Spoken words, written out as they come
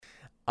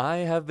I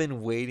have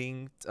been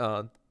waiting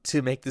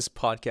to make this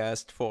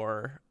podcast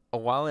for a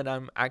while, and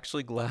I'm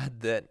actually glad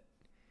that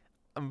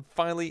I'm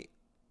finally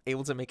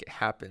able to make it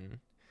happen.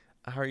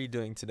 How are you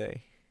doing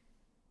today?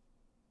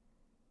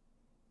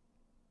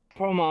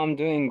 Kroma, I'm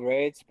doing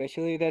great,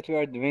 especially that we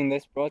are doing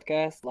this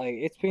broadcast. Like,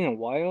 it's been a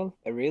while.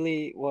 I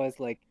really was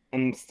like,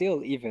 I'm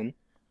still even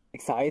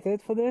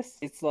excited for this.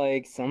 It's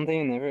like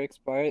something I never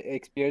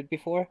experienced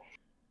before.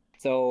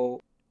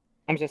 So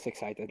I'm just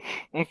excited.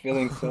 I'm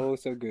feeling so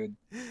good.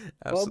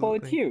 What about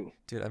Absolutely. you?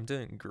 Dude, I'm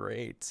doing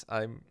great.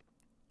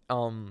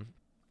 Um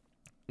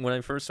when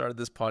I first started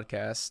this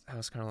podcast, I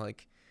was kind of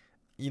like,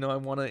 I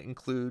want to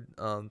include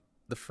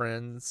the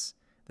friends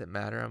that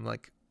matter. I'm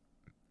like,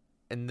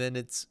 and then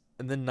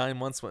 9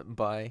 months went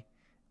by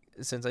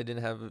since I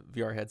didn't have a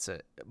VR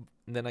headset.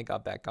 And then I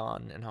got back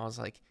on and I was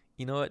like,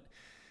 you know what?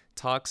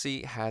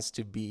 Toxi has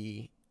to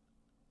be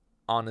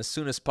on as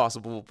soon as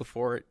possible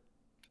before it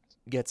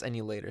gets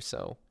any later.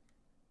 So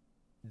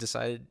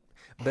decided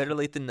better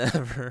late than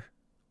never.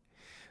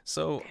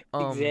 So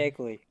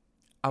Exactly.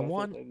 I Better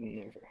want late than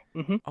never.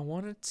 Mm-hmm. I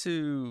wanted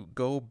to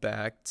go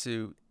back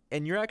to,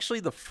 and you're actually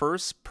the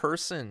first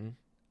person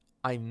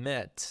I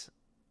met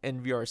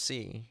in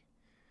VRC.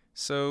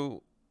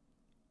 So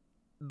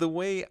the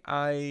way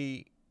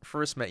I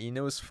first met you, it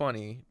was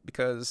funny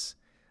because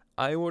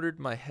I ordered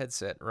my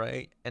headset,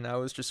 right? And I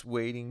was just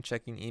waiting,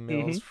 checking Mm-hmm.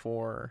 emails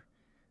for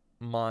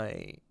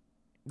my.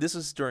 This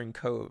was during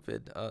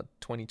COVID,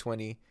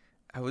 2020.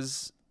 I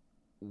was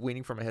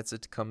waiting for my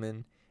headset to come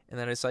in, and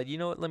then I decided, you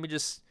know what? Let me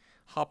just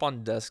hop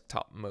on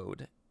desktop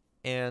mode,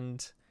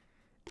 and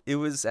it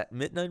was at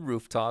Midnight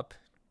Rooftop,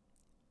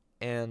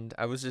 and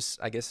I was just,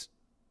 I guess,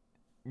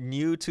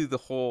 new to the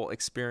whole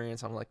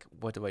experience. I'm like,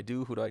 what do I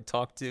do? Who do I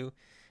talk to?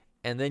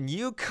 And then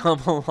you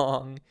come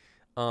along.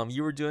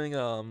 You were doing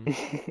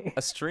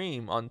a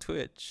stream on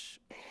Twitch.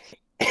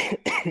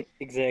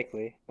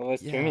 Exactly. I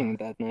was Yeah. streaming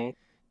that night.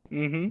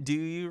 Mm-hmm. Do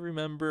you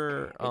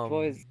remember? It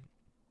was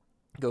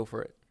Go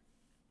for it.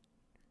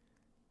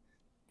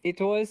 it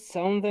was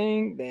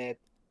something that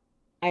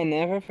I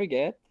never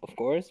forget, of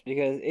course,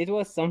 because it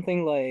was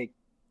something like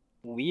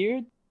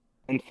weird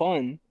and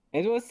fun.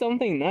 It was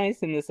something nice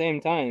in the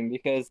same time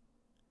because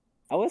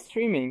I was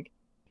streaming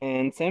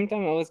and same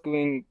time I was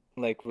going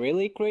like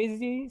really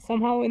crazy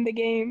somehow in the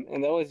game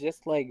and I was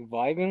just like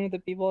vibing with the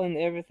people and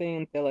everything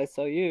until I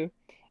saw you.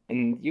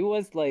 And you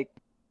was like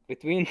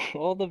between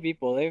all the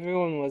people,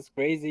 everyone was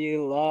crazy,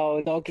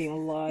 loud, talking a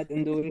lot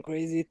and doing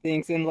crazy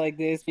things and like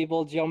this,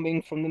 people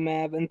jumping from the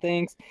map and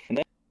things. And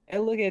I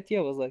look at you,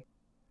 I was like,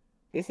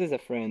 this is a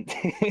friend.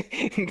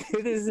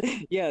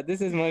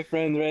 This is my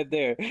friend right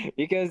there.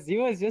 Because he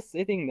was just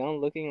sitting down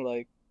looking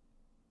like,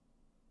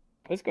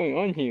 what's going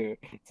on here?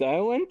 So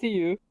I went to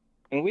you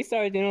and we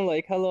started,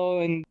 like hello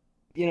and,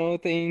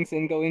 things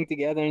and going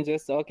together and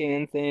just talking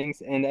and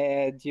things. And I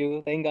had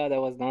you. Thank God I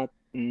was not,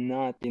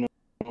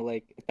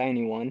 like a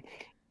tiny one.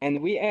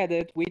 And we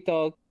added, we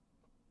talked.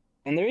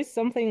 And there is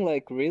something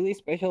like really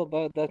special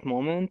about that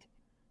moment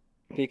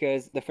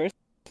because the first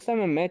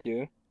time I met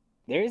you,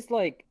 there is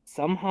like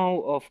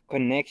somehow of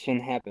connection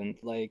happened.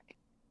 Like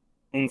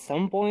in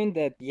some point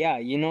that yeah,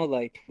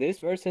 like this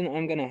person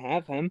I'm gonna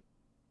have him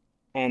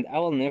and I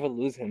will never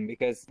lose him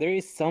because there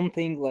is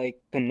something like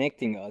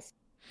connecting us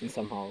in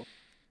somehow.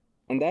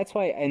 And that's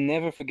why I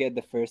never forget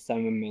the first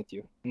time I met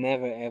you.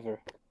 Never ever.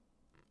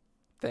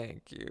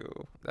 Thank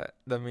you.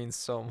 That means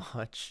so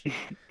much.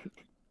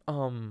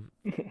 Um,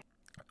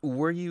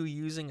 were you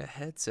using a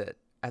headset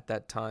at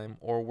that time,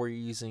 or were you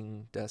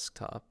using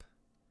desktop?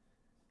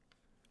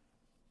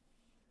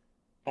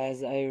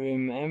 As I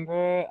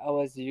remember, I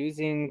was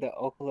using the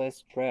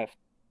Oculus Rift.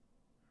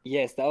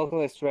 Yes, the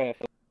Oculus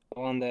Rift, the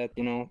one that,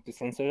 to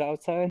censor it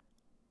outside.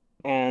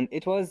 And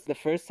it was the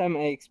first time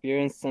I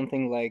experienced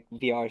something like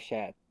VR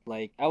chat.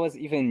 Like I was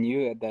even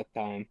new at that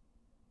time.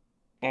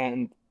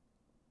 And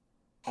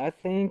I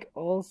think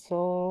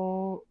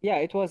also, yeah,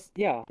 it was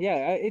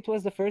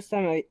the first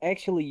time I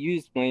actually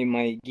used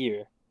my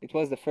gear. It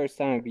was the first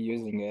time I'd be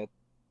using it.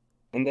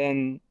 And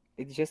then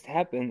it just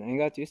happened. I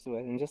got used to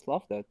it and just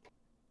loved it.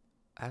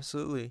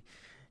 Absolutely.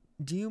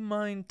 Do you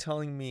mind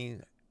telling me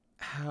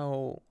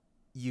how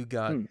you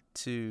got Hmm.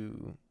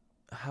 to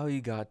how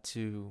you got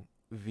to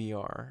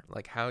VR?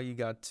 Like how you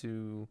got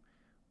to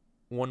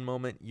one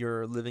moment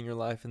you're living your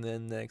life and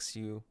then next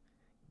you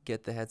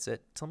get the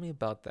headset. Tell me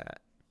about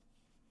that.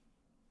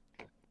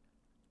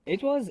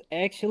 It was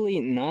actually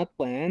not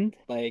planned.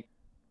 Like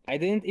I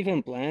didn't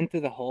even plan to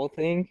the whole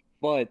thing,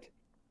 but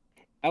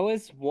I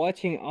was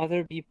watching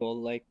other people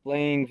like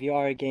playing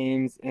VR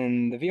games,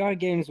 and the VR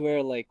games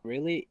were like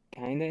really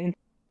kind of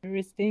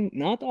interesting.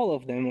 Not all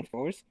of them, of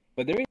course,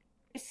 but there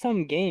is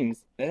some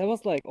games that I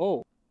was like,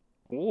 oh,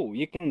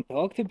 you can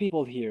talk to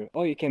people here.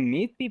 Oh, you can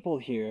meet people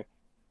here.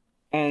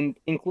 And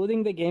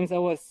including the games I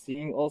was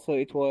seeing, also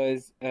it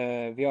was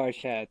VR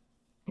chat.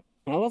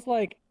 I was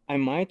like, I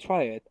might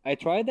try it. I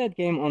tried that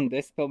game on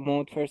desktop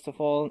mode first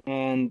of all,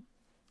 and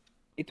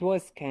it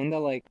was kind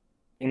of like,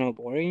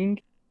 boring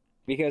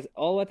because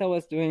all what I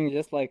was doing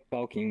just like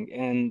talking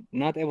and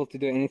not able to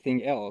do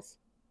anything else.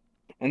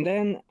 And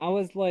then I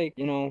was like,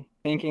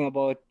 thinking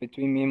about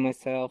between me and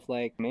myself,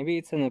 like maybe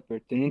it's an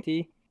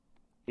opportunity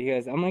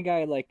because I'm a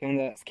guy like kind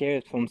of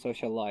scared from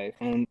social life,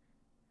 and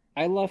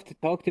I love to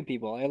talk to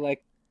people. I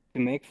like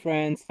to make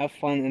friends, have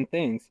fun and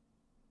things.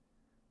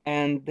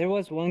 And there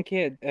was one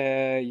kid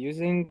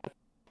using the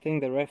thing,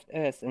 the Rift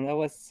S, and I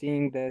was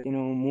seeing that,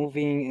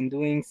 moving and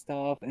doing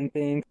stuff and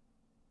things.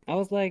 I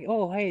was like,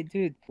 oh, hey,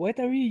 dude, what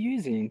are you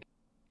using?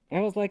 I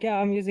was like, yeah,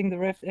 I'm using the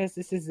Rift S.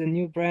 This is the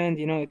new brand.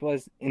 It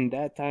was in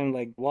that time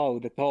like, wow,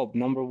 the top,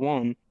 number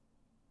one.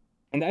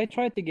 And I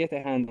tried to get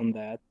a hand on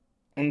that.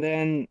 And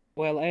then,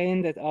 well, I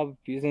ended up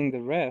using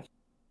the Rift.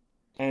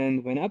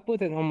 And when I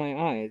put it on my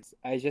eyes,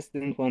 I just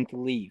didn't want to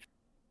leave.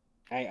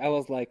 I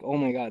was like, oh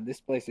my God,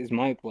 this place is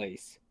my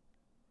place.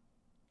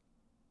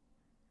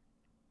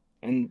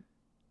 And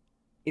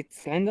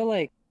it's kind of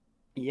like,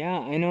 yeah,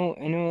 I know,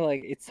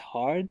 like it's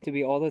hard to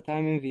be all the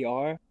time in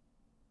VR,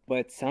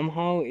 but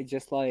somehow it's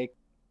just like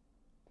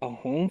a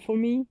home for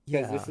me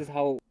because this Yeah, is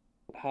how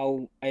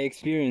I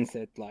experience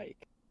it like.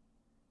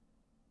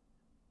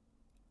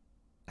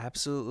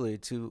 absolutely.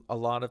 To a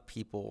lot of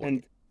people.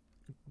 And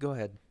Go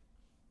ahead.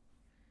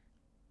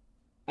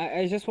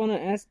 I just want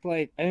to ask,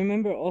 like, I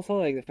remember also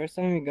like the first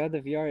time we got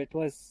the VR, it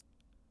was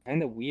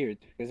kind of weird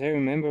because I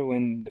remember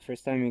when the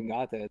first time we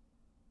got it,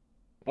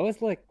 I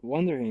was like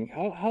wondering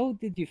how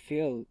did you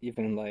feel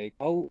even like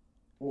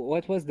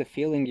what was the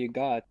feeling you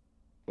got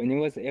when you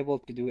was able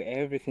to do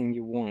everything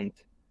you want?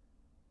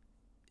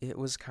 It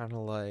was kind of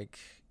like,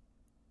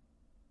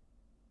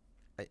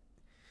 I,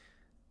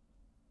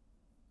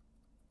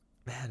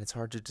 man, it's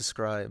hard to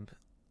describe.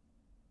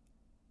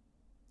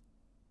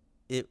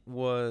 It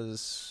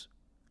was,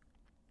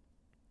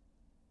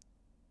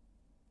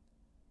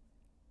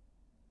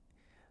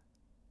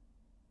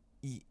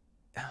 y-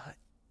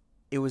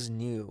 it was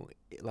new,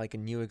 like a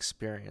new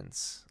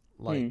experience.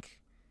 Hmm. Like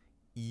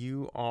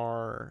you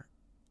are,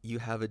 you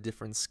have a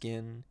different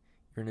skin.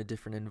 You're in a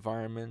different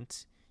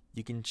environment.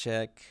 You can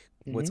check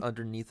what's Mm-hmm.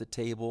 underneath the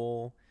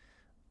table.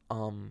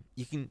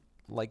 You can,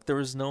 like, there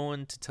was no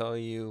one to tell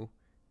you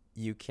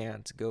you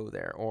can't go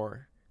there,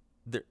 or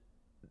there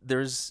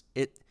there's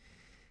it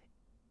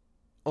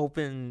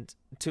opened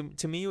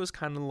to me. It was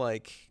kind of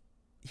like,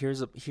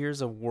 here's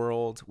a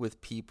world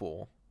with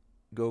people,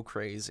 go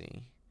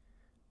crazy.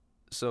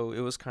 So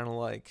it was kind of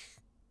like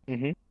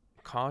Mm-hmm.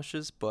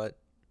 cautious but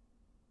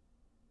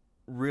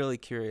really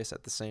curious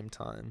at the same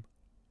time.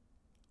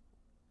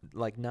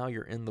 Like, now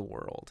you're in the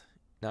world,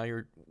 now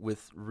you're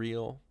with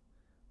real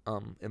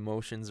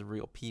emotions and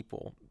real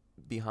people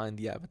behind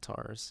the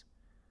avatars.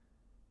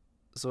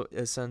 So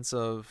a sense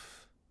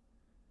of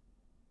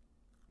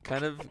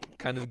kind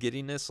of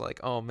giddiness, like,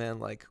 oh man,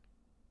 like,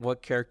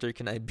 what character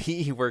can I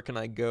be? Where can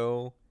I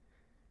go?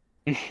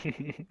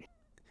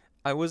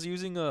 I was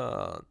using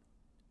a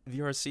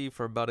VRC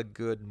for about a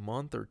good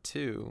month or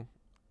two.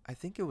 I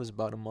think it was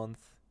about a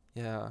month,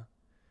 yeah,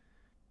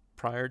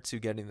 prior to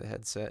getting the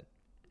headset.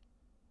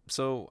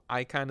 So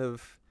I kind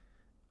of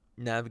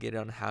navigated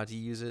on how to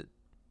use it.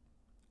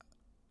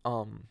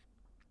 Um,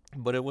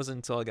 but it wasn't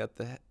until I got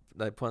that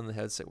I put on the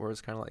headset where it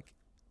was kind of like,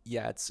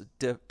 yeah, it's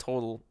a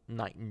total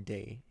night and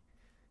day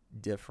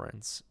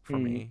difference for Mm.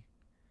 me.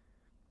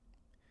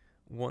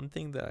 One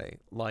thing that I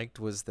liked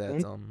was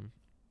that One.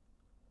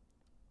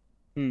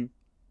 Mm.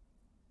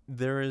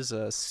 there is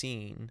a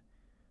scene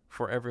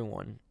for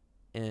everyone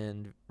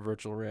in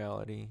virtual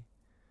reality.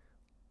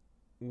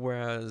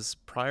 Whereas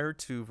prior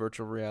to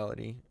virtual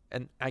reality,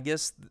 and I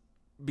guess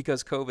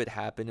because COVID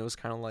happened, it was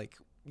kind of like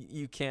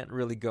you can't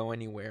really go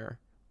anywhere.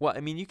 Well,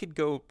 I mean, you could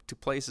go to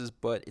places,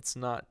 but it's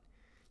not,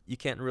 you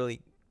can't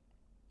really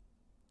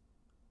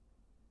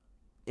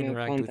No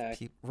interact with contact.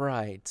 people.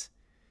 Right.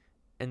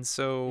 And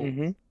so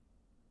Mm-hmm.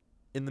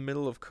 in the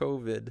middle of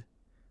COVID,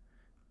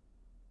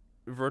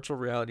 virtual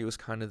reality was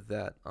kind of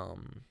that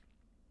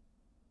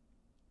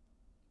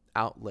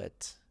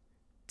outlet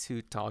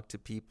to talk to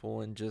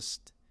people and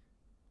just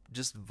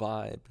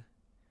vibe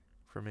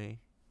for me.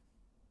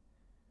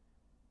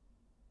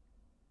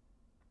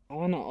 I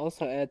want to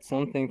also add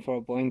something for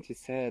a point you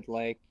said,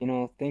 like,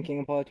 thinking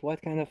about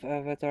what kind of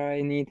avatar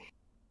I need.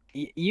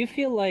 You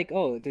feel like,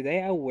 oh,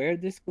 today I wear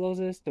this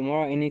clothes,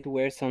 tomorrow I need to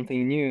wear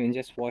something new and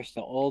just wash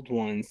the old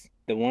ones,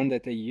 the one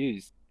that I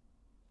used.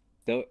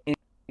 So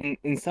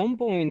in some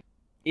point,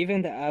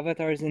 even the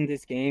avatars in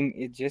this game,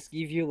 it just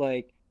give you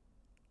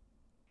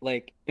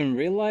like in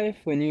real life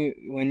when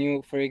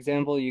you for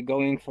example you're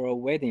going for a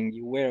wedding,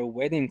 you wear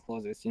wedding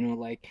clothes,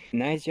 like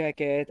nice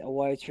jacket, a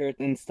white shirt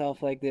and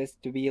stuff like this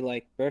to be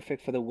like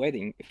perfect for the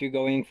wedding. If you're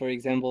going for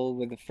example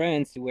with the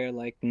friends, you wear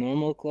like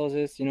normal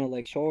clothes,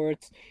 like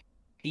shorts,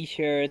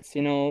 t-shirts,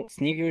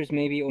 sneakers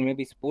maybe, or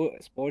maybe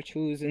sport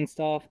shoes and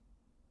stuff.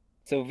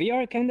 So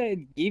VR kind of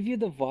give you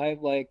the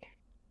vibe like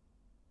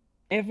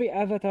every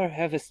avatar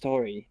have a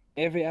story.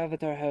 Every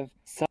avatar have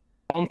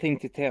something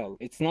to tell.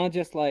 It's not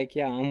just like,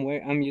 yeah,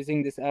 I'm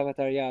using this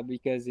avatar, yeah,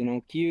 because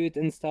cute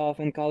and stuff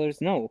and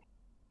colors. No,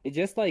 it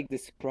just like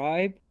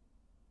describe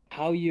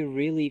how you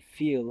really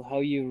feel, how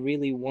you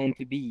really want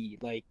to be,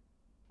 like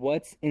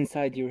what's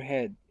inside your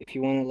head. If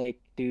you want to like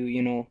do,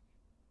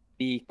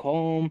 be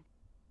calm,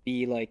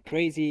 be like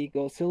crazy,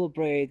 go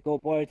celebrate, go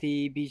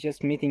party, be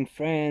just meeting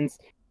friends.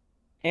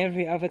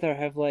 Every avatar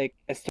have like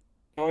a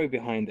story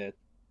behind it.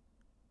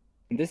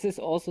 This is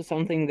also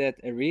something that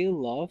I really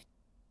love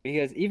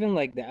because even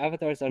like the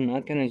avatars are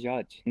not gonna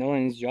judge. No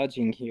one is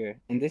judging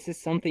here. And this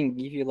is something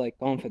give you like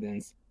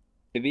confidence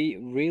to be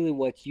really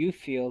what you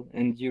feel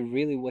and you're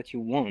really what you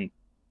want.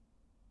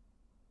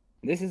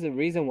 This is the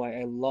reason why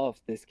I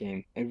love this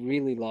game. I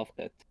really loved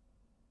it.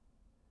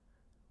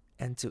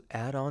 And to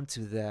add on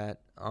to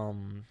that,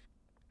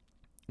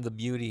 the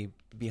beauty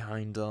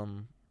behind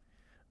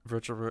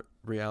virtual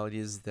reality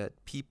is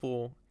that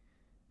people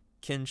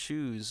can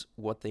choose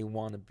what they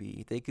want to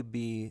be. They could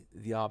be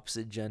the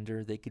opposite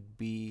gender. They could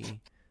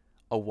be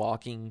a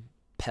walking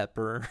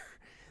pepper.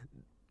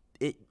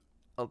 It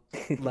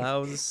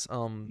allows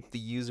the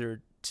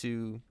user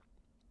to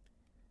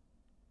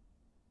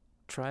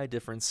try a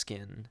different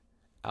skin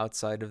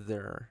outside of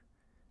their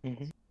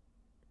Mhm.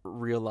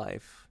 real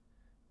life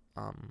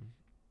um,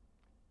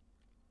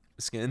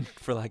 skin,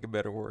 for lack of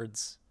better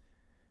words.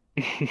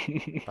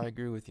 I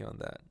agree with you on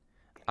that.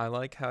 I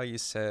like how you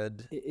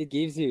said, It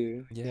gives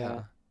you, yeah.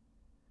 yeah,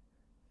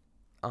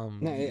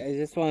 No, you, I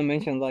just want to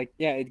mention, like,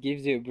 yeah, it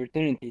gives you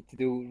opportunity to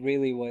do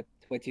really what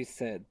you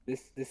said.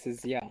 This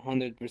is, yeah,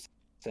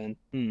 100%.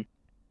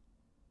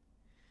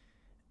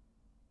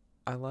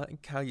 I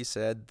like how you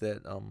said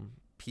that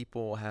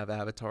people have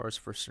avatars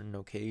for certain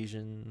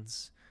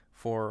occasions,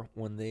 for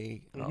when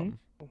they Mm-hmm.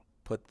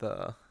 put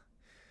the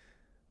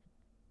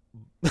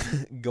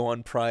go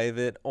on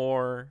private,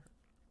 or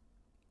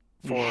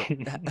for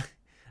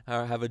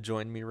or have a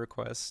join me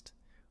request,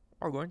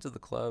 or going to the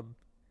club.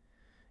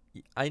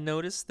 I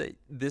noticed that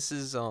this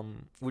is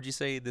would you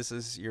say this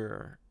is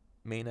your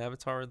main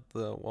avatar,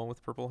 the one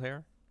with purple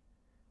hair?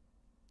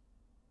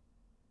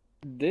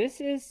 This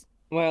is,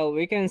 well,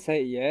 we can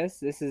say yes,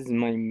 this is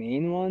my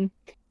main one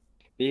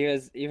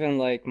because even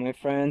like my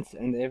friends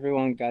and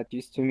everyone got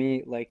used to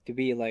me like to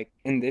be like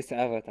in this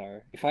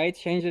avatar. If I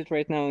change it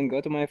right now and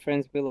go to my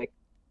friends, be like,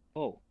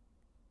 oh,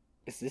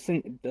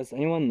 does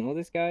anyone know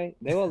this guy?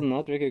 They will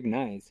not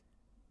recognize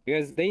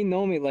because they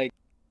know me like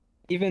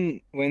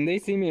even when they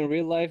see me in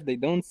real life, they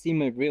don't see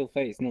my real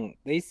face. No,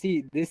 they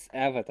see this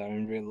avatar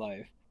in real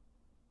life.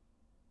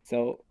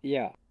 So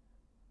yeah.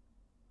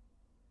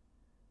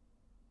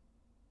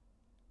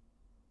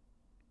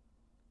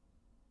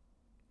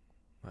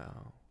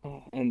 Wow.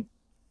 And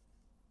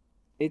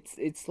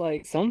it's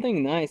like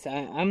something nice.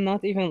 I'm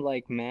not even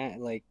like mad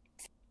like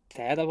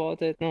sad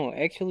about it. No,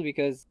 actually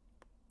because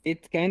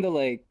it's kind of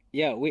like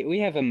yeah, we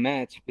have a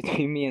match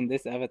between me and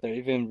this avatar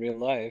even in real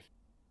life.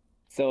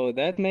 So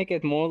that make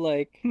it more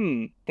like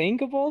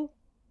thinkable,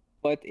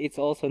 but it's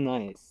also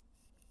nice.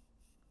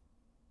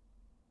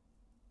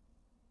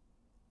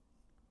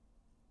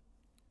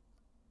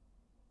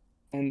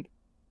 And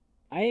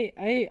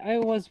I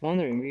was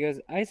wondering because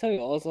I saw you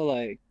also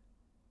like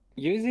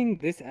using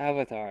this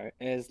avatar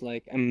as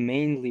like a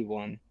mainly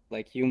one,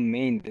 like you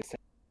main this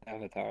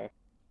avatar.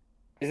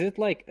 Is it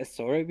like a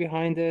story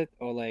behind it,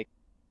 or like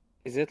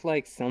is it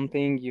like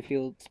something you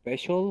feel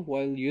special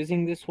while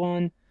using this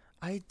one,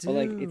 I or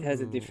like it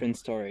has a do. different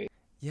story?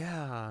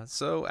 Yeah.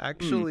 So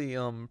Hmm. actually,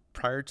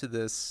 prior to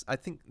this, I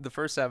think the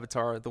first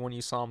Avatar, the one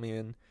you saw me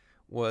in,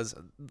 was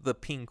the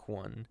pink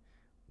one,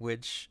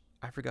 which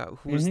I forgot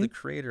who was Mm-hmm. the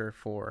creator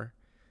for.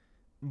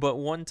 But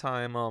one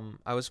time,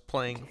 I was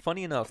playing.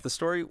 Funny enough, the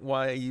story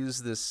why I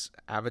used this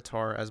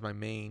Avatar as my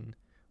main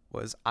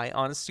was I,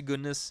 honest to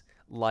goodness,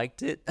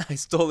 liked it. I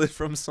stole it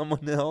from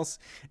someone else,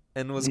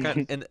 and was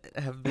and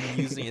have been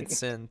using it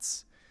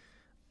since.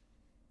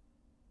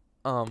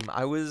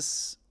 I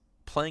was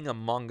playing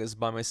Among Us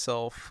by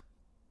myself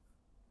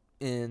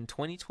in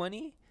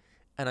 2020,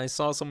 and I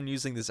saw someone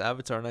using this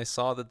avatar, and I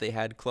saw that they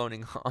had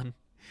cloning on.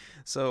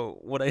 So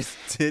what I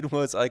did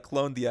was I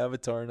cloned the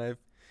avatar, and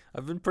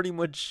I've been pretty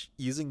much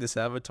using this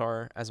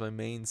avatar as my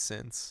main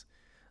since.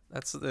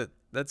 That's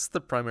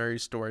the primary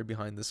story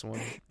behind this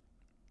one.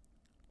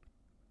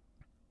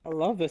 I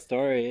love the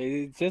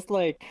story. It's just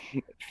like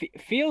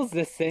feels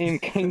the same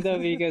kind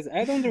of because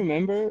I don't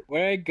remember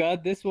where I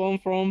got this one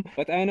from,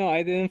 but I know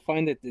I didn't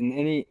find it in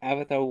any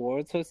Avatar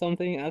words or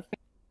something. I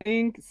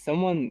think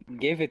someone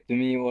gave it to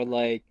me, or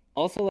like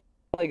also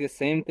like the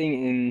same thing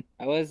in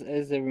I was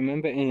as I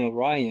remember in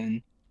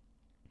Orion,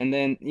 and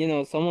then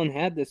someone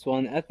had this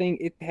one. I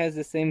think it has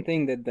the same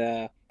thing that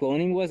the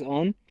cloning was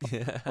on.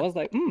 I Yeah. was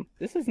like,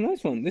 this is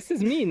nice one. This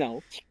is me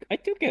now. I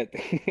took it.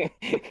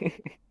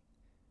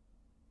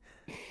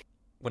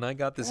 When I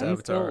got this I'm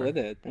still avatar, with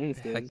it. I'm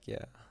heck still.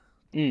 yeah.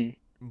 Mm.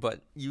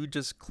 But you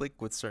just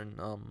click with certain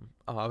oh,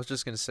 I was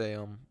just going to say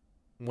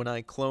when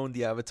I cloned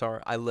the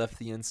avatar, I left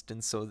the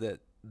instance so that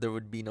there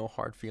would be no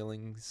hard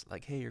feelings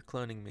like, "Hey, you're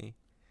cloning me."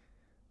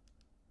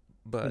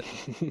 But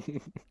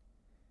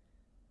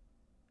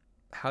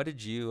how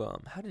did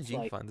It's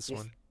you like find this just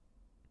one?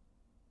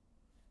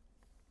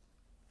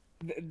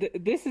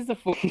 this is a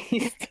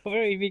funny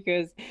story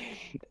because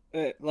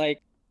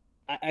like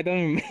I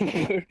don't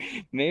remember.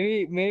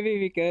 Maybe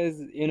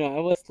because I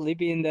was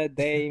sleepy in that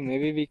day.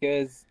 Maybe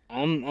because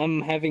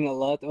I'm having a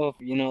lot of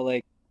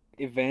like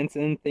events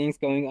and things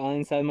going on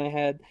inside my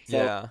head. So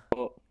Yeah.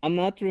 I'm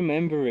not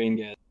remembering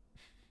it.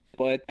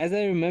 But as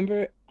I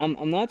remember,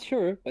 I'm not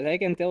sure, but I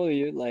can tell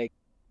you like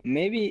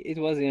maybe it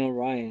was in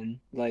Orion.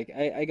 Like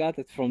I got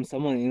it from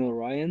someone in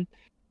Orion,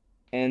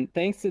 and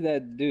thanks to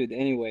that dude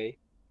anyway.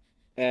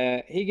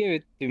 He gave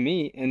it to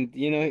me, and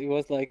he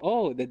was like,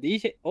 "Oh, the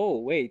DJ. Oh,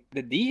 wait,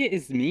 the DJ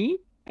is me."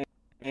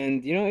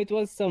 And it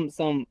was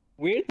some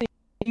weird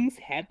things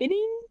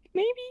happening.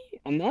 Maybe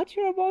I'm not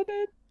sure about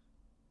that,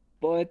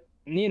 but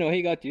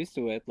he got used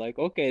to it. Like,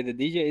 okay, the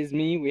DJ is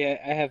me.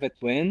 I have a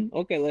twin.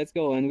 Okay, let's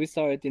go. And we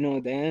started,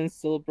 dance,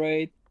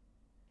 celebrate,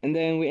 and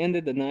then we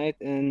ended the night.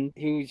 And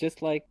he was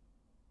just like,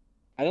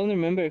 I don't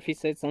remember if he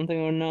said something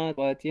or not,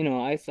 but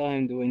I saw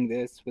him doing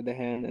this with the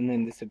hand and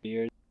then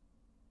disappeared.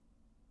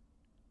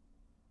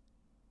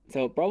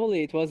 So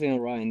probably it was in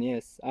Orion.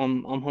 Yes,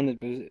 I'm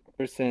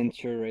 100%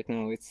 sure right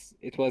now.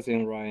 It was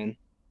in Orion.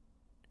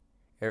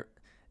 Er-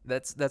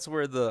 that's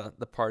where the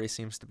party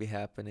seems to be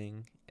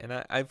happening. And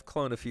I've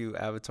cloned a few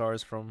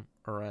avatars from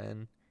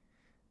Orion,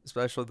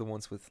 especially the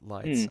ones with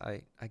lights. Hmm.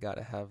 I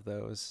gotta have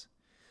those.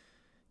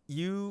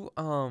 You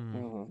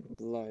Oh,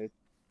 light.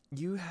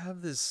 you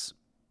have this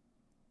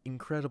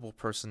incredible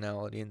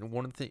personality, and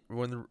one of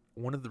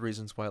the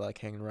reasons why I like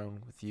hanging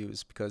around with you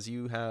is because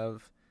you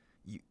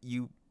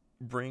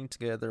bring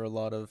together a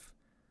lot of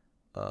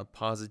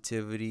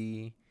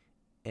positivity,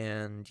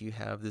 and you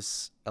have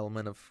this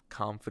element of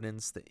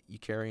confidence that you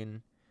carry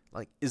in.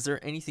 Like, is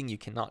there anything you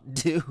cannot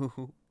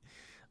do?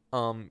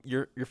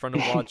 You're fun to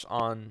watch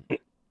on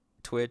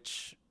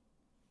Twitch,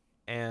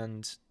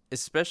 and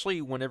especially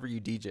whenever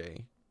you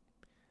DJ.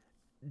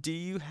 Did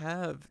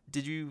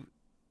you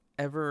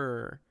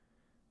ever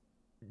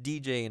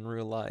DJ in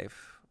real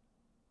life,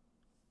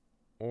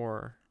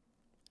 or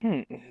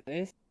Hmm.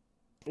 This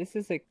this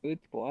is a good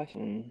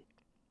question.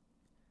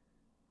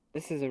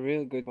 This is a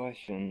real good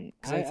question.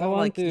 because I I thought, want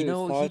like, to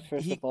start first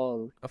of he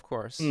all. of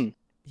course Hmm.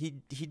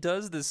 he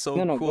does this so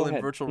No, no, cool go in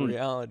ahead. virtual Hmm.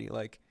 reality.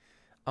 Like,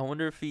 I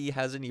wonder if he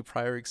has any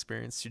prior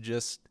experience to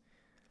just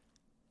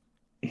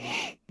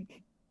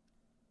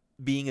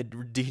being a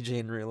DJ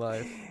in real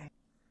life.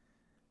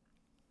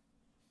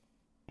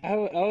 I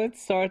would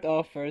start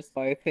off first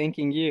by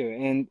thanking you,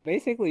 and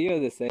basically you're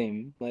the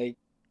same. Like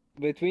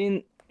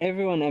between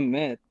everyone I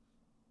met,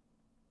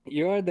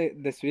 you're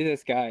the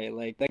sweetest guy.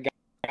 Like the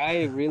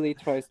guy really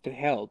tries to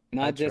help, I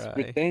not just try.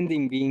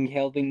 pretending being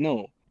helping.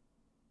 No,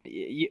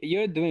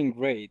 you're doing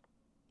great.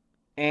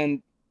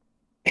 And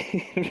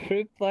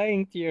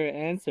replying to your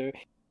answer,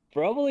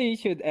 probably you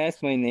should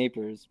ask my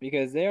neighbors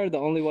because they are the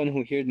only one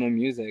who heard my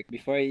music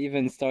before I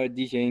even started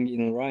DJing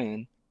in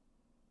Orion.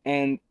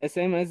 And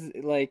same as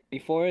like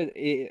before,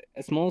 a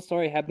small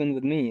story happened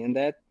with me, and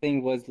that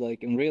thing was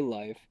like in real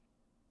life.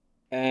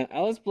 I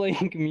was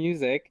playing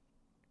music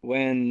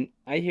when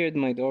I heard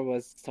my door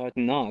was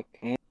starting to knock,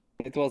 and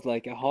it was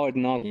like a hard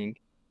knocking.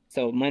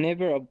 So my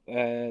neighbor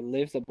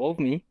lives above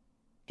me.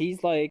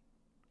 He's like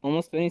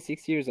almost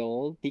 26 years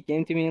old. He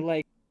came to me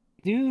like,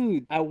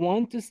 "Dude, I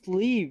want to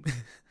sleep."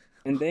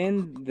 And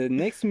then the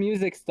next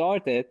music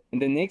started,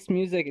 and the next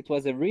music it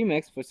was a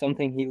remix for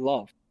something he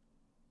loved.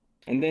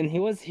 And then he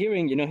was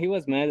hearing, he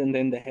was mad, and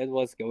then the head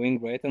was going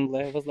right and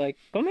left. I was like,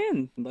 "Come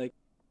in, like,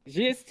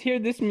 just hear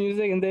this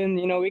music, and then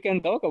we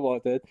can talk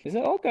about it." He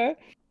said, "Okay."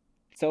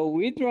 So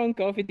we drank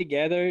coffee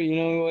together. It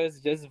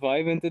was just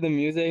vibing to the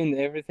music and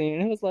everything.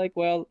 And it was like,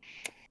 "Well,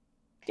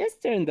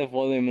 just turn the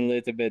volume a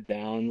little bit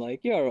down. Like,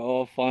 you're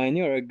all fine.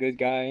 You're a good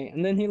guy."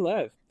 And then he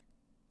left.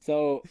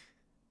 So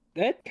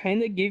that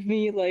kind of gave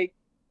me like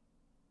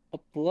a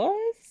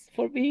plus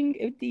for being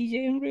a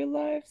DJ in real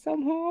life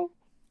somehow.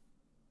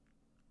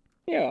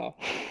 Yeah.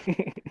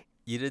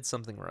 You did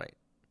something right.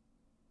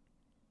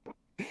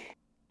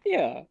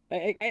 Yeah,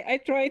 I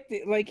tried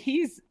to, like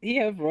he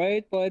have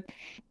right, but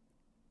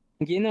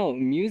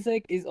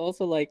music is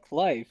also like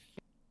life.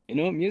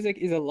 Music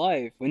is a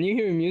life. When you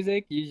hear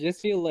music, you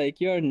just feel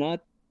like you're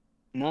not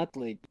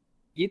like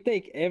you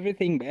take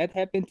everything bad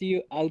happened to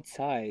you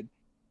outside.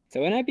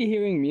 So when I be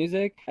hearing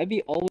music, I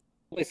be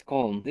always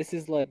calm. This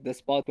is like the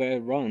spot where I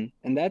run,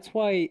 and that's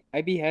why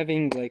I be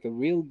having like a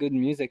real good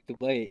music to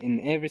play in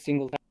every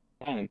single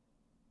time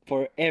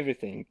for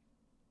everything.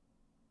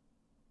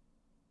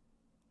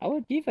 I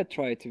would give a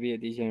try to be a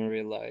DJ in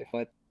real life,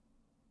 but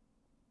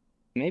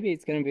maybe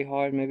it's gonna be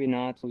hard, maybe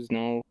not, who's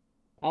know.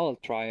 I'll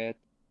try it.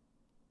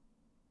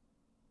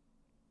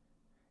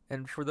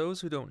 And for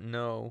those who don't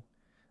know,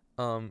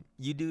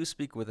 you do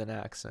speak with an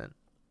accent.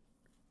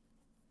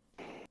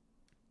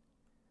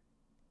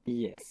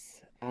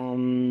 Yes.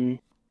 I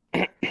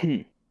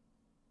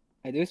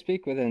do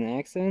speak with an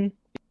accent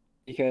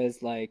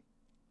because like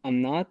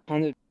I'm not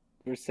 100%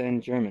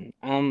 German.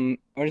 I'm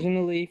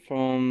originally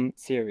from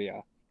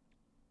Syria.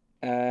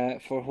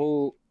 For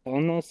who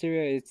don't know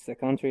Syria, it's a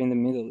country in the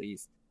Middle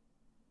East.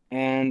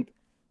 And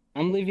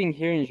I'm living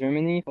here in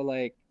Germany for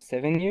like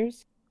 7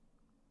 years.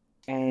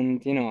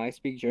 and I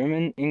speak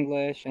German,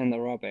 English, and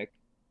Arabic.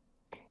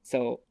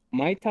 So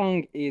my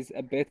tongue is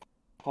a bit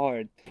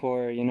hard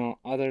for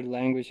other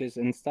languages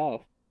and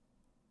stuff.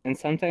 And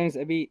sometimes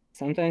I be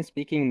sometimes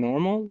speaking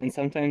normal, and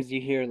sometimes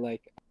you hear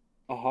like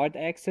a hard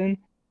accent,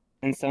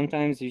 and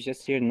sometimes you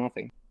just hear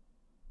nothing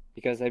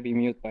because I be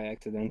mute by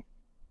accident.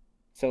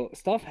 So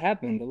stuff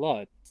happened a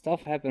lot.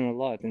 Stuff happened a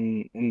lot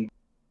in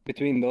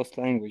between those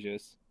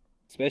languages,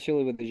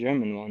 especially with the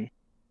German one.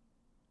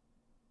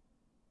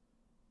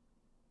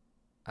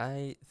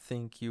 I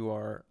think you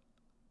are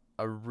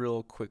a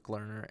real quick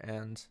learner,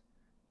 and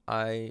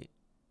I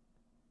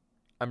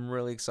I'm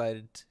really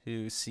excited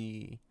to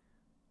see.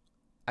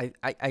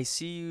 I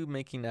see you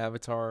making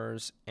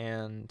avatars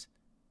and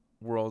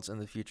worlds in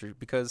the future,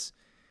 because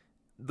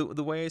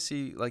the way I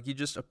see, like, you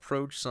just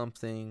approach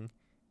something,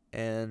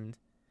 and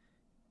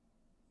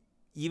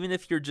even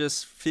if you're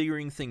just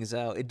figuring things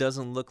out, it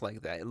doesn't look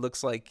like that. It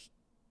looks like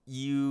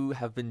you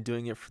have been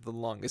doing it for the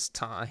longest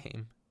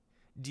time.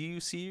 Do you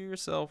see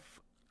yourself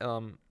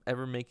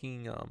ever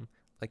making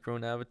like your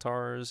own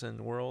avatars and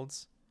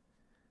worlds?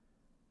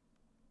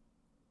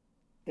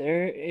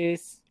 There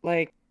is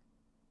like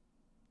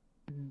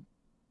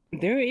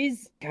there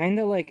is kind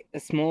of like a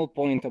small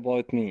point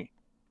about me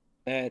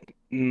that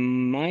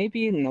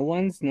maybe no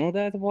one's know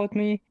that about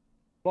me,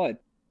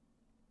 but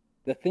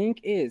the thing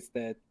is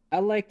that I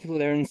like to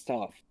learn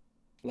stuff.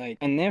 Like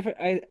I never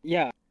I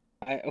yeah,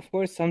 I of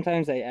course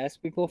sometimes I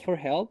ask people for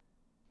help,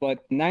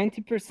 but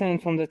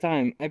 90% from the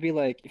time I'd be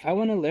like, if I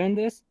want to learn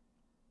this,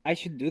 I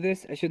should do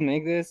this, I should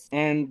make this.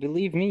 And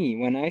believe me,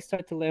 when I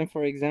start to learn,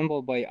 for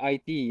example, by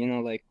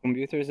IT, like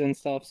computers and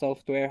stuff,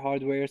 software,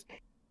 hardwares,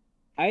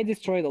 I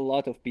destroyed a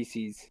lot of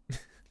PCs.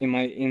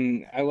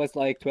 I was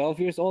like 12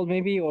 years old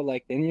maybe, or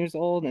like 10 years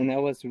old, and I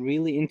was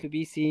really into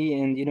PC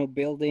and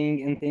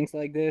building and things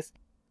like this.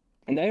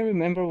 And I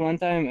remember one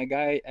time a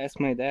guy asked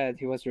my dad,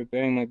 he was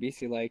repairing my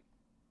PC, like,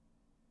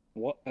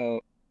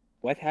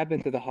 what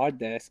happened to the hard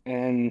disk?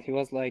 And he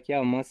was like,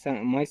 yeah, my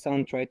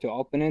son tried to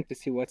open it to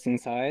see what's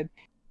inside,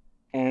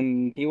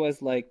 and he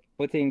was like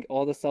putting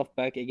all the stuff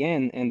back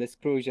again, and the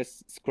screw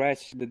just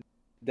scratched the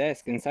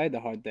desk inside the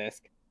hard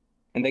disk.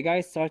 And the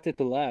guy started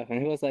to laugh, and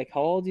he was like,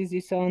 "How old is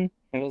your son?"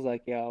 And I was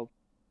like, "Yeah,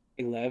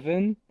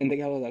 11." And the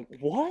guy was like,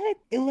 "What?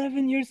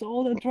 11 years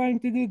old and trying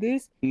to do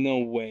this? No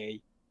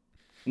way.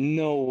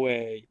 No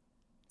way."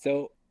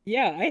 So,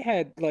 yeah, I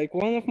had like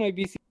one of my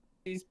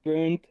PCs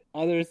burned,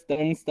 others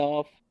done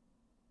stuff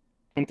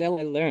until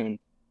I learned.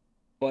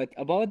 But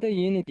about the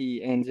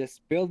Unity and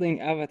just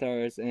building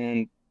avatars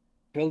and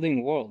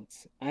building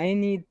worlds, I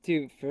need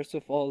to first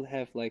of all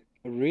have like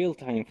a real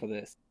time for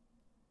this.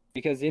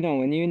 Because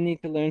when you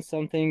need to learn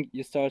something,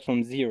 you start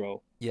from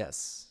zero.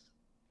 Yes.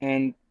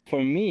 And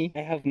for me, I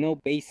have no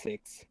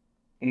basics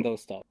in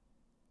those stuff.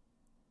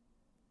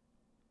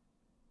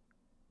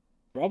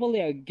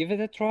 Probably I'll give it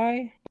a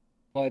try,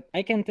 but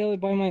I can tell it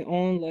by my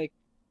own, like,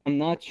 I'm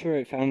not sure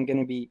if I'm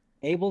gonna be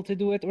able to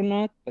do it or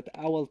not, but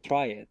I will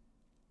try it.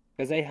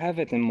 Because I have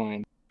it in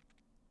mind.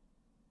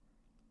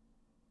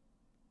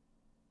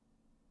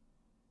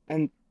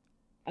 And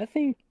I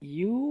think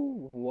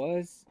you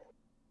was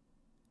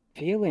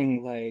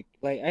feeling like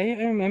I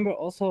remember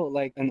also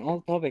like an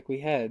old topic we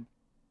had.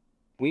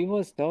 We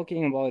was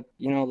talking about,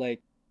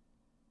 like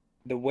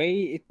the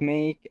way it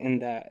make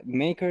and the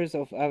makers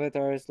of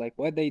avatars, like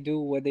what they do,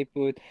 what they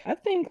put. I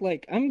think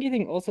like I'm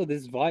getting also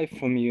this vibe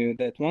from you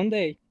that one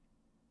day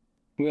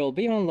we'll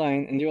be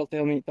online and you'll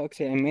tell me,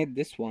 Toxi, I made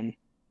this one.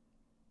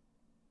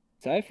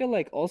 So I feel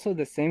like also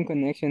the same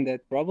connection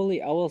that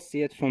probably I will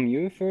see it from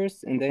you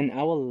first and then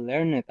I will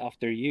learn it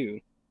after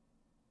you.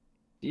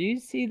 Do you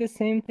see the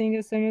same thing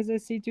as I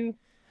see too?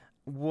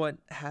 What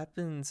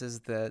happens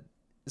is that,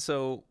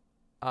 so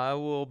I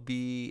will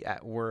be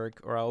at work,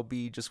 or I'll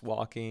be just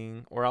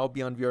walking, or I'll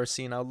be on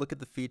VRC, and I'll look at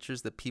the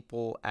features that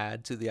people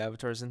add to the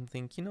avatars and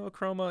think,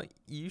 Chroma,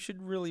 you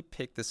should really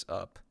pick this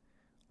up.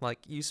 Like,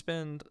 you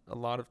spend a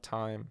lot of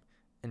time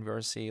in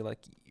VRC.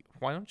 Like,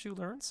 why don't you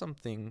learn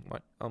something? Why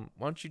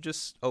don't you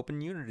just open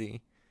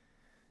Unity?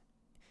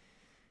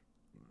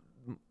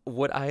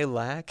 What I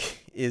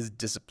lack is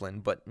discipline,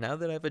 but now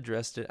that I've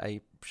addressed it,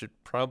 I should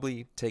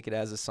probably take it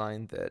as a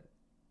sign that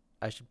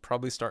I should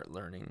probably start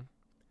learning.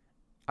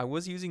 I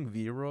was using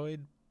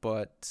Vroid,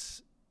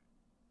 but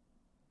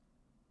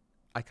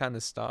I kind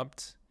of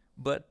stopped.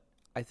 But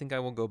I think I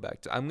will go back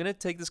to. I'm gonna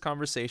take this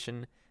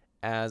conversation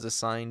as a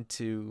sign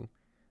to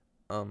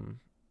um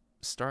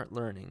start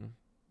learning,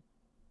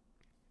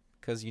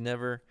 because you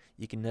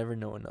can never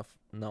know enough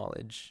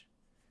knowledge.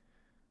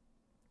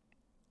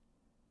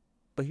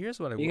 But here's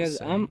what I will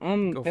Because I'm say.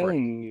 I'm Go for it.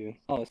 telling you.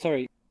 Oh,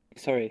 sorry.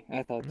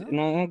 I thought No,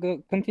 no, no,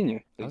 go continue,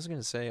 I was please.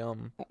 gonna say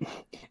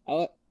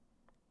uh,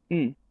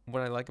 mm,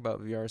 what I like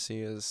about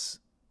VRC is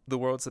the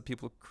worlds that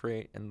people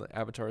create and the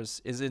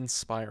avatars is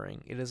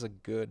inspiring. It is a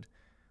good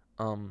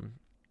um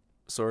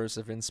source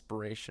of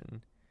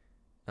inspiration.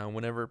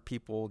 Whenever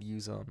people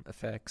use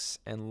effects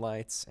and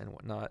lights and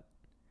whatnot,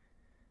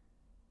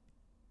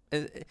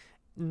 it,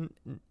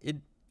 it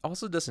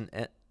also doesn't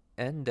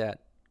end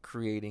at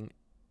creating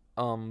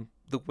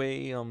the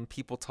way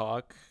people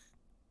talk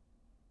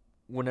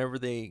whenever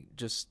they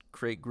just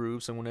create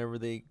groups and whenever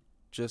they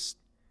just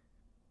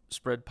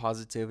spread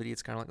positivity,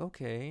 it's kind of like,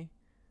 okay,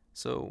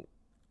 so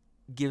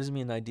gives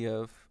me an idea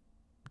of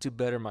to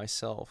better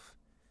myself.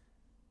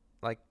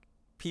 Like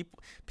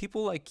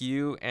people like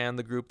you and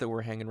the group that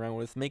we're hanging around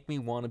with make me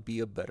want to be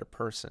a better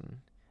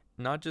person.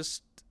 Not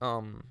just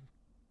I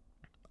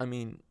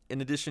mean,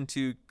 in addition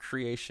to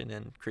creation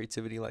and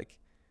creativity, like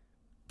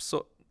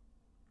so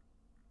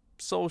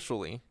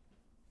socially,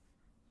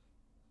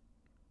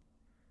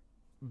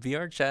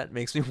 VR chat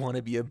makes me want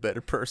to be a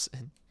better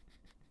person.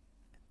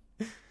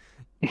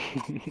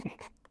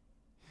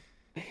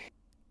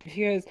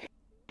 Because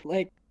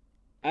like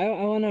I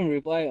want to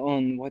reply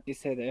on what you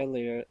said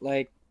earlier.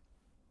 Like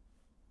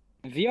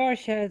VR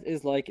chat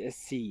is like a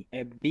sea,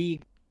 a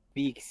big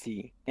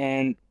sea,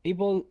 and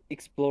people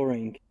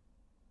exploring.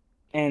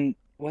 And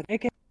what I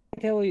can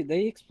tell you,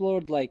 they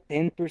explored like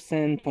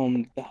 10%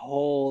 from the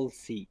whole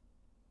sea.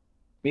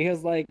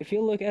 Because like if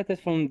you look at it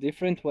from a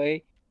different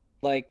way,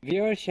 like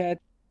VR chat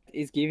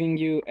is giving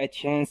you a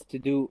chance to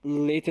do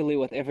literally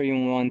whatever you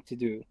want to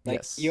do.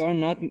 Like you Yes. are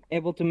not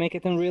able to make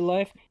it in real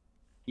life,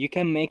 you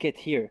can make it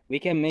here. We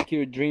can make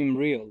your dream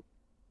real.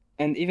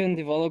 And even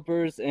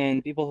developers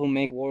and people who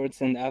make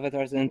worlds and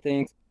avatars and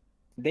things,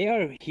 they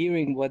are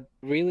hearing what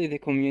really the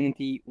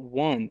community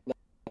want.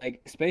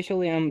 Like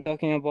especially I'm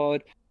talking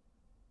about,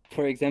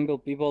 for example,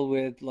 people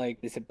with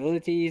like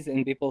disabilities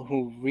and people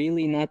who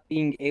really not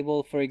being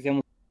able, for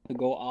example, to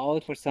go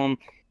out for some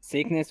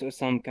sickness or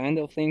some kind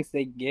of things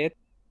they get.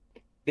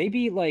 They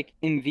be like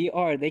in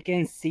VR, they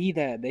can see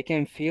that, they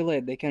can feel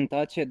it, they can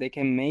touch it, they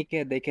can make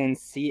it, they can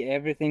see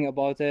everything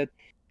about it,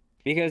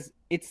 because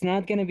it's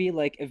not gonna be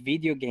like a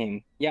video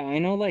game. Yeah, I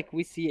know like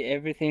we see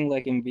everything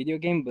like in video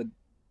game, but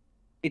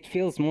it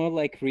feels more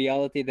like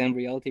reality than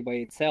reality by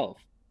itself.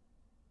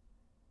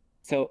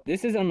 So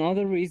this is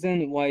another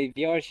reason why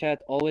VR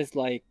chat always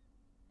like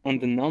on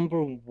the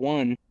number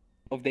one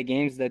of the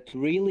games that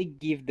really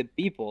give the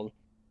people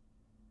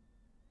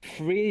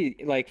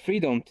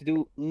freedom to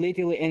do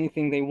literally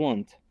anything they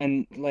want,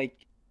 and like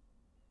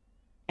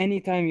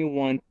anytime you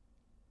want,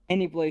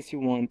 any place you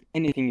want,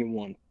 anything you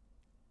want.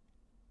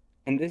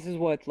 And this is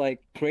what like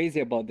crazy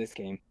about this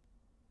game.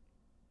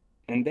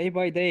 And day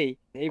by day,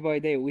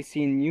 we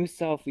see new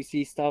stuff. We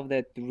see stuff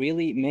that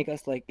really make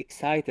us like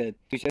excited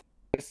to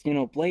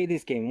just play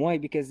this game. Why?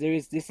 Because there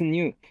is this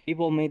new.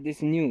 People made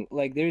this new.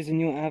 Like there is a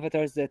new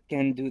avatars that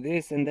can do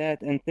this and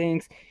that and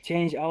things.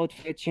 Change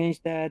outfit,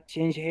 change that,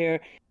 change hair.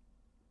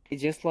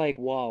 It's just like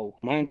wow,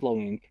 mind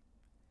blowing.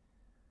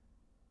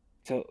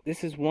 So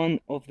this is one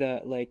of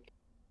the like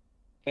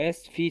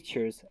best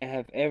features I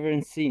have ever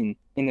seen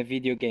in a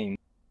video game.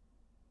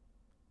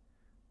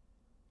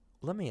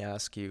 Let me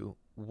ask you,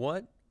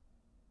 what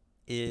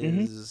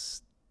Hmm.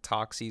 is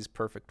Toxi's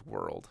perfect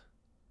world?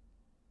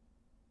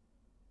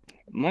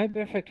 My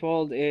perfect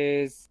world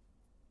is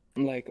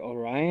like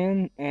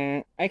Orion,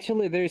 and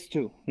actually there's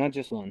two, not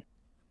just one.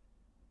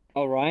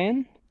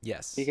 Orion,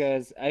 Yes.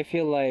 because I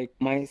feel like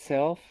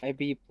myself, I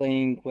be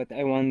playing what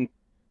I want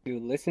to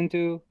listen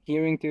to,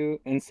 hearing to,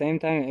 and same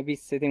time I be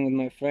sitting with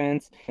my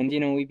friends, and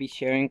we be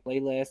sharing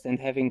playlists and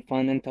having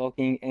fun and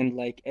talking and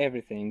like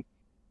everything.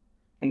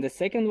 And the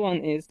second one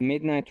is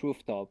Midnight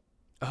Rooftop,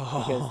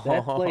 because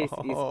that place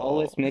is Oh,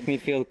 always make me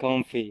feel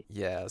comfy.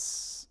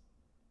 yes.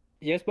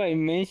 Just by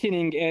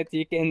mentioning it,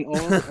 you can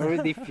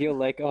already feel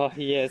like, oh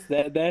yes,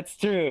 that's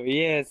true. Like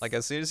Yes.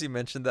 as soon as you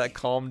mentioned that,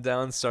 Calm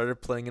Down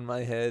started playing in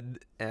my head,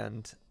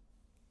 and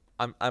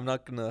I'm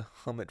not gonna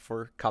hum it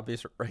for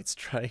copyright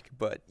strike,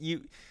 but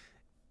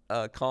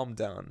Calm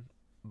Down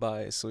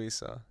by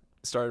Suisa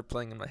started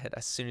playing in my head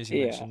as soon as you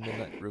Yeah. mentioned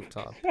Midnight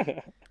Rooftop.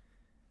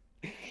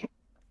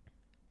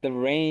 The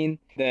rain,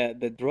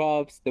 the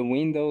drops, the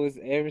windows,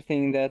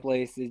 everything in that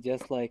place is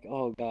just like,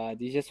 oh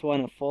God, you just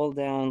want to fall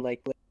down,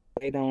 like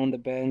lay down on the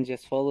bed and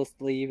just fall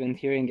asleep and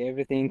hearing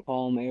everything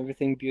calm,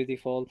 everything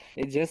beautiful.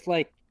 It's just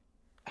like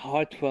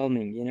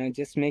heartwarming,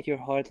 just make your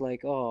heart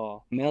like,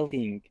 oh,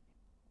 melting.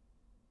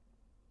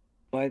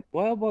 But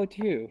what about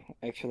you,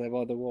 actually,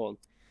 about the world?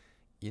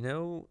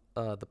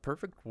 The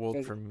perfect world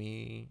 'Cause, for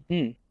me,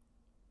 hmm,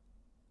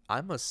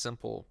 I'm a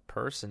simple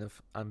person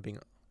if I'm being,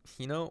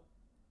 you know,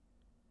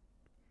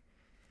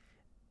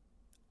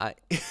 I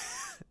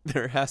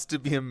there has to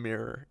be a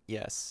mirror,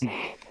 yes.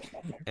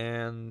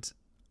 And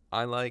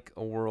I like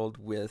a world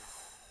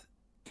with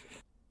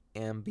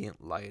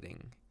ambient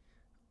lighting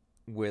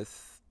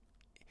with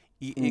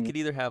it hmm, could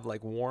either have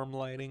like warm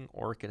lighting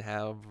or it could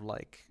have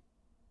like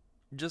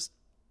just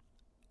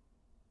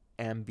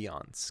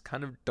ambiance,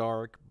 kind of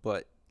dark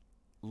but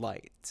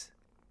light.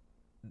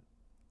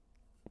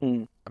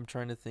 hmm, I'm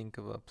trying to think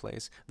of a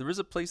place. There was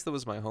a place that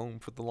was my home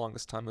for the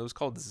longest time. It was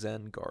called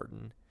Zen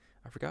Garden.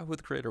 I forgot who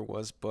the creator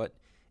was, but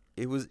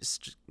it was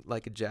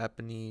like a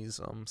Japanese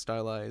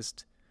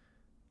stylized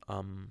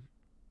um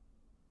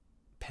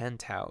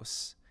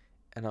penthouse,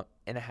 and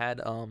it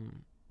had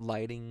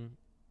lighting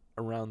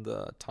around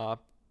the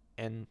top,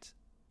 and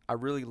I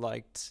really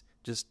liked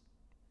just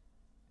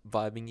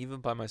vibing even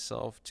by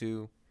myself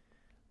to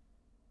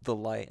the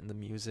light and the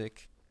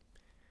music.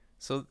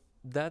 So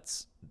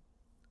that's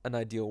an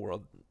ideal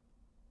world.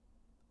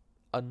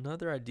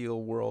 Another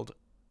ideal world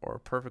or a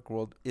perfect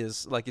world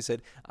is, like you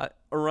said,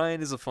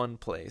 Orion is a fun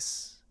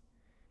place.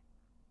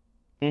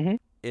 Mm-hmm.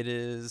 It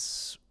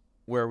is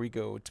where we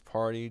go to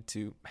party,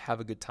 to have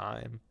a good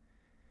time.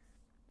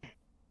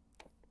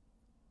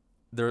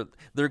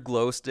 They're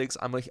glow sticks.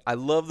 I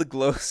love the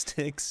glow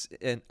sticks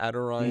in at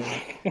Orion.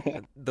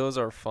 Those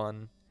are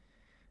fun.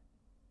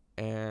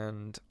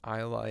 And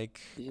I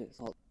like Yes.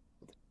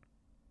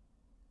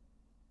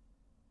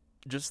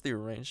 just the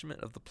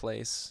arrangement of the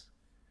place.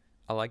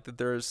 I like that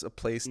there's a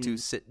place to Mm.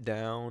 sit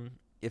down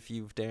if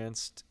you've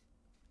danced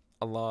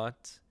a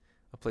lot,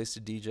 a place to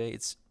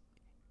DJ.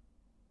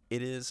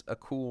 It is a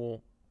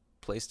cool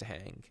place to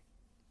hang.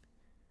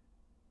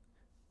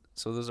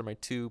 So those are my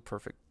two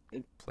perfect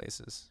It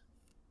places.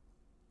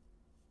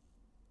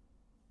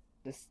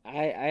 just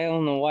I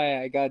don't know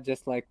why I got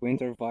just like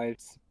winter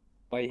vibes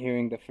by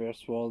hearing the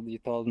first world you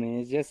told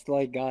me. It's just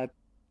like got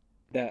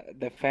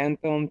the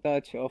phantom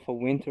touch of a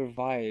winter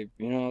vibe.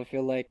 You know, I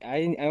feel like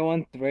I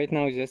want right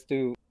now just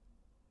to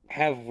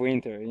have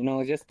winter, you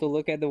know, just to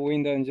look at the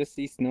window and just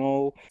see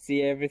snow,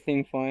 see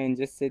everything fine,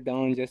 just sit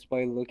down just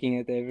by looking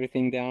at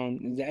everything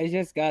down. I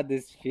just got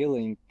this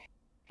feeling,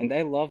 and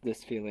I love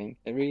this feeling.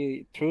 I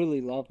really,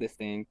 truly love this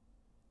thing.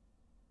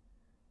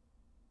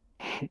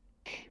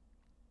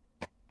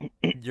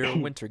 You're a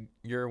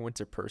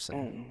winter person.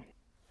 And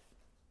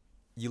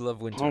You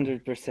love winter.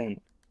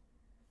 100%,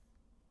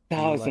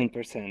 You like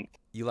 1000%.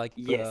 you like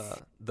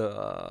Yes.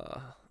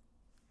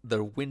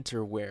 the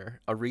winter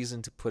wear, a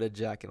reason to put a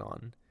jacket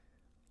on,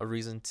 a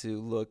reason to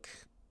look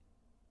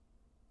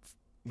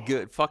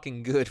good,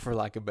 fucking good for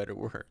lack of better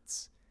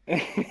words.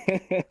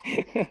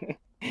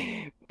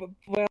 But,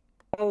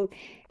 well,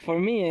 for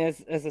me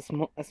as a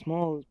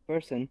small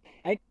person,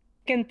 I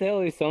can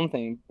tell you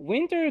something.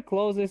 Winter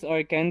clothes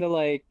are kind of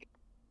like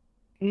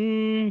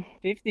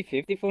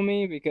 50-50 for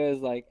me because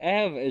like I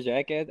have a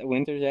jacket, a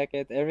winter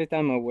jacket. Every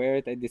time I wear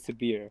it, I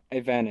disappear.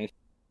 I vanish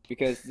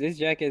because this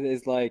jacket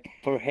is like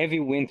for heavy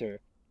winter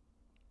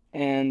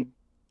and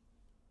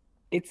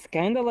it's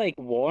kind of like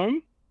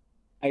warm.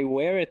 I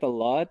wear it a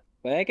lot,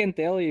 but I can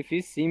tell you if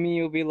you see me,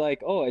 you'll be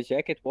like, "Oh, a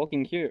jacket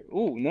walking here.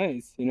 Oh,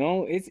 nice." You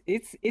know,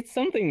 it's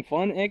something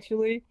fun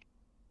actually.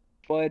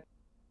 But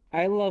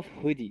I love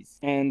hoodies,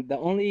 and the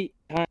only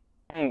time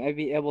I'd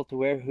be able to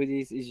wear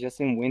hoodies is just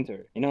in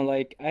winter. You know,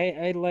 like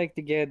I like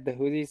to get the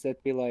hoodies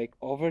that be like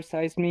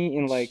oversize me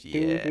in like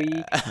two,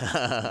 three,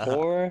 Yeah.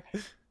 four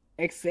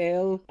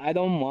XL. I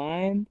don't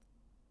mind.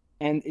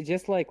 And it's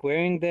just like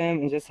wearing them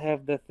and just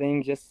have the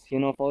thing just,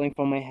 falling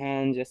from my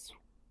hand, just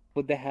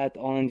put the hat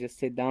on, just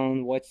sit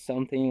down, watch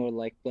something or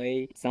like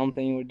play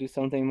something or do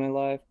something in my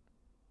life.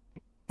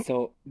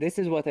 So this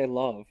is what I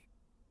love.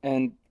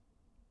 And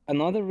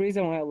another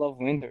reason why I love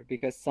winter,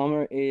 because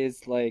summer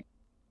is like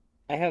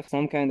I have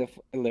some kind of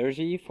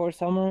allergy for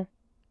summer,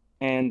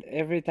 and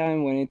every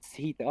time when it's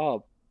heat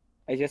up,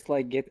 I just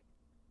like get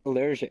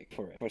allergic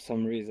for it for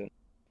some reason.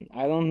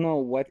 I don't know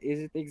what is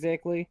it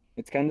exactly.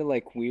 It's kind of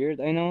like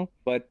weird, I know,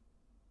 but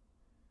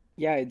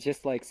yeah, it's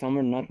just like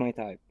summer not my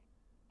type.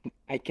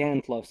 I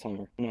can't love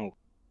summer. No.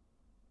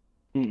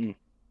 Mm-mm.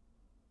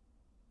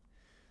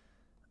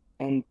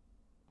 And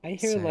I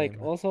hear like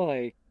Same. also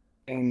like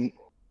and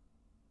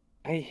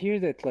I hear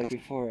that like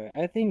before.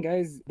 I think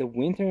guys, the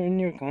winter in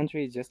your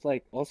country is just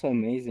like also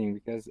amazing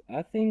because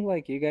I think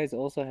like you guys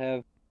also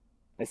have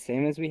the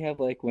same as we have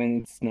like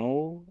when it's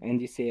snow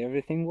and you see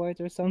everything white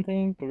or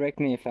something. Correct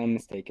me if I'm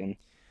mistaken.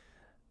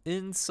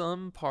 In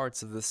some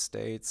parts of the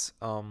states,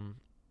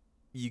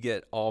 you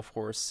get all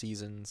four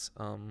seasons,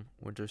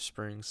 winter,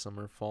 spring,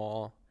 summer,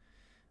 fall.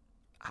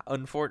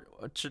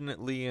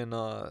 Unfortunately, in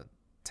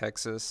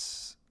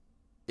Texas,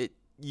 it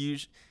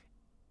us-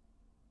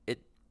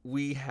 it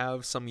we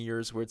have some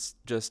years where it's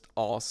just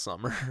all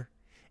summer,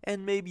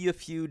 and maybe a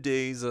few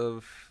days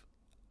of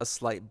a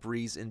slight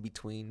breeze in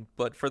between.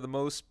 But for the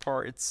most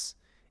part,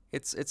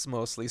 it's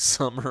mostly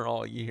summer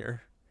all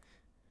year.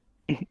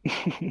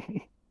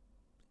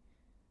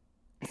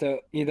 So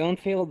you don't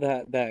feel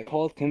that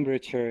cold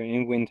temperature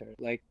in winter,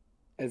 like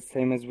as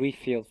same as we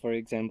feel, for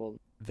example.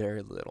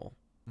 Very little,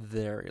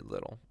 very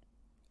little.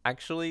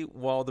 Actually,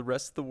 while the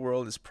rest of the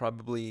world is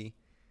probably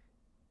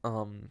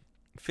um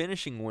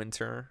finishing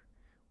winter,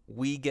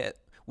 we get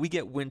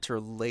winter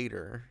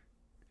later.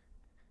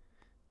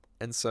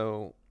 And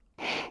so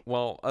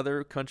while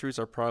other countries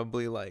are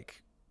probably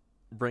like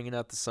bringing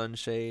out the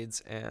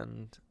sunshades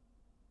and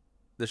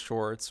the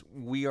shorts,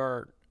 we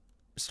are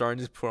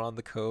starting to put on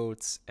the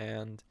coats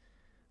and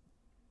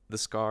the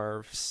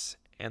scarves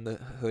and the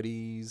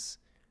hoodies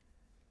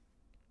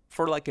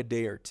for like a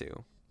day or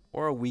two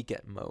or a week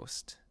at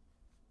most.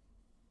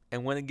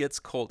 And when it gets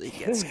cold, it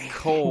gets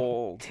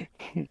cold.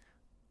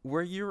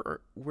 Where you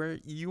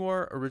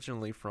are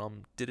originally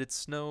from, did it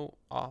snow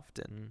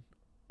often,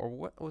 or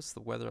what was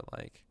the weather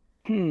like?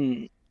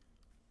 Hmm.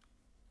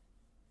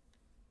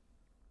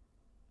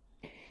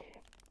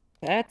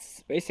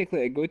 That's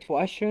basically a good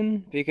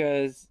question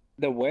because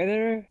the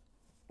weather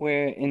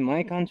where in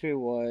my country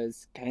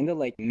was kind of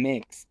like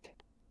mixed,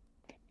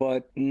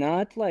 but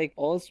not like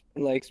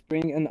like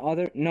spring and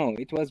other. No,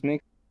 it was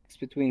mixed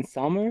between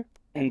summer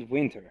and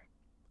winter.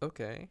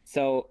 Okay.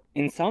 So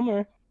in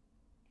summer,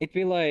 it'd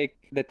be like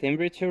the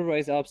temperature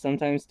rise up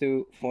sometimes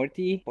to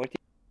 40,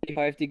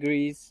 45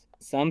 degrees.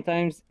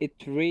 Sometimes it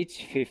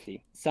reached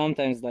 50.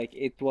 Sometimes like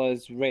it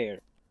was rare.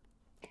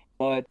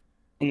 But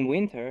in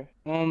winter,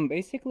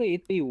 basically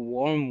it'd be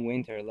warm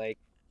winter. Like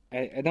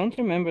I don't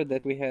remember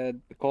that we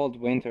had a cold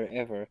winter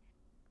ever.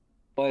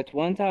 But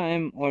one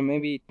time or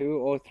maybe two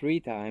or three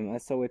times I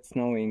saw it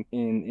snowing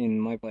in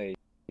my place.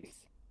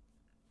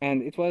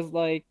 And it was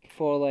like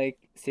for like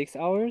 6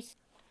 hours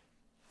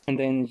and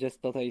then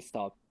just totally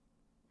stopped.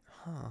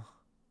 Huh.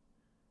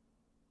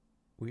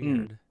 Hmm.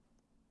 Weird.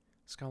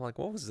 It's kind of like,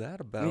 what was that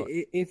about?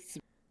 It's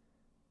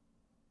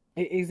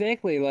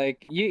exactly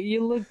like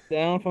you look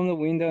down from the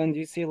window and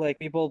you see like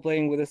people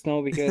playing with the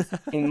snow because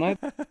in my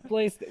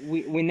place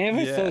we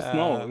never saw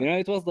snow. Yeah. You know,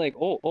 it was like,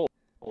 oh,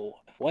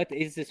 what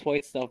is this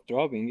white stuff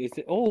dropping? Is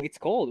it, oh, it's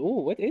cold.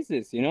 Oh, what is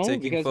this? You know,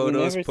 Taking because we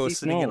photos, never see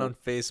posting it snow. on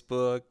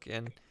Facebook,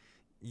 and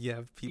you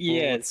have people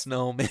with Yes.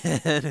 snowmen.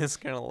 It's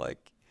kind of like,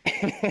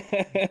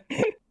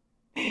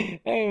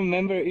 I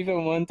remember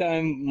even one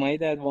time my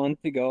dad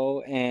wanted to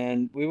go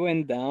and we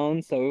went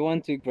down, so we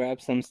want to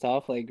grab some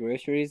stuff like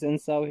groceries and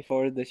stuff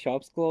before the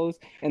shops close.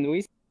 And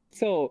we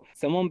saw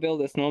someone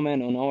build a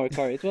snowman on our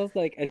car. It was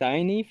like a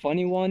tiny,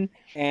 funny one,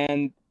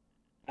 and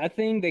I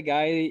think the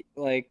guy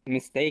like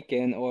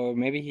mistaken, or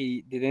maybe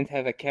he didn't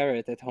have a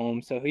carrot at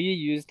home, so he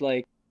used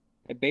like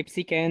a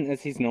Pepsi can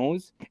as his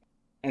nose.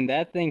 And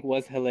that thing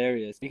was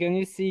hilarious because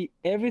you see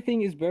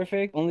everything is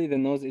perfect, only the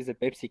nose is a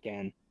Pepsi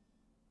can.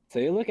 So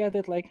you look at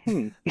it like,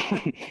 hmm,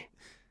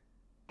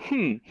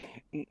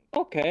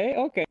 okay,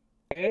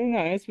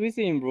 nice. We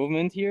see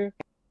improvement here.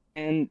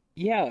 And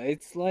yeah,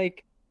 it's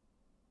like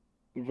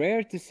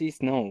rare to see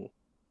snow.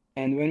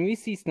 And when we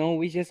see snow,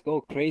 we just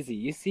go crazy.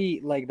 You see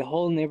like the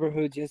whole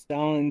neighborhood just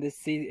down in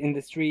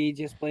the street,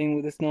 just playing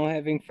with the snow,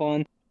 having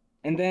fun.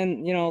 And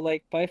then,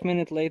 like 5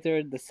 minutes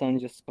later, the sun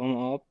just come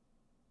up,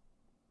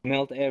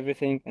 melt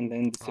everything, and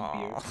then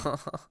disappear. oh,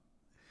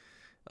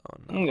 oh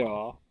no.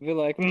 Yeah, we're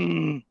like,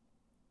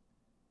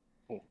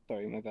 oh,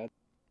 sorry, my bad.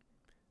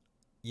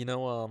 You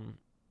know,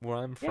 where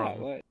I'm Yeah,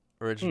 from what?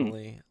 Hmm.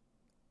 originally,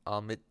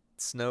 it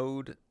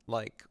snowed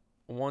like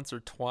once or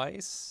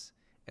twice,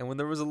 and when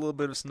there was a little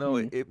bit of snow,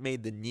 it, Hmm. it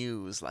made the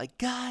news. Like,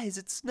 guys,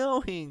 it's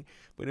snowing,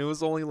 but it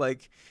was only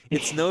like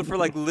it snowed for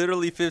like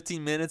literally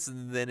 15 minutes,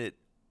 and then it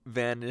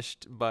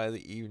vanished by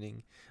the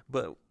evening.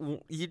 But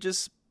you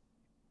just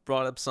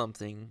brought up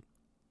something.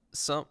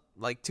 Some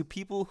like to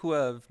people who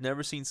have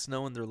never seen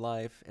snow in their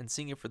life and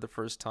seeing it for the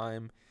first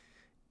time,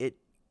 it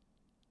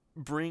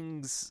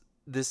brings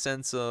this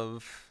sense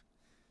of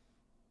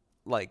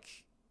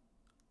like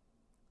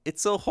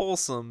it's so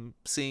wholesome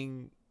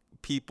seeing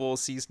people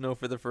see snow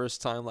for the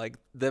first time. Like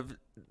they've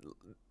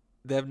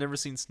never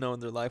seen snow in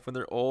their life when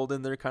they're old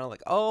and they're kind of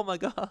like, oh my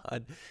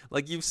god,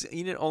 like you've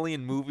seen it only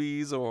in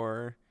movies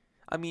or,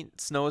 I mean,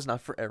 snow is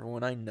not for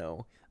everyone, I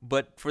know,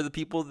 but for the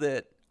people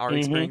that are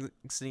Mm-hmm.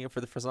 experiencing it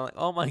for the first time, like,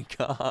 oh my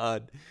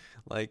god,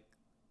 like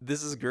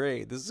this is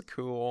great, this is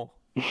cool.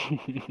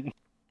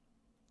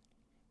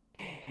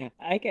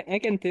 I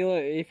can tell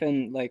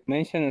even like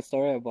mention a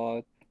story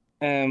about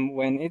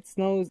when it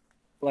snows,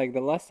 like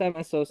the last time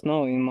I saw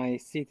snow in my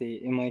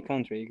city, in my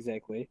country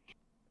exactly,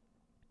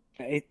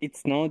 it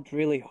snowed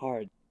really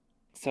hard.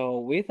 So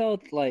we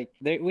thought like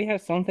we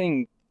have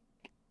something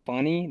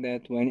funny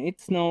that when it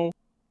snow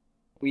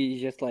we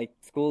just like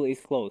school is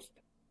closed.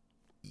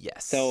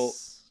 So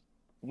Yes.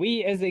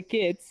 we as a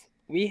kids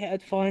we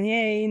had fun,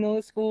 yay,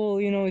 no school,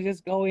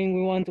 just going,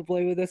 we want to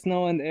play with the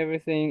snow and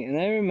everything. And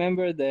I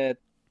remember that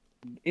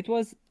it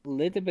was a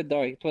little bit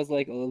dark. It was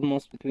like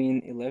almost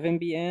between 11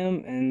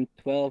 p.m. and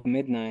 12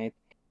 midnight.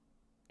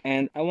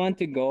 And I want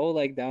to go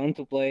like down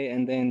to play,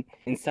 and then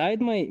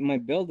inside my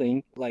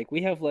building, like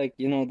we have like,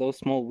 those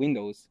small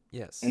windows.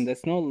 And Yes. the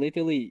snow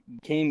literally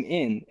came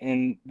in,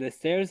 and the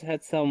stairs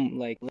had some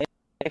like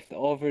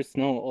leftover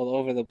snow all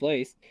over the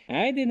place. And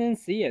I didn't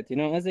see it.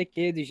 As a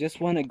kid, you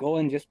just want to go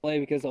and just play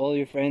because all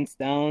your friends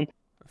down.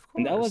 Of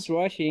And I was course.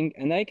 rushing,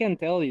 and I can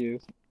tell you,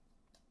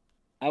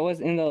 I was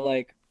in the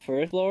like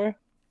first floor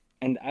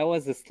and I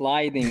was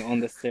sliding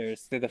on the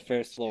stairs to the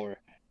first floor.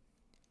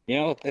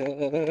 And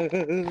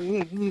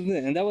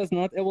I was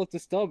not able to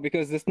stop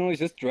because the snow is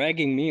just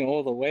dragging me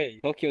all the way.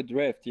 Tokyo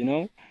Drift.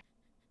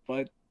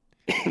 But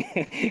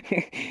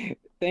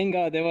thank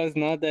God there was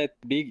not that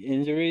big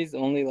injuries,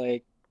 only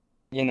like,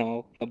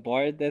 a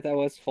bar that I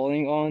was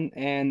falling on,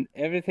 and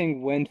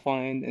everything went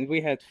fine, and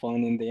we had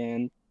fun in the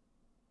end.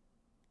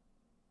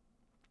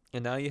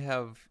 And now you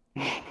have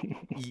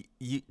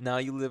you now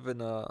you live in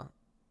a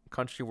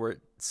country where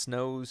it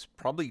snows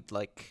probably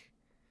like,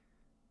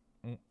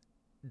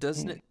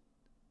 doesn't it,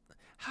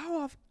 how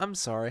often, I'm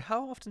sorry,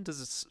 how often does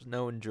it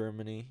snow in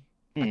Germany?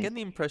 I Hmm. get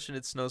the impression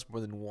it snows more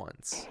than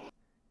once.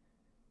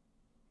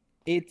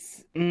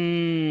 It's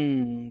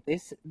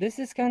this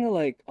is kind of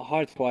like a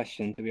hard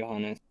question, to be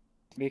honest,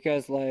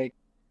 because like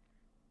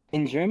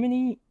in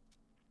Germany,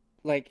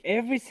 like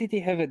every city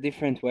have a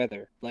different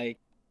weather. Like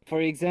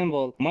for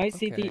example, my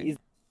city Okay. is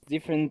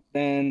different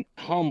than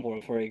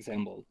Hamburg, for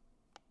example,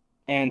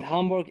 and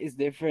Hamburg is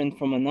different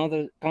from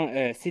another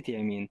city.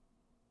 I mean,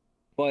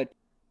 but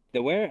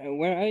the where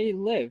I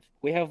live,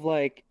 we have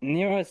like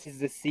near us is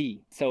the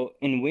sea. So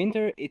in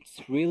winter,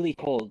 it's really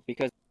cold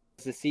because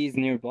the sea is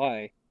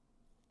nearby.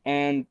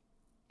 And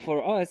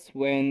for us,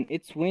 when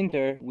it's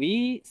winter,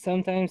 we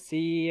sometimes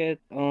see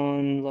it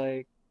on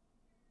like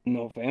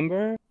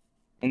November,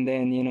 and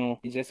then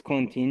it just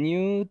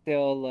continue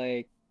till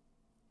like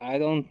I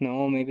don't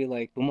know, maybe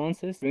like 2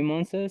 months, 3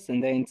 months,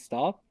 and then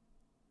stop.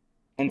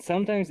 And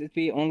sometimes it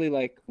be only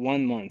like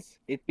 1 month.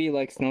 It be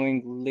like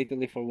snowing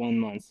literally for 1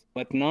 month,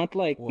 but not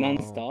like Whoa.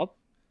 non-stop.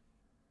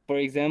 For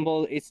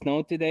example, it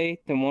snowed today,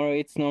 tomorrow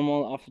it's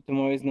normal, after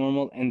tomorrow is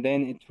normal, and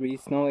then it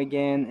re-snow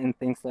again and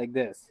things like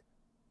this.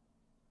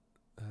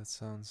 That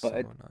sounds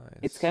But so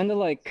it's nice. kind of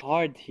like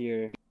hard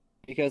here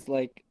because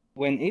like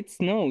when it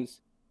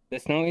snows, the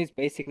snow is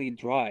basically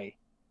dry.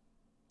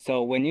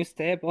 So when you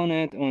step on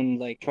it on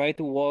like try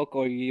to walk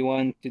or you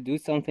want to do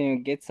something or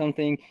get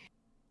something,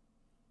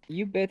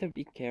 you better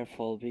be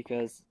careful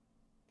because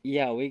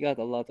yeah, we got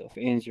a lot of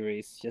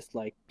injuries just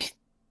like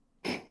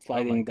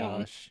Oh my sliding down.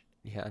 gosh.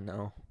 Yeah,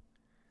 no.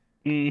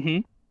 Mm-hmm.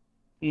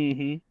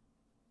 Mm-hmm.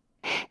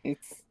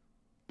 It's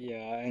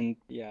yeah, and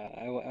yeah,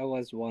 I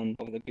was one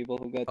of the people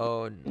who got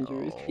Oh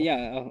injuries. no.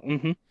 Yeah,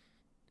 mm-hmm.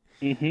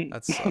 Mm-hmm.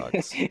 That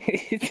sucks.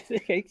 It's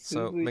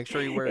So actually make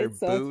sure you wear your it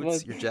sucks, boots,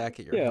 but your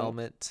jacket, your yeah.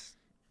 helmet.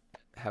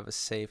 Have a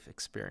safe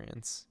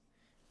experience.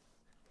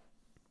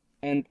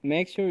 And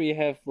make sure you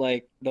have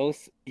like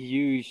those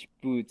huge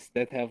boots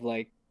that have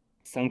like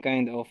some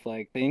kind of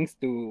like things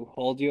to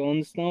hold you on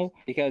the snow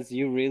because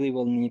you really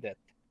will need it.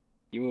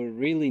 You will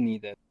really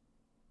need it.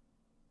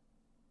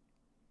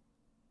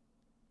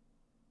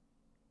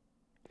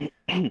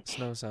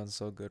 Snow sounds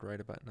so good right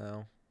about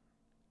now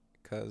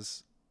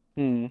because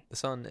Hmm. the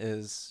sun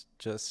is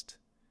just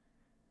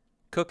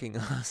cooking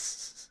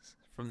us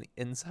from the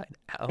inside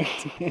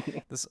out.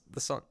 The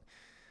sun.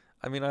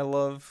 I mean, I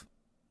love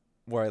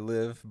where I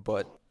live,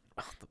 but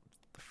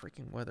the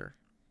freaking weather.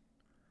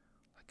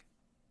 Like,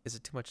 is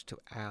it too much to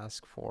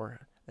ask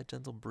for a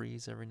gentle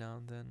breeze every now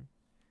and then?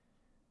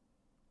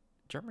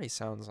 Germany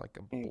sounds like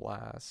a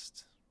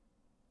blast.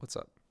 What's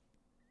up?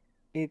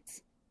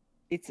 It's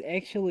it's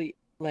actually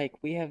like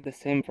we have the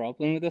same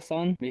problem with the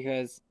sun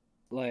because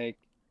like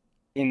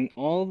in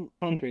all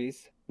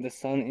countries the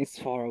sun is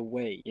far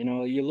away.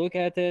 You look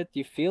at it,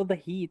 you feel the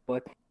heat,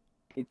 but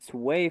it's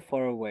way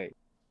far away.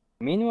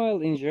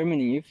 Meanwhile, in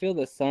Germany, you feel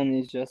the sun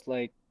is just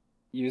like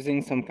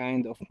using some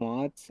kind of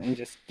mods and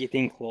just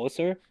getting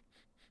closer.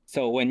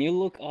 So when you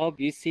look up,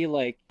 you see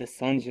like the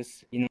sun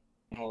just,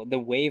 the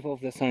wave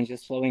of the sun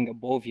just flowing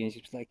above you, and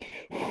it's just like,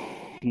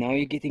 now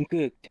you're getting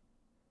cooked.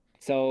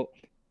 So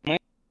my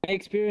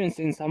experience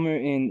in summer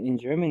in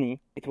Germany,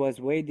 it was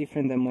way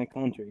different than my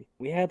country.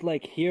 We had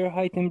like here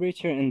high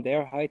temperature and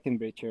there high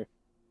temperature.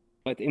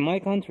 But in my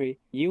country,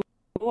 you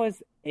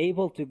was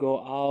able to go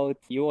out,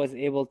 you was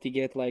able to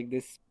get like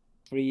this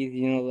free,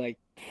 like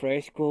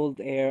fresh cold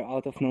air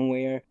out of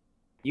nowhere.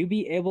 You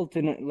be able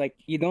to like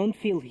you don't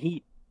feel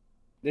heat.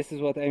 This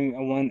is what I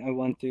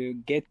want to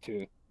get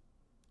to.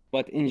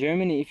 But in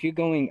Germany, if you're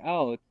going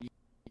out,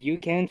 you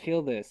can't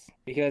feel this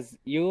because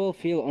you will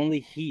feel only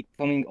heat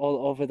coming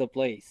all over the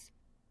place.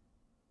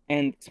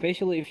 And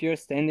especially if you're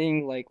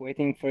standing like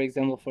waiting, for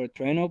example, for a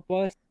train or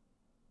bus,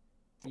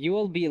 you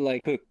will be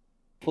like cooked,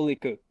 fully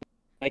cooked,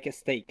 like a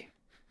steak.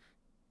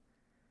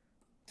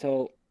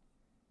 So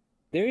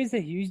there is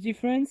a huge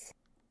difference,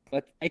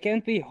 but I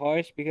can't be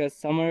harsh because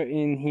somewhere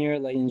in here,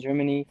 like in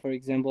Germany, for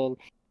example,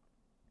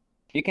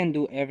 you can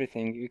do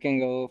everything. You can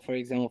go, for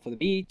example, for the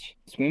beach,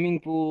 swimming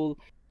pool.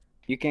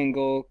 You can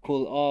go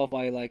cool off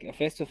by like a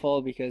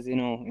festival because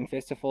in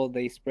festival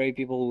they spray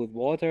people with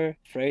water,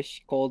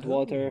 fresh cold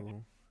water,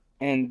 Oh,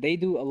 and they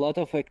do a lot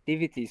of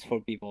activities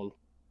for people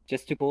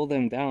just to cool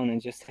them down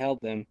and just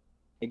help them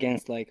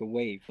against like a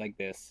wave like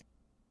this.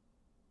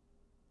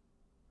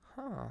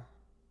 huh.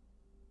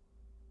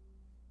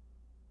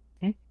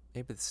 Hmm?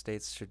 Maybe the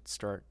states should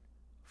start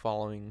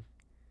following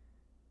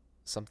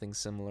something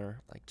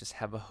similar. Like just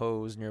have a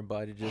hose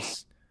nearby to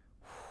just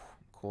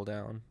cool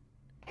down.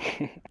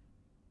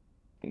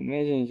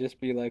 Imagine just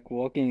be like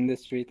walking in the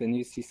street and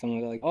you see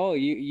someone like, "Oh,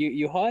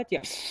 you hot?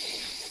 Yeah.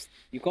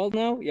 You cold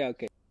now? Yeah,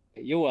 okay.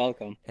 You're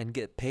welcome." And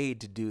get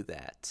paid to do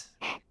that.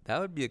 That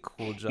would be a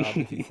cool job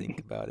if you think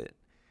about it.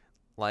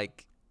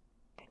 Like,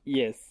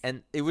 Yes.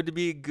 and it would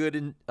be a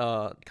good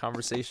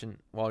conversation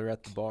while you're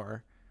at the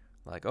bar.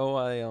 Like, oh,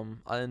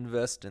 I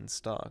invest in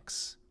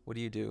stocks. What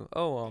do you do?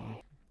 Oh,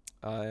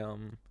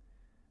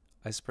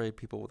 I spray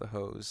people with a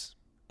hose,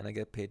 and I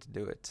get paid to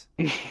do it.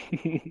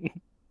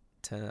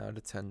 10 out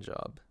of 10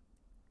 job.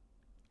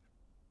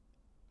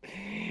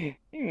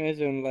 you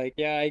imagine? Like,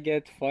 yeah, I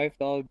get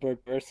 $5 per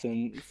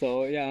person.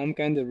 So yeah, I'm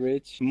kind of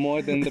rich,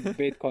 more than the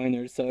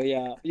Bitcoiners. So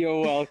yeah, you're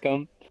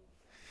welcome.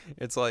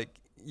 It's like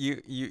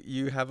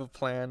you have a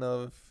plan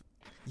of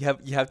you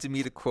have to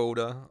meet a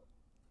quota.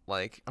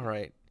 Like, all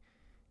right,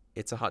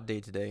 it's a hot day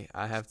today.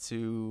 I have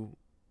to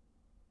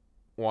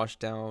wash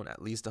down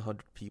at least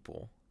 100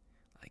 people.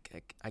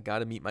 Like I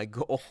gotta meet my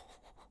goal.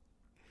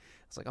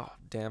 It's like, oh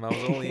damn, I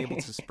was only able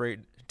to spray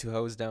to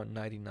hose down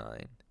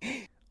 99.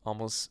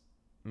 Almost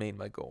made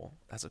my goal.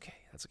 That's okay.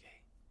 That's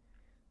okay.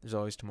 There's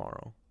always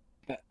tomorrow.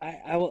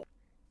 I will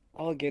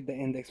get the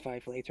index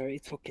 5 later.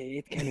 It's okay.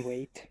 It can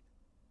wait.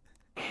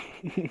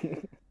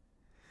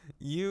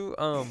 You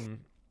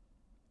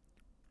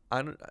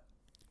I don't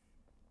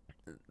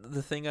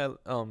the thing I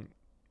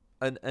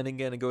and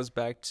again it goes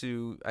back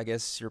to I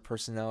guess your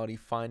personality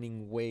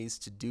finding ways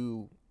to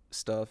do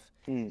stuff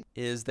Hmm.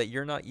 is that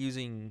you're not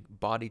using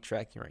body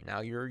tracking right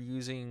now. You're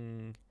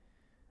using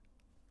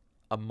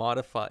a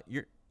modified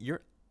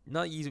you're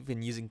not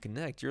even using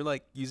Connect. You're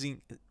like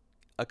using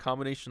a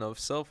combination of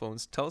cell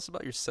phones. Tell us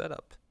about your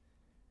setup.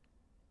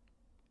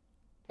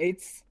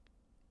 It's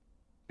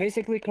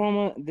basically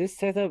Chroma. This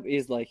setup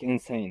is like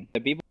insane. The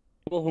people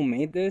who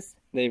made this,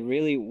 they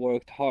really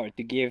worked hard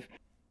to give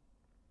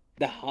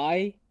the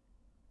high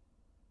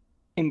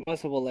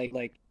impossible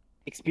like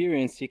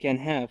experience you can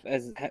have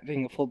as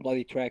having a full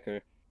body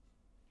tracker.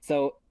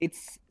 So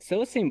it's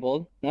so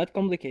simple, not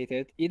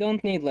complicated. You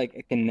don't need like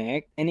a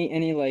Connect,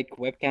 any like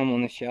webcam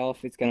on the shelf.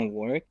 It's gonna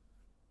work.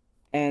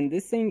 And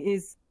this thing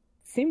is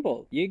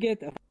simple. You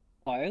get a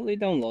file, you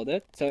download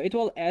it. So it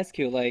will ask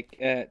you like,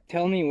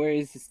 tell me where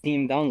is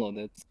Steam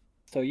downloaded.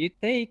 So you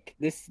take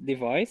this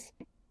device,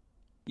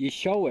 you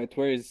show it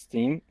where is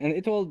Steam, and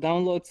it will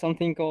download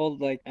something called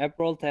like app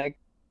roll tag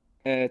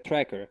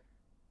tracker.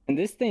 And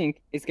this thing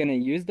is gonna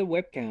use the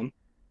webcam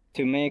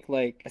to make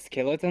like a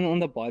skeleton on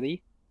the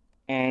body,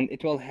 and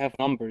it will have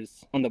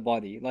numbers on the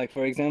body. Like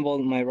for example,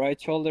 my right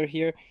shoulder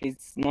here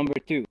is number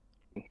 2,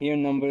 here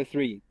number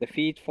 3, the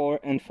feet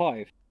 4 and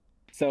 5.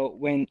 So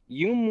when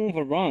you move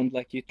around,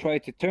 like you try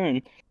to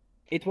turn,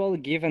 it will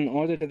give an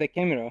order to the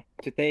camera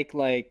to take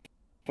like,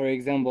 for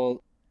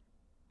example,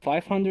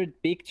 500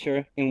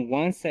 picture in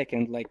 1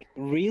 second, like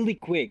really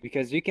quick,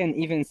 because you can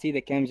even see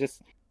the cam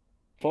just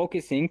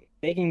focusing,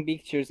 taking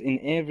pictures in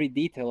every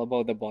detail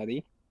about the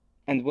body,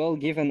 and will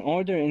give an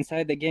order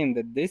inside the game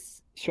that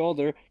this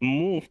shoulder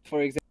moved,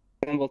 for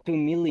example, 2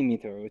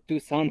 millimeter or 2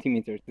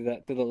 centimeters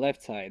to the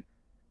left side.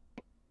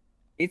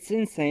 It's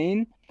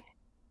insane.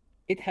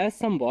 It has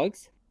some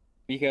bugs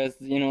because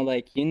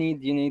like you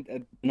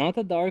need not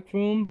a dark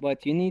room,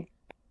 but you need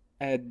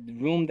a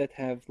room that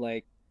have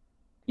like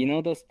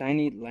those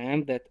tiny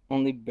lamp that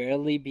only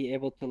barely be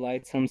able to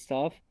light some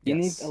stuff. You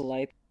need a Yes.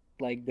 light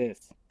like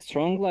this.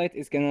 Strong light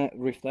is gonna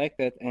reflect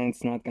it and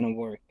it's not gonna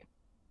work.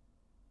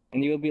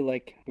 And you'll be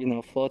like,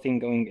 floating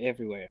going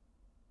everywhere.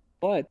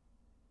 But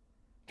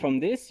from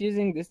this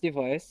using this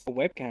device, a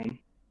webcam,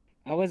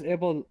 I was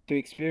able to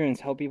experience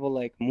how people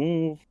like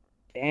move,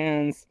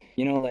 dance,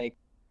 like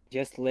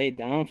just lay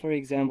down, for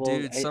example.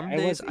 Dude, I, some I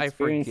was days I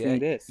experiencing forget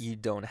this. you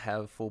don't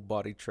have full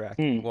body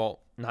tracking. Hmm. Well,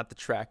 not the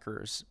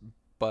trackers,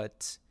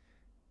 but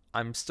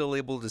I'm still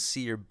able to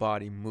see your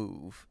body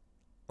move.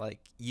 Like,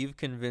 you've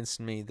convinced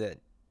me that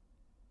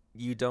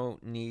you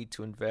don't need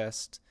to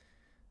invest.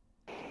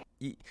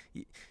 You,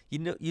 you,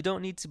 you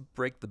don't need to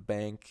break the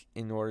bank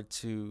in order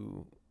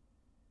to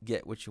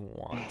get what you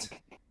want.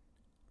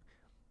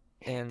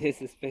 And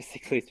This is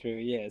basically true,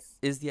 yes.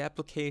 is the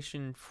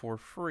application for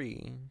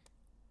free?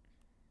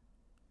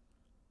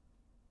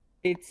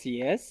 It's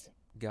yes,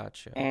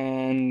 Gotcha.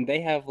 and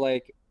they have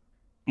like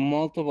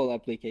multiple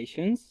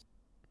applications.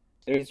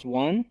 There's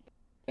one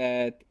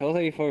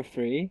totally for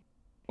free,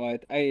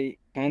 but I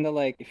kind of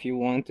like if you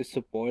want to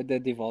support the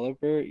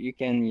developer, you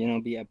can,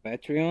 be a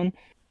Patreon.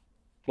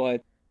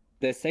 But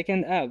the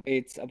second app,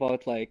 it's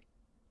about like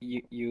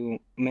you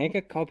make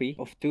a copy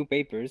of two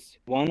papers,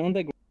 one on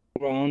the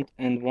ground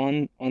and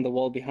one on the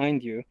wall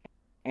behind you,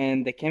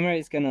 and the camera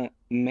is gonna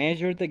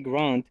measure the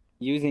ground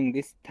using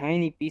this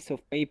tiny piece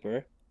of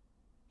paper.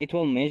 It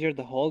will measure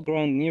the whole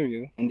ground near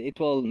you, and it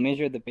will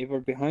measure the paper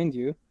behind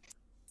you.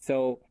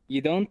 So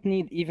you don't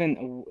need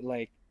even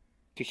like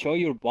to show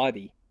your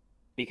body,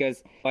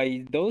 because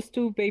by those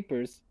two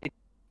papers, it's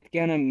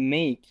gonna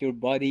make your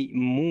body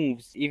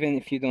moves even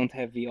if you don't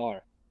have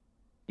VR.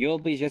 You'll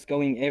be just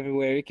going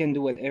everywhere. You can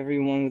do whatever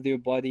you want with your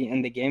body,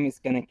 and the game is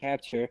gonna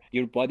capture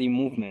your body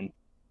movement.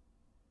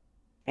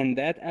 And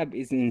that app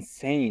is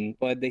insane,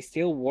 but they're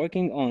still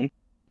working on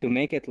to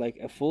make it like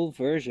a full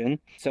version.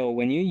 So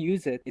when you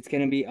use it, it's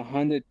gonna be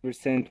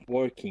 100%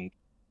 working.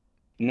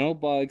 No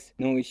bugs,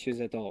 no issues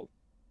at all.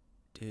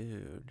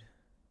 Dude.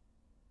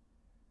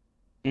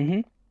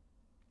 Mm-hmm.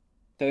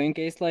 So in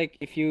case like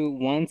if you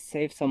want to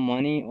save some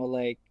money, or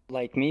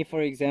like me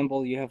for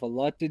example, you have a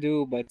lot to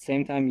do, but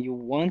same time you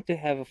want to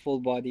have a full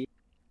body,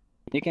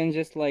 you can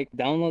just like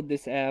download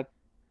this app,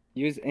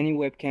 use any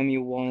webcam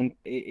you want.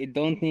 It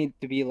don't need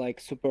to be like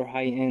super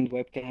high-end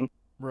webcam,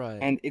 Right.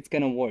 and it's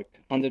gonna work.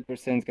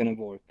 100% gonna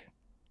work.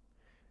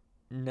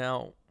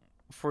 Now,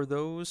 for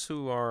those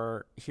who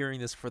are hearing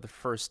this for the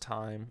first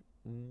time,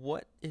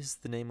 what is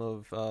the name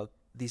of of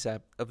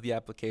the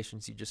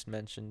applications you just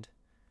mentioned?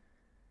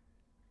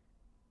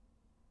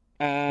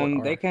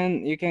 What They are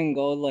can you can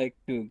go like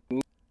to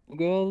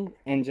Google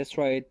and just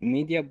write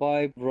media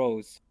by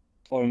Rose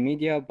or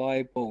media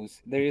by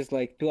Bose. There is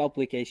like two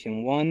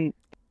application. One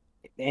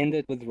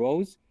ended with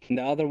Rose and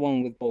the other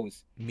one with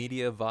Bose.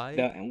 Media The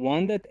Vibe?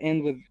 one that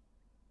end with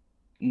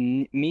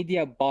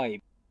media by.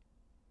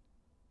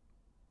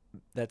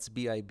 That's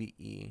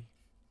Bibe,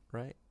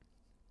 right?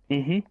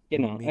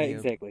 Media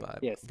Exactly. Vibe.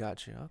 Yes.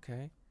 Gotcha.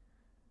 Okay.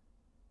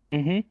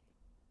 Mm-hmm.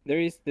 There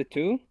is the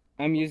two.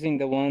 I'm using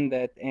the one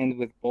that end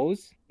with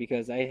Bose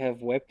because I have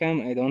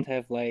webcam. I don't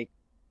have like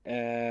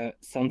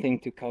something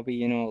to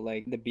copy,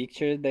 like the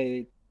picture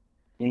that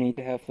you need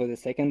to have for the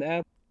second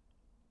app.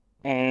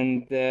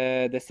 And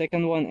the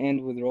second one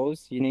end with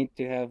Rose. You need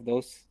to have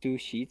those two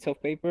sheets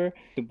of paper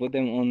to put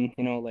them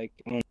on, like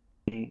on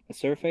a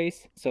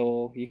surface,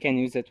 so you can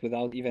use it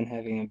without even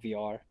having a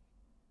VR.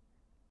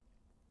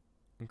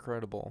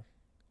 Incredible.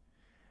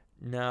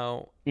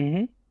 Now,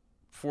 Mm-hmm.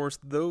 for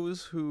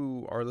those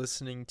who are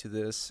listening to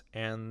this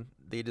and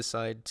they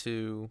decide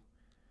to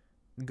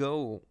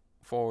go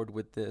forward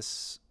with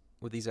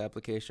these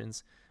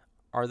applications,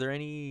 are there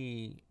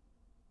any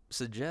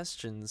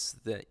suggestions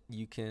that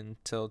you can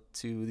tell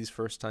to these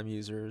first time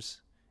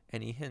users?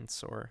 Any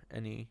hints or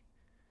any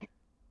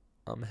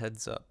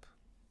heads up?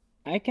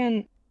 I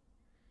can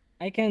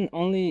I can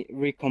only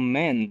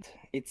recommend.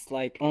 It's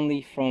like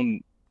only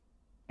from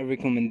a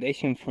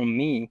recommendation from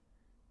me.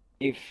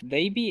 If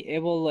they be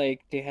able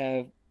like to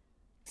have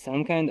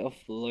some kind of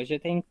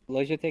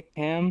Logitech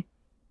cam,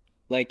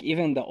 like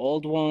even the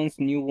old ones,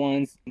 new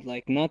ones,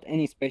 like not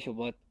any special,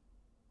 but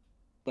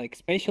like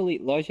especially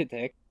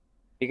Logitech,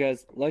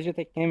 because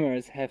Logitech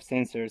cameras have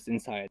sensors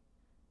inside,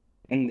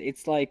 and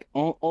it's like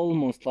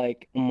almost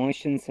like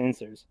motion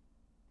sensors.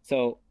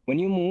 So when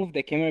you move,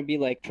 the camera be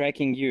like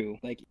tracking you.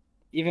 Like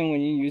even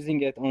when you're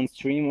using it on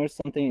stream or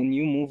something, and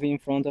you move in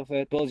front of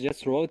it, it will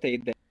just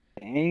rotate the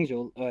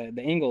angle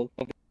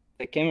of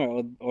the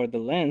camera or the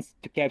lens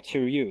to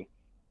capture you.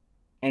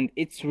 And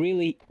it's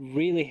really,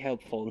 really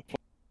helpful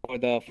for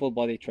the full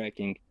body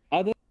tracking.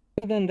 Other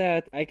than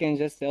that, I can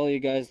just tell you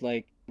guys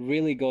like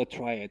really go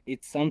try it.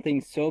 It's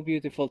something so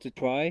beautiful to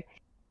try.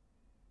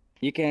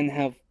 You can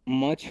have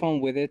much fun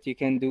with it. You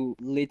can do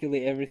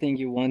literally everything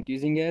you want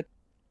using it.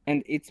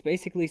 And it's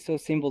basically so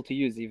simple to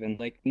use, even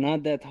like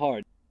not that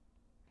hard.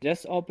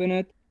 Just open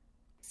it,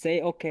 say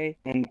okay,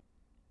 and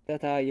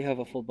ta-da, you have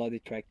a full body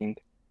tracking.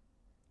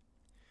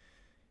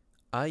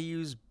 I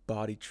use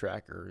body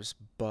trackers,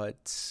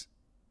 but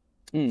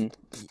Mm.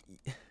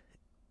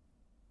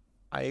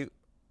 I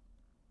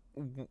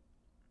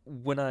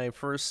when I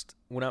first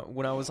when I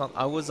was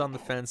on the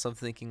fence. I'm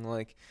thinking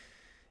like,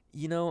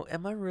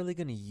 am I really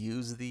gonna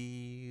use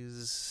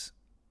these,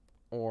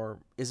 or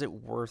is it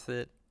worth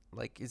it?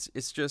 Like,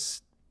 it's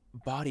just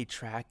body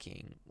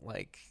tracking,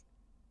 like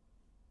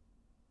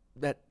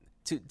that.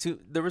 To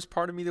There was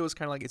part of me that was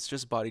kind of like, it's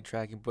just body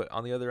tracking, but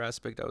on the other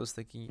aspect, I was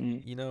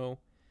thinking, Mm.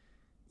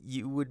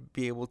 you would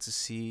be able to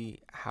see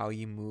how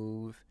you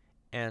move,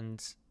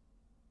 and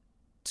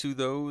to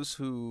those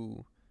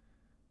who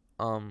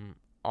um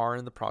are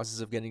in the process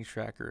of getting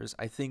trackers,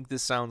 I think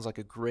this sounds like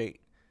a great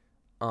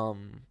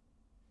um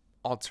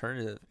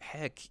alternative.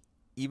 Heck,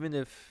 even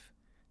if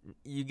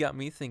you got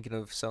me thinking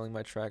of selling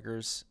my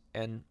trackers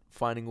and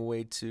finding a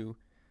way to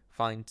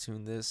fine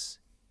tune this,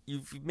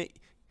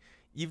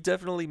 you've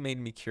definitely made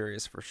me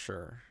curious for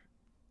sure.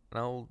 And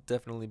I'll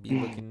definitely be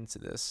looking into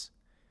this,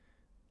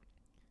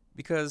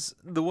 because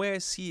the way I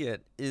see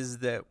it is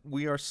that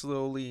we are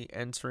slowly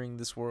entering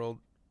this world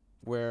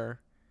where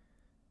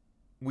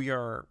we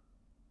are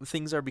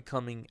things are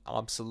becoming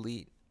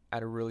obsolete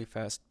at a really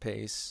fast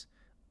pace.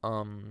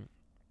 Um,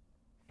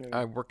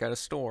 I Right. work at a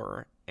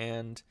store,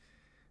 and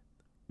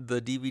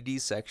the DVD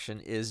section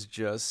is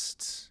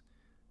just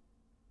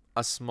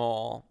a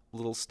small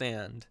little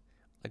stand.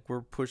 Like,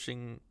 we're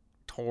pushing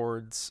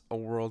towards a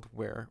world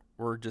where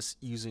we're just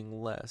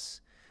using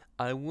less.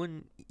 I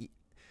wouldn't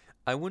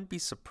I wouldn't be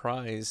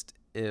surprised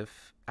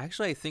if,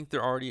 actually, I think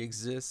there already Mhm.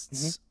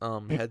 exists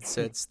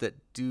headsets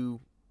that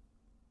do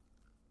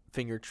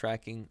finger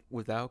tracking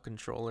without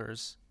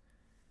controllers.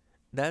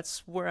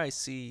 That's where I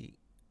see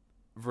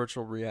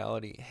virtual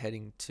reality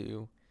heading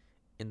to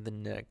in the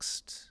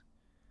next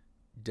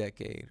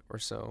decade or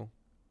so.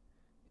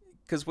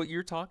 Because what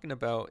you're talking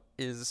about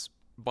is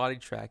body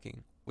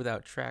tracking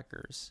without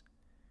trackers.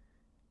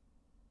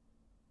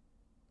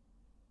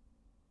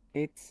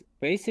 It's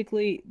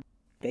basically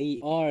they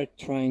are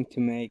trying to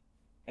make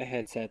a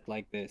headset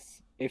like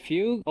this. If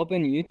you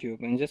open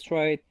YouTube and just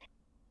write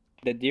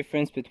the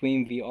difference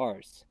between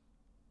VRs,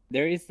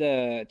 there is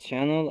a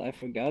channel, I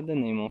forgot the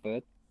name of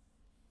it.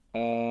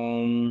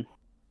 Um,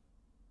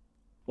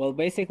 well,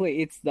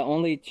 basically, it's the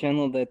only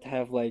channel that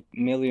have like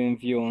million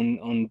view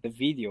on the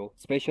video,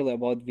 especially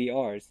about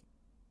VRs.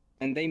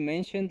 And they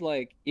mentioned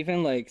like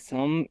even like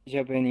some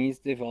Japanese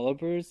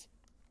developers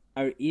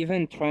are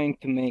even trying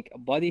to make a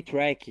body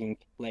tracking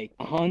like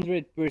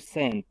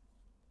 100%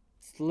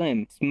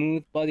 slim,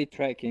 smooth body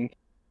tracking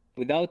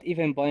without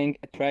even buying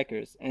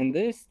trackers. And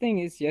this thing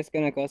is just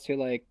gonna cost you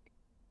like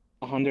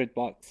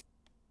 $100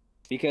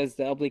 because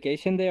the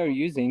application they are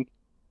using,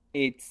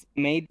 it's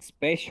made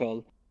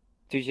special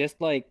to just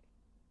like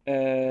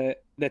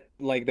that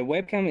like the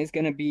webcam is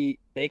gonna be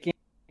taking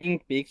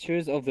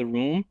pictures of the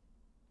room,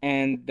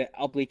 and the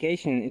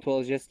application it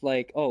will just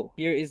like, oh,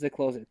 here is the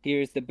closet,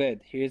 here is the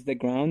bed, here is the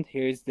ground,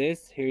 here is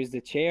this, here is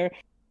the chair,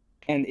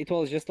 and it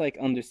will just like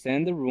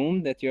understand the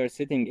room that you are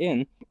sitting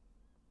in,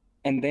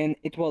 and then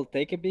it will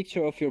take a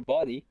picture of your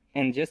body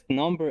and just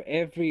number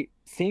every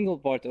single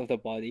part of the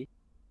body.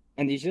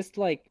 And it's just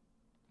like,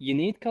 you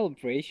need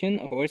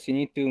calibration. Of course, you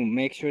need to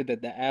make sure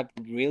that the app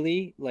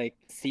really like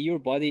see your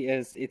body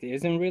as it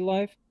is in real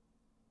life,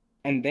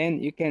 and then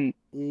you can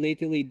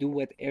literally do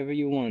whatever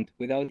you want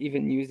without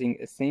even using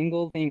a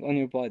single thing on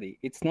your body.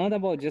 It's not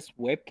about just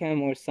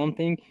webcam or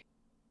something.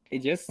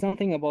 It's just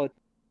something about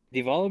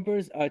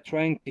developers are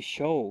trying to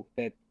show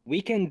that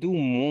we can do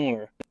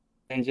more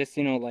than just,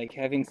 like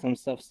having some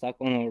stuff stuck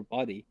on our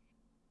body.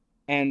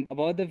 And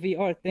about the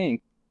VR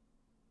thing,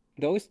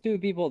 those two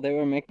people, they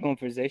were making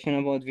conversation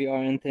about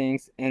VR and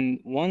things, and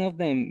one of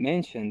them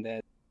mentioned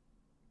that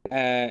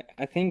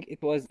I think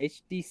it was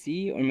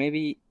HTC or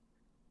maybe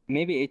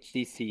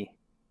HTC,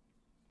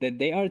 that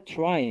they are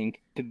trying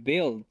to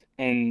build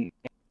a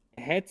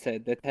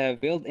headset that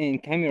have built-in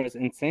cameras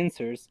and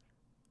sensors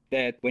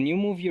that when you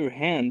move your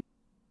hand,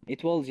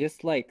 it will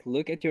just like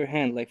look at your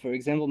hand. Like for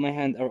example, my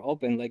hand are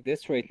open like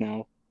this right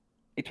now.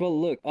 It will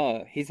look,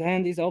 oh, his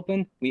hand is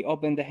open, we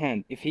open the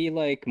hand. If he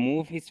like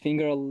move his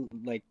finger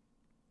like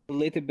a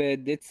little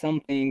bit, did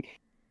something,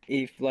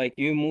 if like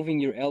you moving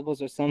your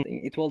elbows or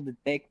something, it will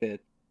detect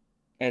it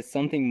as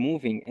something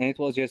moving and it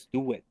will just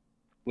do it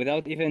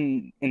without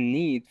even a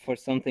need for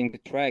something to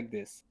track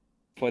this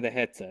for the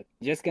headset.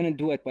 Just gonna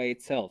do it by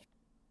itself.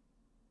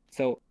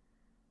 So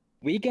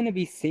we're gonna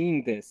be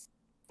seeing this,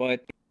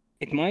 but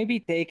it might be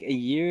take a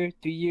year,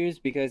 2 years,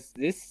 because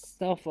this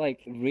stuff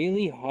like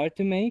really hard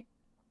to make,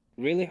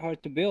 really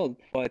hard to build,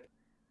 but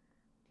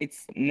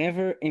it's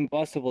never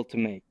impossible to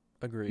make.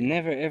 Agreed.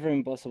 Never ever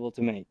impossible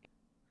to make.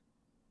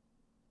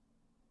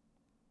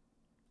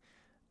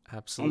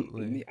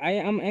 Absolutely. I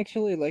am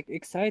actually like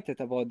excited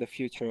about the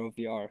future of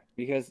VR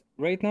because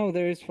right now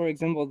there is, for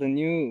example, the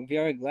new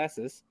VR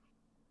glasses.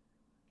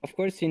 Of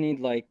course, you need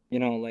like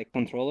like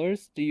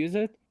controllers to use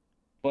it,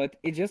 but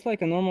it's just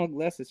like a normal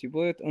glasses. You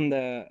put it on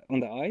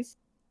the eyes.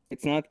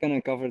 It's not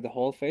gonna cover the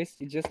whole face.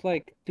 It's just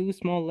like two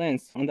small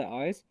lenses on the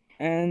eyes,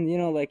 and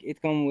like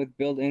it come with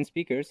built-in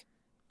speakers.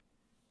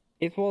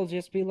 It will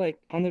just be like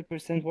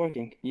 100%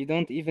 working. You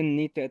don't even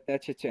need to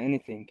attach it to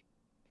anything.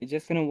 It's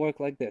just gonna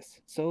work like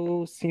this.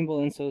 So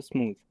simple and so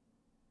smooth.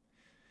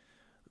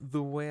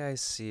 The way I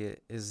see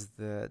it is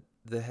that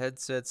the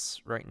headsets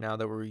right now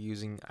that we're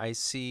using, I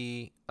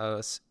see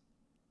us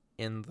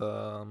in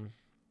the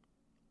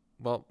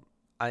well,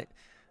 I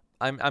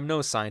I'm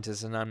no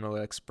scientist and I'm no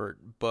expert,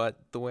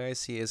 but the way I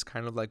see it is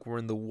kind of like we're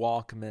in the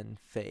Walkman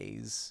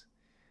phase.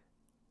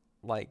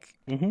 Like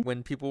Mm-hmm.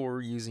 when people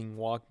were using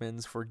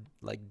Walkmans for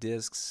like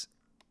discs,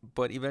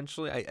 but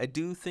eventually I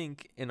do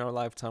think in our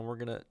lifetime we're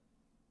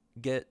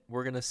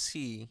gonna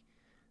see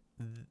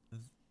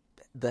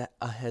the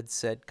a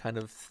headset kind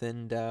of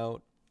thinned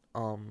out,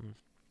 um,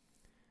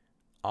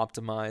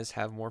 optimized,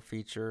 have more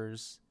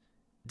features.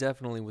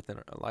 Definitely within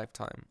a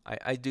lifetime,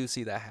 I do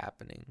see that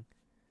happening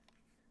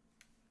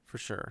for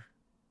sure.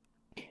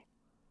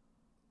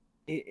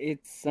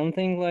 It's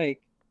something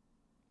like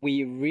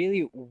we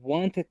really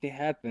want it to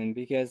happen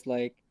because,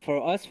 like,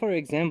 for us, for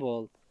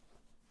example,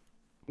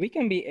 we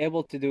can be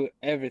able to do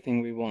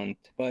everything we want,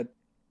 but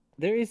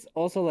there is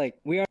also like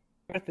we are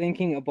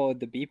thinking about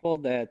the people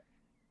that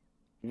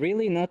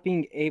really not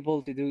being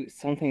able to do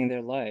something in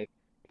their life.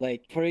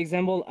 Like, for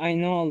example, I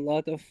know a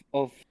lot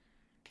of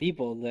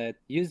people that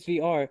use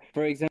VR.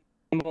 For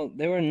example,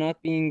 they were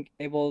not being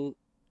able,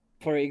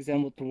 for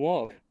example, to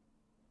walk,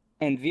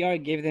 and VR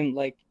gave them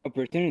like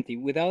opportunity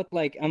without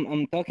like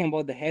I'm talking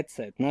about the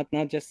headset,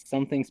 not just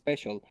something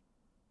special,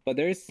 but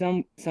there is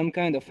some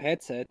kind of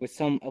headset with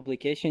some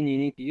application you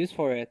need to use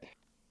for it.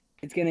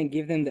 It's gonna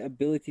give them the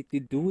ability to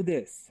do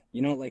this,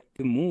 like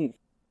to move,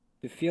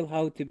 to feel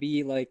how to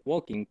be like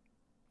walking,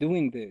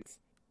 doing this.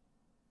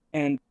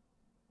 And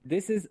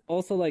this is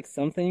also like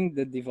something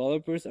that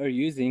developers are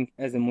using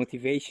as a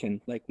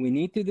motivation. Like we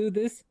need to do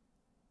this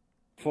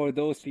for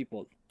those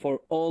people, for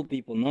all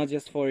people, not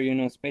just for,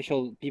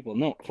 special people.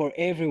 No, for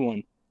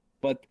everyone.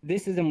 But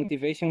this is a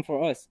motivation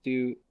for us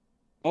to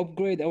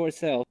upgrade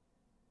ourselves,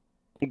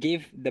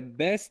 give the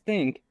best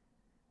thing,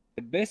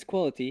 the best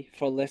quality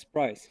for less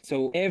price.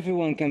 So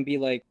everyone can be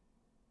like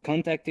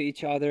contact to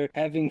each other,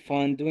 having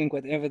fun, doing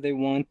whatever they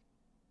want,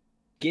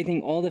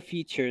 getting all the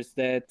features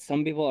that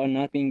some people are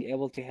not being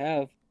able to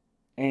have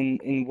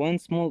and in one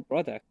small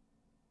product.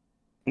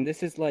 And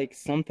this is like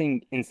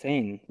something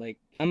insane. Like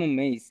I'm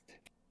amazed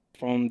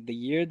from the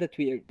year that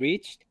we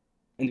reached,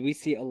 and we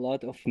see a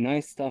lot of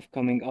nice stuff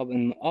coming up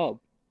and up.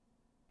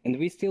 and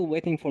we're still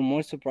waiting for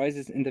more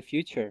surprises in the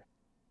future.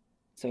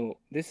 So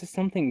this is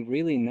something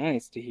really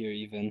nice to hear,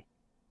 even.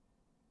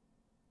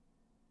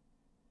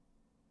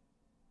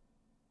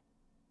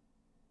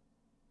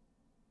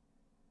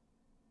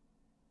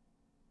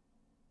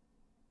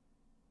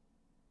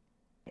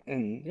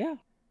 And yeah,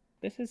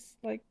 this is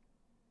like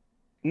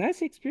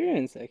nice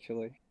experience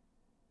actually.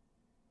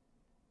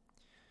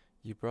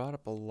 You brought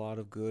up a lot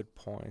of good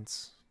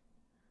points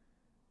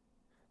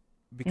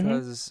Mm-hmm.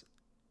 because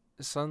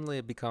suddenly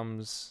it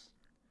becomes,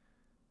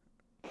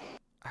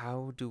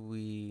 how do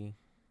we,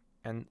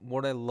 and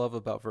what I love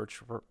about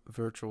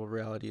virtual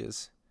reality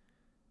is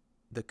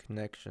the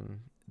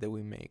connection that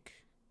we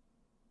make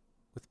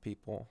with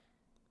people,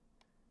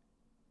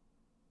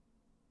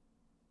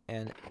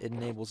 and it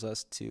enables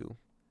us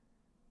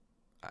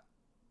uh,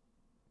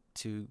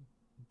 to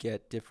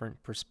get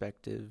different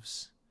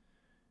perspectives,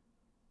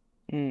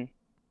 Mm.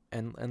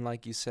 and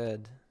like you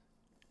said,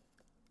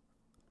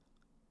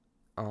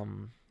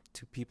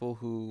 to people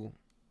who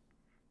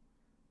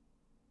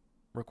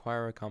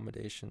require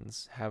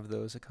accommodations, have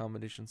those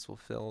accommodations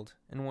fulfilled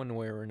in one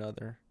way or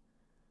another.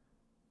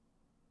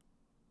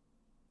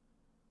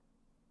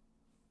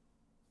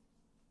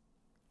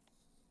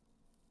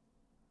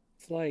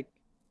 It's like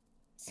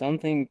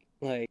something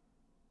like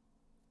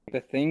the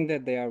thing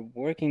that they are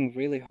working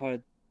really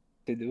hard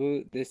to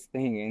do this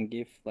thing and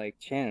give like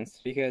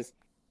chance, because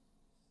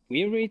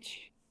we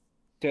reach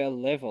to a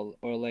level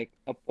or like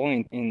a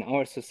point in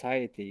our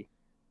society,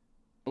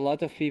 a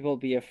lot of people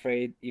be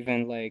afraid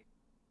even like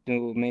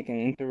to make an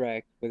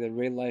interact with the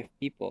real life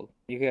people,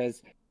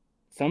 because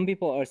some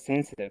people are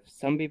sensitive,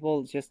 some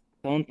people just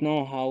don't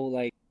know how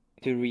like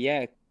to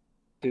react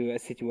to a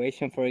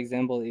situation. For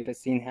example, if a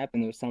scene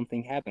happened or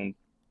something happened,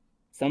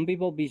 some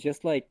people be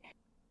just like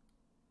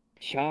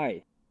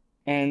shy.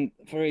 And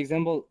for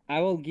example,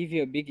 I will give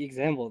you a big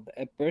example.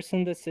 A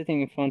person that's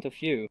sitting in front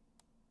of you,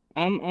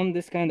 I'm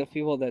this kind of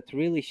people that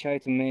really shy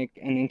to make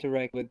and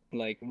interact with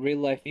like real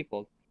life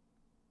people.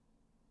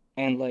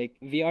 And like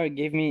VR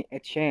gave me a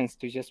chance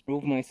to just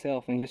prove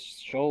myself and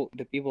just show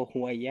the people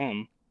who I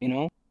am, you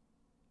know?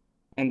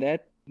 And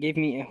that gave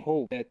me a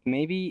hope that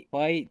maybe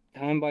by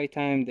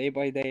time, day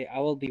by day, I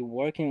will be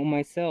working on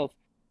myself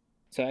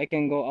so I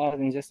can go out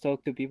and just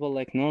talk to people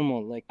like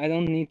normal. Like I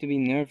don't need to be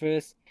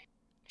nervous,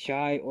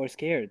 shy, or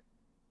scared.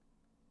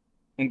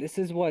 And this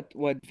is what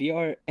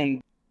VR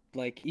and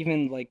like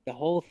even like the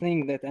whole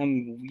thing that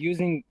I'm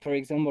using, for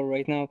example,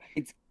 right now,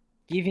 it's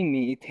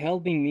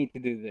helping me to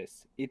do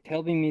this. It's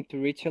helping me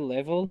to reach a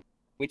level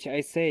which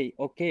I say,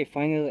 okay,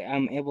 finally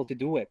I'm able to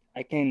do it.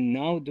 I can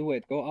now do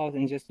it. Go out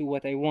and just do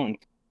what I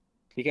want.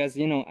 Because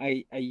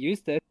I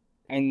used it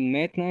and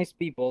met nice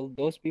people.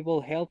 Those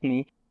people helped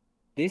me.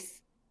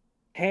 This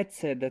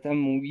headset that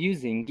I'm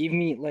using give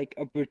me like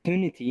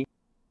opportunity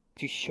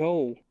to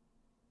show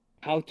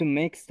how to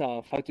make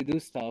stuff, how to do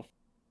stuff.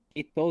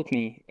 It taught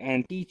me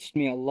and teach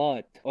me a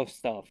lot of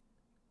stuff,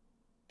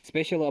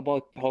 especially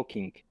about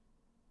talking.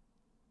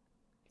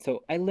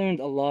 So I learned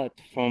a lot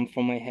from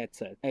my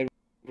headset. I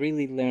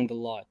really learned a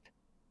lot.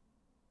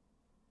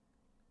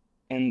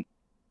 And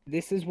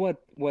this is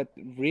what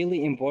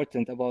really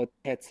important about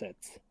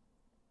headsets,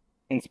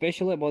 and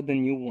especially about the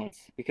new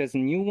ones, because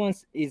the new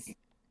ones is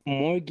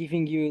more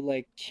giving you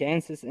like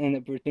chances and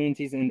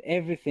opportunities and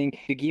everything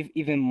to give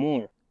even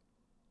more.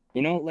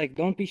 Like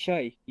don't be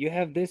shy. You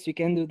have this, you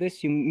can do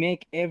this, you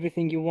make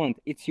everything you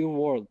want. It's your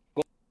world.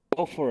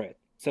 Go for it.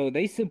 So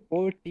they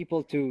support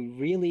people to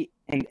really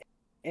and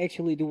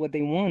actually do what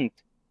they want.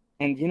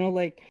 And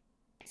like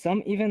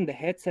some even the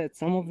headset,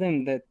 some of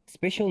them that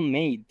special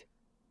made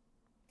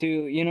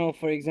to,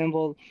 for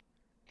example,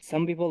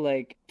 some people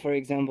like, for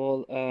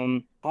example,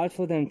 hard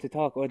for them to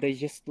talk or they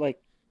just like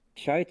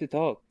shy to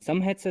talk. Some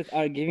headsets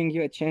are giving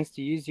you a chance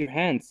to use your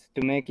hands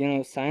to make,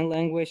 sign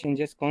language and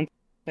just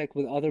contact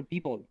with other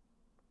people.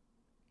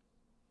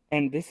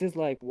 And this is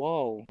like,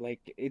 wow, like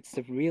it's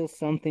a real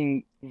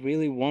something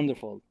really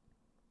wonderful.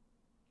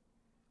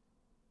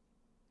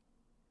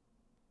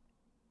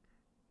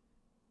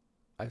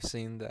 I've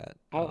seen that.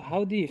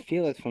 How do you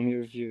feel it from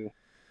your view?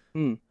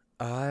 Hmm.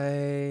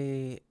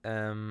 I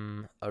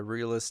am a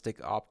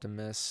realistic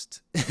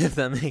optimist, if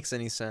that makes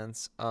any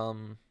sense.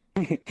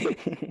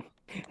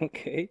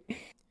 Okay.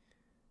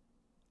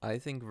 I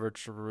think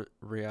virtual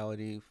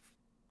reality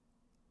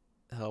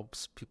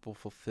helps people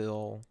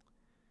fulfill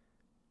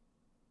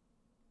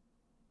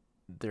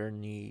their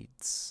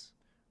needs,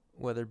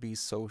 whether it be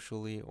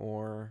socially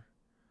or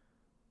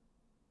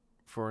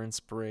for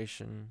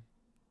inspiration.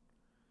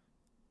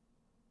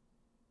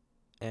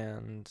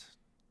 And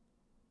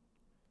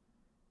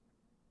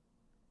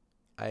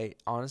I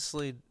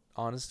honestly,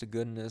 honest to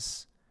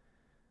goodness,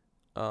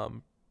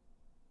 um,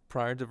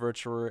 prior to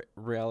virtual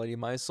reality,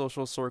 my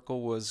social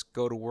circle was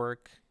go to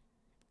work,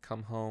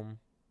 come home,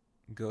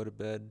 go to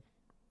bed,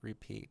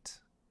 repeat,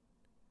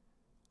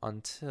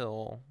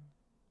 until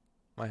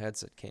my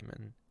headset came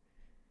in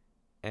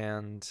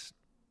and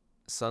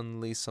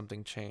suddenly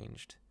something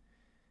changed.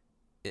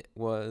 It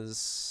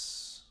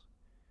was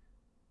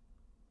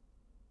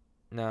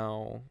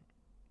now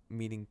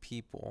meeting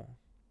people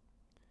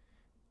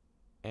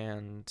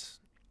and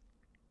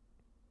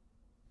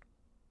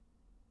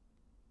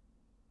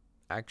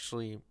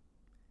actually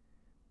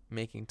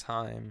making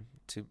time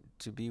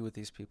to be with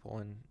these people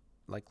and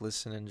like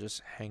listen and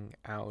just hang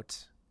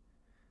out.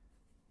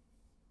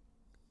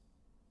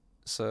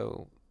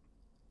 So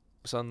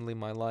suddenly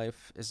my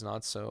life is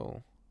not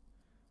so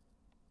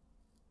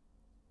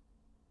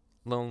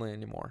lonely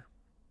anymore,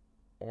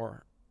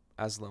 or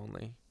as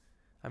lonely.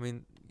 I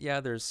mean, yeah,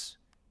 there's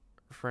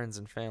friends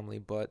and family,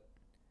 but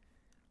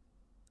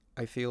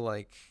I feel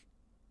like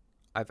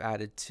I've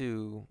added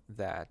to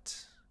that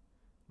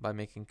by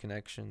making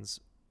connections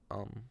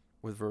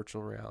with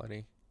virtual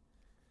reality,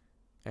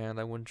 and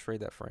I wouldn't trade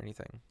that for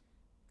anything.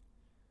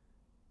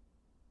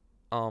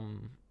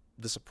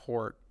 The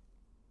support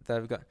that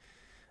I've got,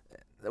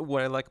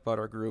 what I like about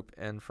our group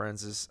and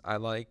friends is I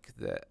like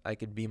that I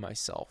could be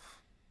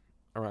myself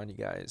around you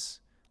guys.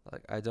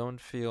 Like I don't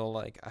feel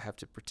like I have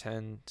to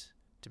pretend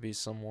to be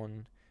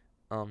someone.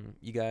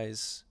 You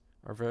guys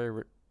are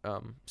very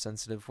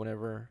sensitive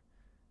whenever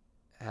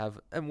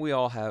and we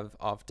all have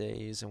off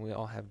days and we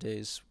all have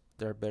days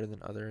that are better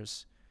than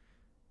others.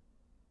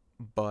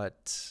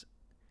 But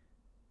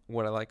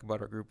what I like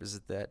about our group is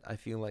that I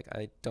feel like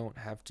I don't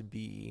have to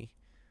be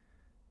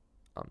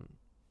um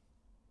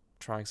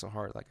trying so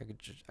hard. Like I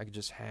could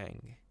just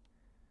hang.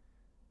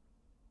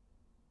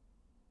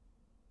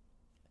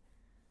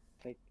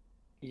 Like,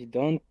 you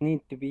don't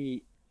need to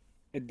be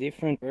a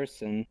different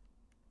person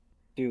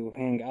to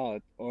hang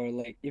out, or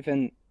like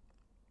even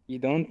you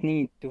don't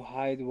need to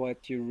hide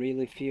what you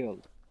really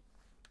feel.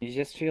 You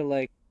just feel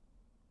like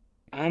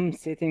I'm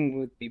sitting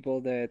with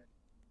people that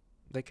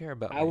They care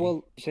about I me.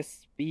 will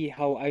just be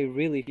how I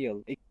really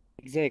feel.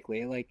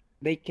 Exactly. Like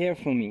they care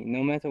for me.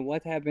 No matter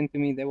what happened to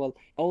me, they will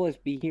always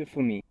be here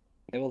for me.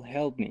 They will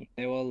help me.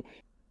 They will,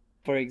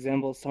 for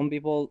example, some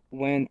people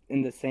went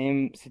in the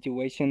same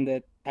situation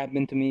that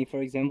happened to me,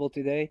 for example,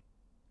 today.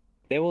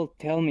 They will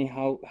tell me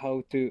how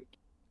to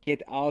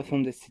get out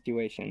from this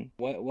situation.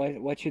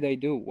 What should I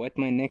do? What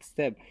my next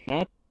step?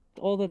 Not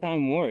all the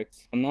time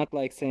works. I'm not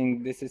like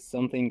saying this is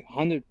something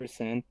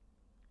 100%,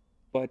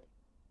 but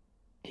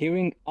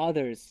hearing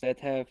others that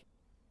have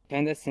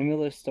kind of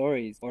similar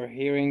stories or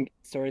hearing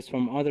stories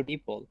from other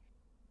people,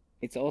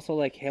 it's also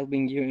like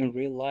helping you in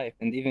real life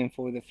and even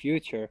for the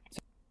future.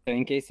 So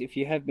in case if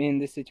you have been in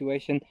this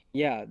situation,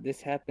 yeah,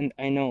 this happened,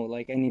 I know,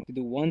 like I need to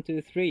do one,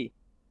 two, three,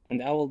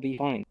 and I will be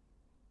fine.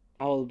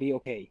 I will be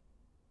okay.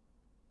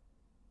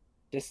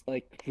 Just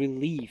like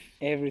relieve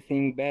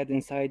everything bad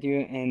inside you,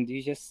 and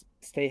you just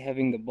stay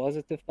having the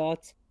positive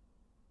thoughts,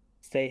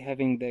 stay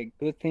having the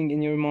good thing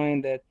in your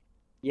mind that,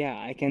 yeah,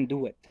 I can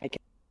do it. I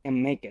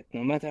can make it.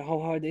 No matter how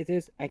hard it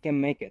is, I can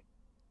make it.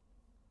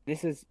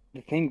 This is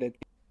the thing that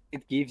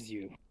it gives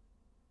you.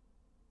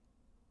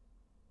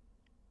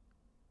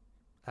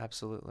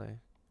 Absolutely.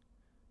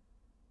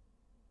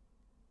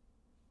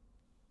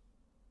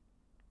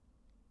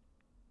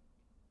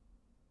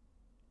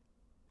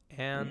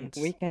 And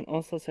We can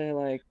also say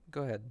like,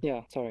 go ahead.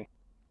 yeah, sorry.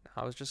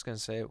 I was just gonna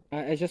say,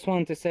 I just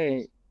want to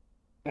say,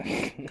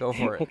 go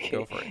for it.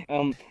 Go okay, for it.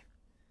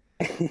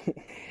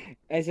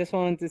 I just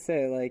wanted to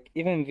say like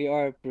even we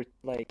are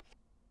like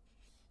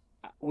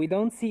we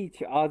don't see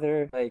each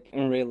other like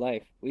in real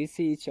life. We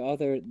see each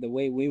other the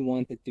way we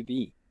want it to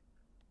be.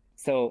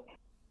 So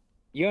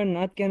you're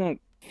not gonna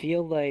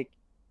feel like,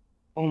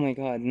 oh my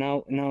God,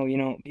 now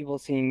people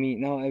seeing me.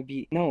 Now I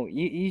be no,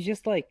 you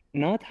just like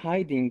not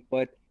hiding,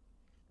 but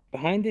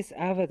behind this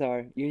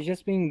avatar, you're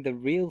just being the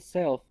real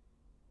self.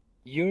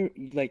 You're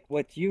like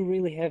what you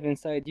really have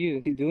inside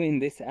you to do in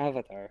this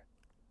avatar.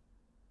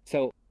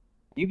 So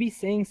you be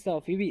saying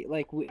stuff, you be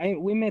like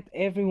we met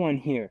everyone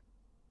here.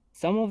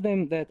 Some of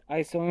them that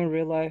I saw in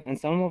real life and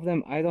some of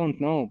them I don't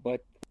know,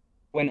 but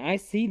when I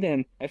see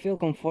them, I feel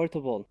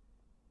comfortable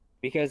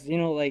because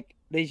like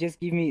they just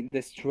give me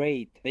the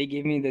straight, they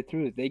give me the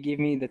truth, they give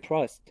me the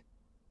trust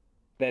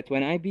that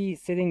when I be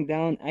sitting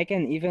down, I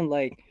can even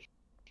like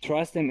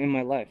trust them in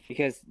my life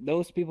because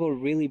those people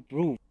really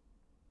prove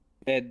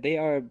that they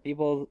are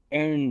people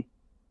earn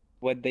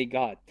what they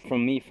got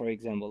from me, for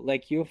example.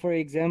 Like you, for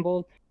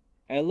example,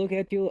 I look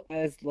at you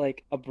as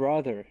like a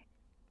brother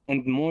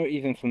and more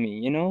even for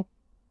me.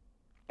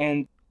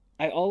 And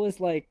I always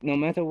like, no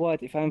matter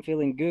what, if I'm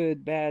feeling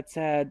good, bad,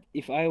 sad,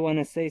 if I want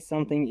to say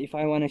something, if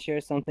I want to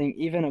share something,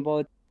 even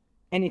about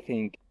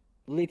anything,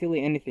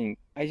 literally anything,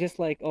 I just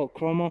like, oh,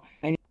 Kroma,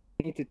 I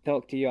need to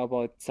talk to you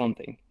about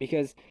something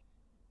because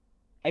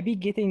I be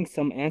getting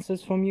some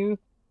answers from you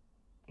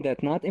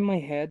that not in my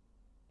head,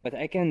 but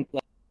I can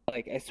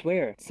like I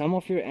swear, some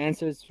of your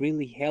answers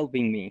really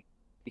helping me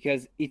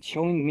because it's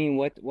showing me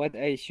what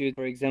I should,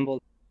 for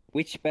example,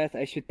 which path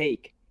I should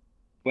take.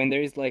 When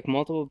there is like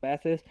multiple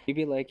paths, you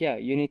be like, yeah,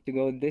 you need to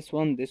go this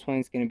one. This one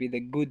is gonna be the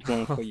good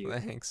one Oh, for you.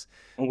 thanks.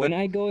 And when But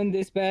I go in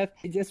this path,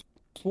 it just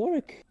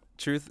work.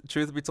 truth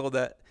be told,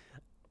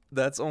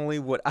 that's only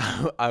what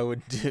I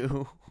would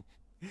do.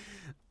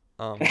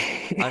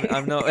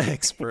 I'm no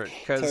expert,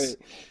 Sorry. cause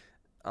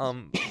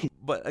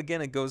but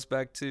again, it goes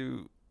back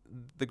to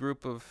the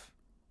group of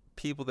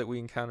people that we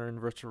encounter in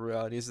virtual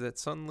reality is that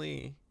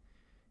suddenly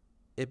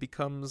it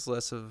becomes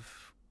less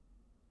of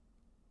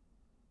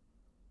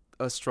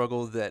a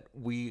struggle that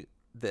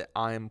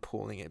I'm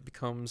pulling. It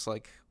becomes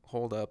like,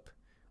 hold up,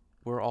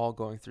 we're all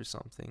going through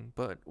something,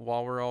 but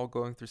while we're all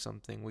going through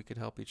something, we could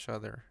help each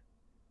other.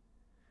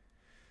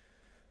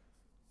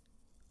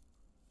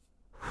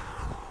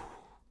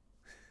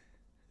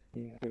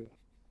 Yeah. True.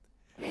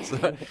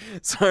 So,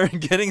 sorry, I'm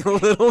getting a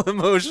little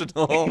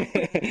emotional.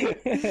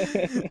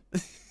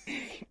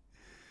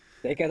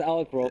 Take it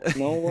out, bro.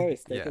 No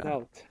worries. Take it Yeah.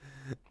 out.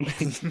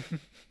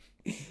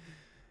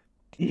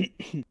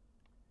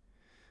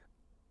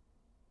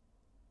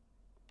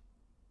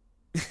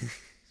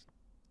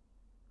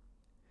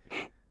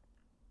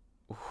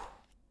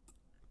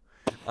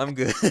 I'm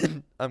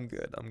good. I'm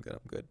good. I'm good.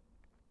 I'm good.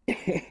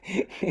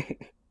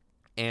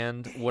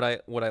 And what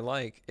I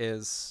like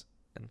is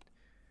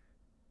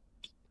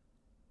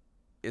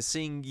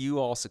seeing you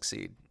all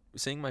succeed,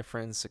 seeing my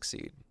friends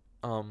succeed.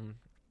 Um,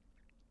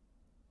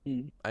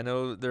 I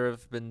know there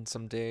have been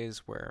some days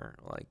where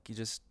like you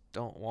just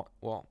don't want.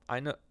 Well, I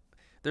know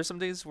there's some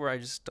days where I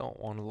just don't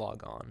want to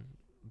log on,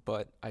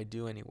 but I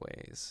do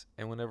anyways.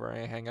 And whenever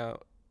I hang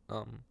out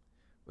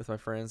with my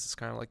friends, it's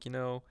kind of like,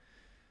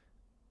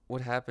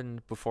 what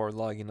happened before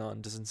logging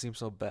on doesn't seem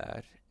so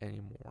bad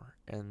anymore,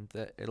 and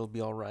that it'll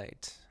be all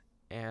right.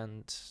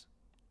 And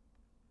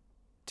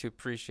to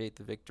appreciate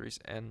the victories,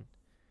 and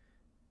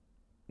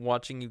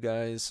watching you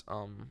guys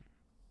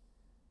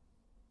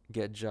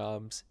get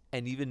jobs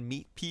and even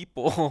meet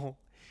people,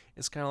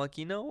 it's kind of like,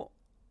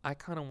 I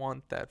kind of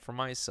want that for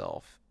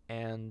myself.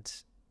 And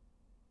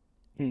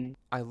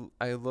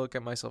I look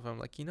at myself and I'm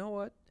like, you know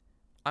what,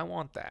 I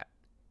want that.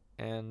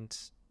 And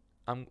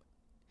I'm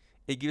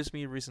it gives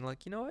me a reason,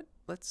 like, you know what,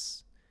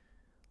 let's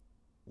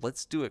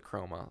do it,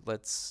 Kroma.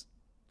 Let's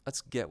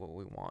get what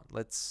we want.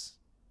 Let's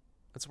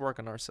work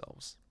on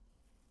ourselves.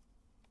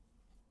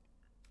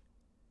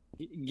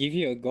 Give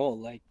you a goal,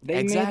 like they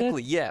Exactly, made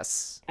it,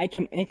 yes. I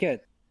can make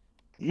it.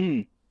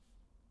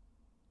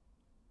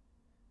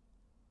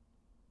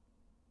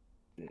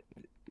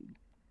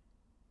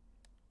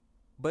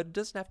 But it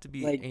doesn't have to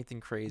be Like, anything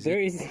crazy. there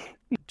is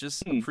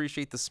Just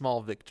appreciate the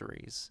small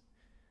victories.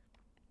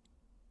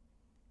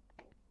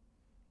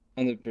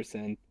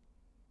 100%.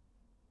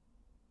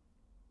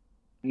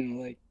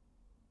 Like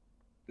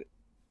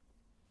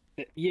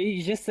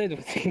you just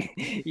said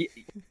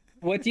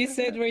what you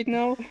said right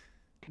now.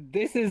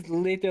 This is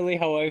literally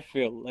how I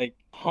feel. Like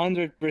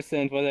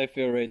 100% what I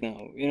feel right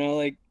now.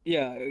 Like,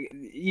 yeah,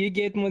 you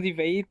get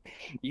motivated,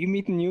 you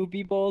meet new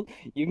people,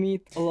 you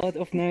meet a lot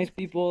of nice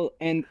people,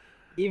 and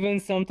even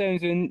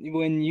sometimes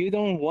when you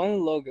don't want to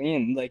log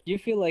in, like you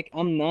feel like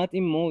I'm not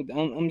in mood,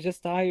 I'm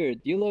just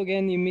tired. You log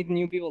in, you meet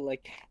new people,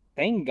 like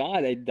thank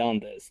God I done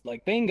this.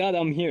 Like thank God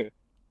I'm here.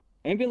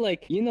 And be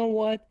like, you know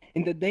what?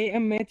 In the day I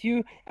met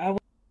you, I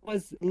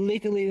was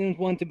literally didn't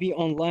want to be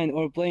online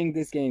or playing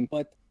this game,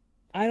 but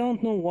I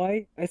don't know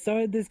why I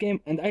started this game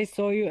and I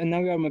saw you and now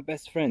you are my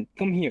best friend.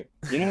 Come here.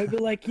 I'd be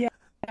like, yeah,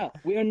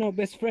 we are now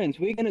best friends.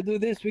 We're gonna do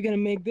this. We're gonna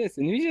make this,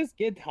 and you just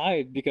get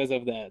hyped because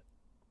of that.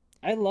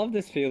 I love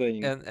this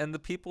feeling. And the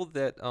people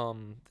that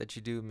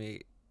you do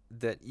meet,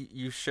 that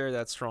you share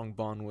that strong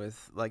bond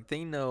with, like,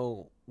 they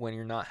know when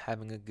you're not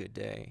having a good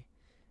day.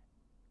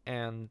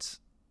 And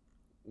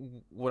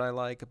what I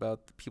like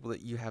about the people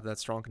that you have that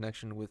strong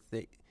connection with,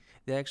 they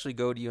actually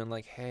go to you and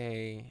like,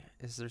 hey,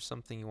 is there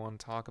something you want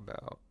to talk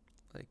about?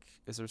 Like,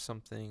 is there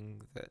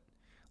something that,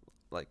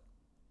 like,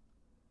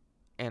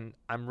 and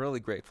I'm really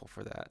grateful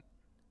for that.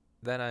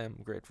 That I am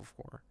grateful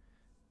for.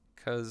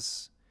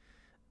 Because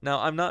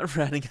now I'm not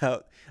ratting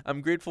out.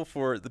 I'm grateful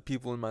for the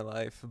people in my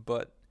life,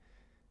 but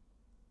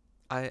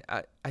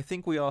I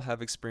think we all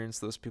have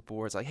experienced those people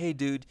where it's like, hey,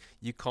 dude,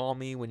 you call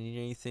me when you need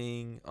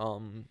anything,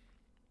 and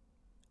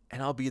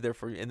I'll be there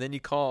for you. And then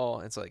you call,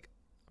 and it's like,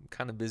 I'm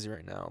kind of busy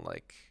right now.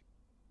 Like,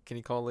 can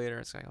you call later?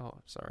 It's like, oh,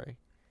 sorry.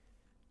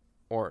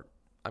 Or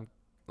I'm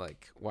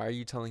like, why are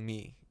you telling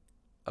me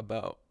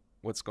about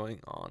what's going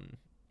on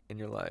in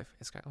your life?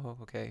 It's kind of, oh,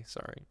 okay,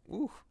 sorry.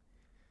 Ooh.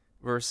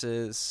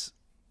 Versus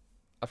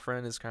a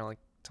friend is kind of like,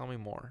 tell me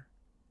more.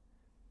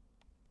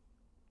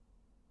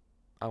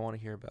 I want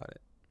to hear about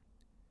it.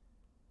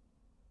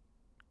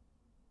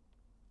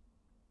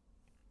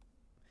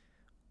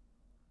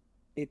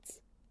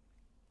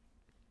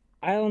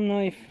 I don't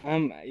know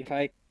if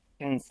I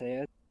can say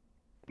it,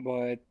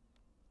 but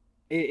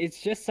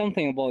it's just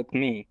something about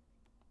me,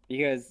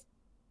 because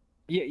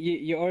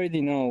you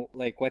already know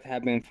like what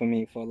happened for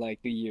me for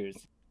like 2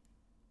 years,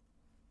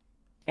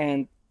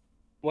 and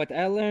what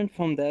I learned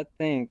from that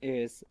thing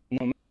is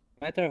no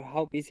matter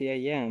how busy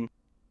I am,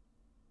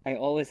 I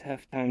always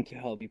have time to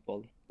help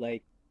people.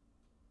 Like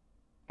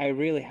I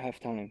really have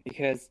time,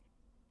 because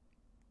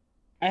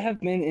I have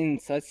been in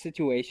such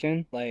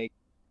situation, like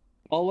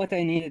all what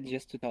I needed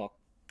just to talk.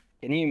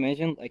 Can you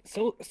imagine? Like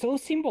so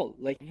simple,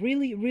 like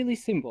really, really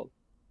simple.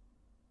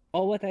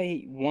 All what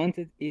I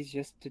wanted is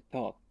just to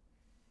talk.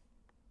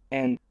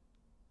 And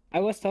I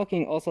was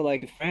talking also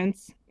like to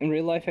friends in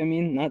real life, I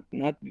mean,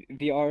 not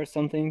VR or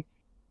something.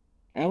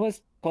 I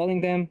was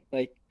calling them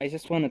like I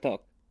just want to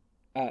talk.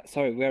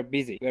 Sorry, we're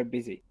busy. We're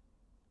busy.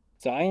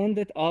 So I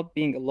ended up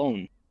being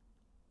alone.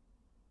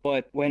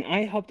 But when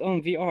I hopped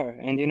on VR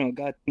and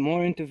got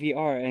more into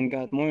VR and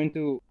got more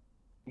into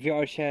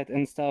VR chat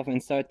and stuff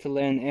and started to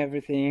learn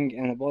everything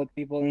and about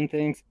people and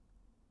things,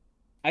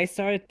 I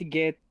started to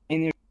get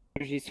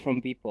energies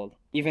from people,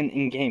 even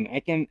in game.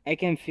 I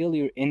can feel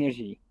your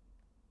energy.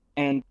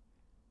 And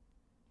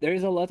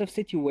there's a lot of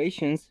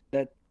situations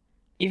that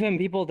even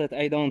people that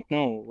I don't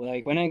know,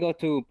 like when I go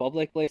to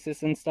public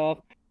places and stuff,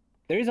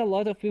 there's a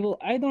lot of people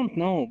I don't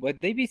know,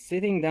 but they be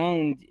sitting down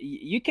and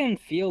you can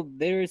feel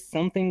there is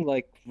something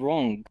like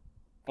wrong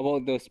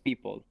about those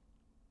people.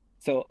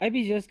 So I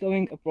be just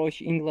going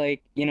approaching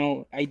like,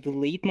 I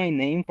delete my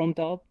name from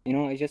top,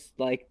 I just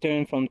like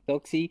turn from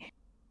Toxi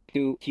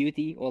to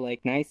cutie or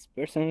like nice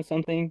person or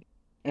something.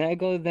 And I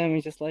go to them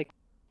and just like,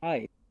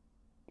 hi,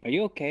 are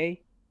you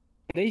okay?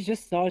 They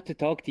just start to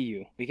talk to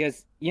you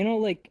because,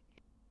 like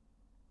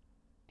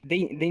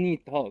they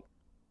need talk.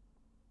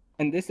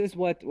 And this is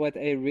what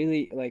I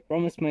really like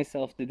promised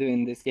myself to do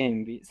in this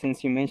game,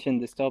 since you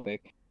mentioned this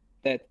topic,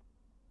 that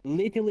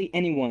literally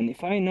anyone,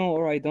 if I know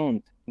or I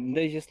don't,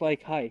 they just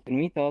like, hi, can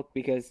we talk?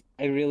 Because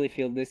I really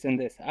feel this and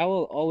this. I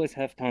will always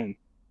have time.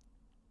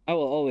 I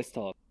will always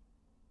talk.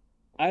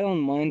 I don't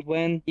mind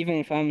when, even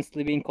if I'm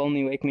sleeping, call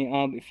me, wake me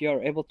up. If you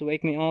are able to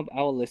wake me up, I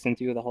will listen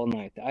to you the whole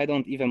night. I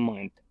don't even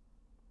mind.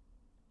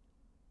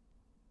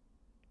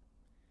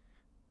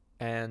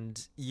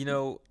 And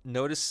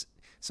notice,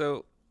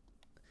 so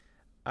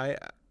I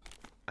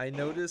I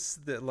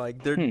noticed that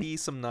like there'd Hmm. be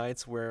some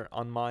nights where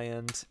on my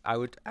end I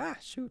would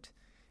shoot,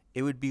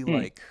 it would be Hmm.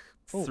 like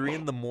Oh. 3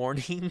 in the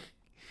morning,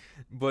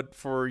 but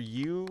for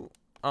you,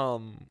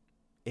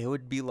 it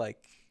would be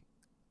like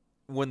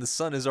when the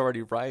sun is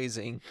already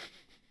rising.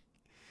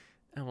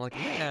 And I'm like,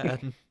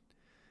 man,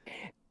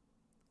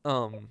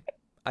 um,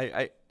 I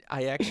I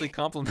I actually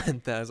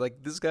compliment that. It's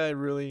like this guy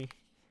really,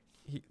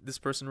 this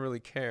person really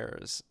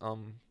cares.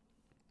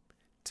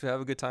 To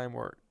have a good time,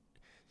 or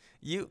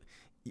you,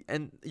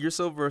 and you're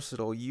so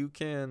versatile. You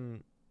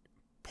can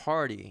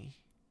party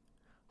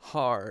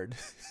hard,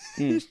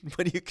 Hmm.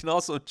 but you can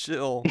also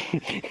chill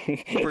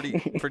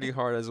pretty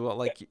hard as well.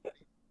 Like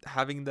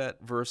having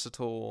that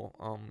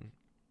versatile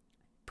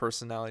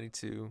personality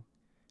to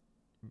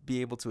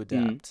be able to Hmm.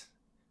 adapt,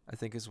 I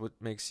think is what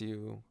makes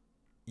you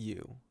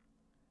you.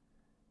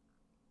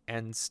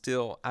 And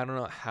still, I don't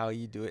know how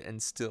you do it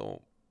and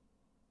still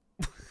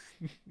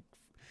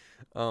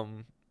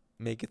um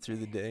make it through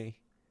the day.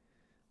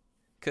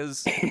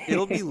 Cause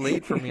it'll be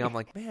late for me. I'm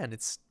like, man,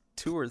 it's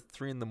 2 or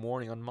 3 in the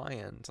morning on my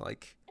end.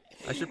 Like,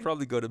 I should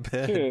probably go to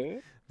bed.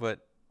 True. But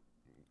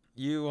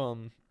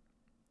you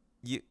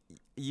you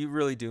you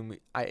really do me.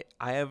 I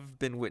have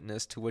been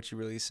witness to what you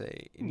really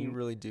say, and you Hmm.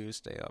 really do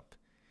stay up.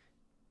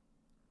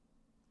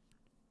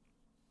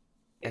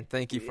 And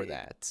thank you for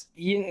that.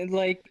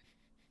 Like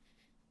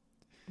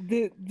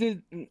the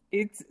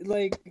it's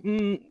like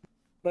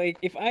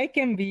if I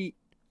can be,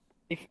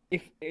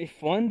 if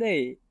one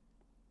day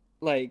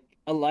like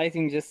a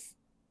lightning just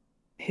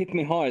hit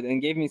me hard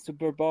and gave me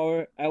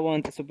superpower, I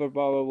want a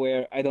superpower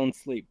where I don't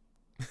sleep.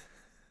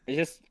 I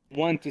just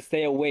want to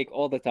stay awake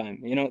all the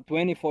time,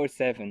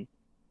 24/7.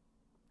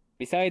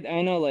 Besides,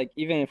 I know like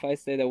even if I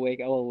stayed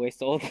awake, I will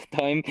waste all the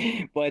time,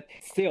 but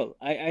still,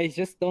 I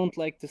just don't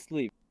like to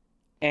sleep.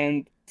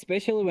 And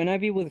especially when I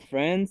be with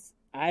friends,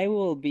 I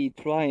will be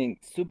trying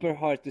super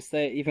hard to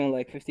stay even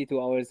like 52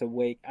 hours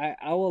awake.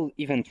 I will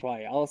even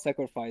try. I'll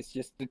sacrifice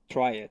just to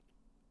try it.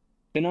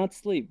 To not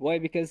sleep. Why?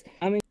 Because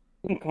I'm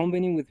in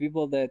company with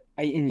people that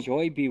I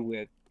enjoy be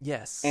with.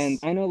 And Yes.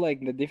 I know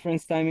like the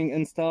difference timing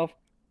and stuff.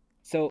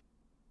 So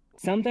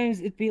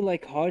sometimes it be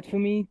like hard for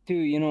me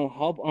to,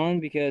 hop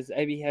on because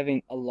I be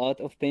having a lot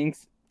of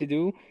things to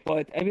do.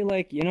 But I be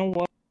like, you know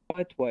what?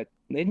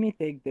 Let me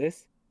take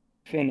this,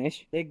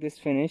 finish.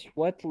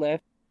 What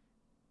left?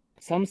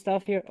 Some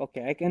stuff here,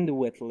 okay, I can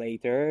do it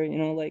later,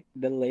 like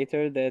the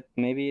later that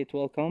maybe it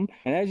will come.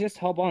 And I just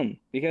hop on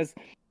because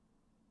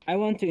I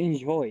want to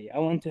enjoy. I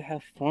want to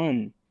have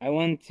fun. I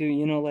want to,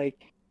 like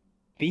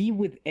be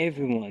with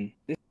everyone.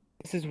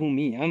 This is who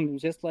me. I'm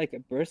just like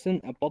a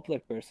person, a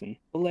public person.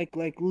 Like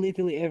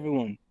literally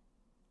everyone.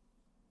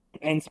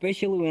 And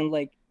especially when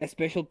like a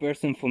special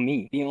person for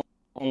me being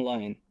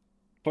online.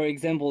 For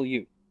example,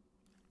 you.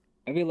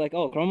 I'd be like,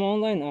 oh, Chroma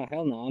online? Oh,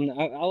 hell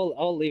no.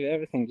 I'll leave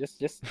everything.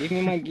 Just give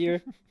me my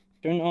gear,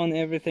 turn on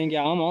everything.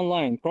 Yeah, I'm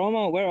online.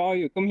 Chroma, where are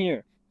you? Come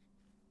here.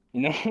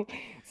 You know?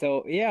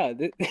 So yeah,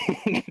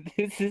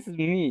 this is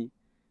me.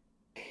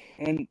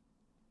 And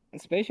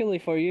especially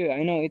for you,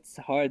 I know it's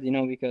hard,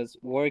 because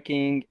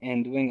working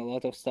and doing a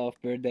lot of stuff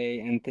per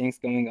day and things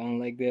going on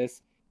like this.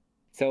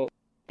 So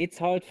it's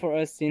hard for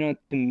us, to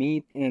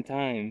meet in a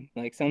time.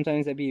 Like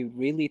sometimes I'd be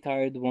really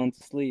tired, want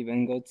to sleep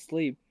and go to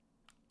sleep.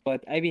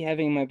 But I be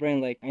having in my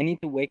brain like I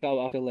need to wake up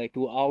after like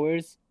 2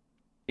 hours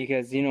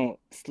because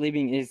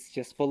sleeping is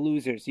just for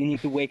losers. You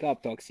need to wake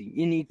up, Toxi.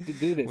 You need to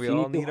do this. We You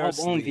all need to need our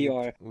hop on sleep.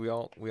 VR.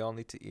 We all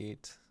need to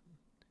eat.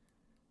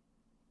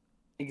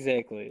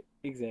 Exactly,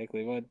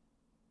 exactly. But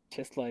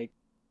just like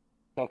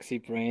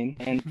Toxi brain.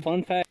 And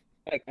fun fact,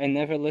 I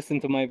never listen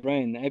to my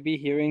brain. I be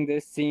hearing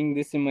this, seeing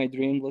this in my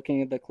dream,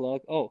 looking at the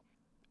clock. Oh,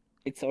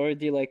 it's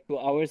already like 2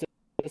 hours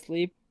of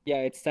sleep.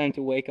 Yeah, it's time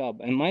to wake up.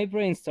 And my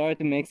brain started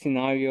to make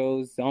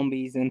scenarios,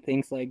 zombies, and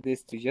things like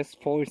this to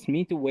just force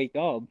me to wake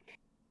up.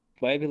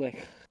 But I'd be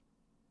like,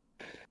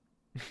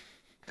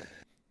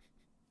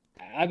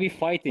 I'd be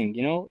fighting,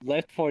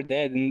 Left 4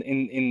 Dead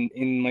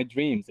in my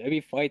dreams. I'd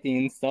be fighting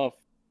and stuff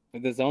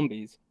with the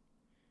zombies.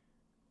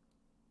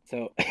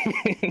 So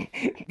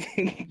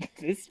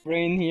this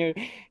brain here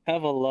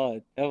have a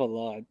lot.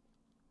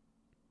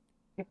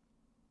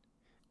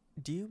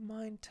 Do you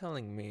mind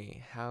telling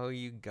me how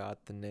you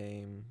got the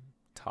name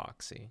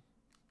Toxi?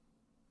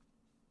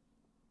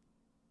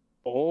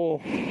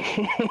 Oh,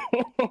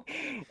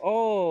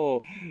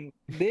 oh,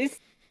 this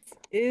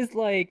is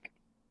like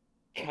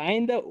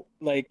kind of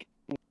like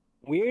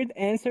weird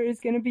answer is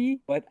gonna be,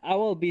 but I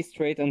will be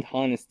straight and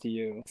honest to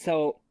you.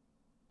 So,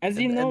 as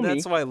you know And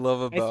that's me, what I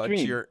love I about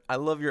stream. I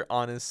love your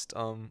honest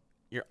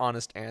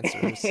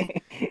answers.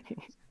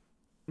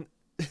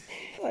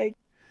 Like,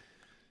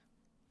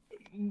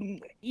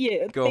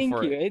 yeah, Go thank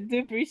for you. it. I do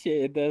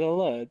appreciate that a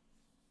lot.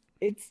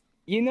 It's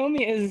you know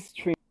me as a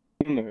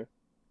streamer,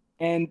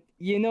 and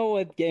you know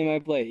what game I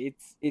play.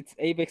 It's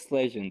Apex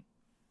Legend.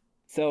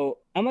 So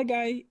I'm a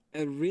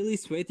really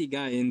sweaty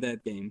guy in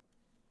that game.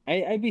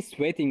 I be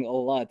sweating a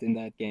lot in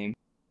that game.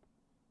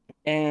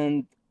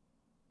 And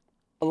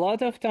a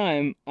lot of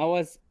time I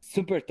was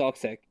super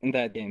toxic in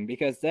that game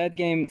because that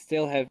game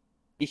still have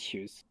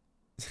issues.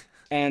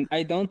 And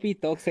I don't be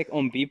toxic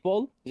on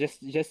people,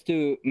 just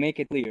to make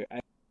it clear.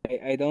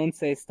 I don't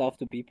say stuff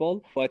to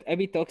people, but I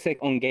be toxic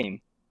on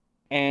game.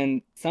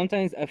 And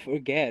sometimes I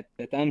forget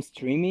that I'm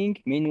streaming,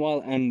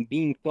 meanwhile I'm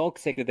being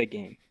toxic to the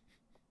game.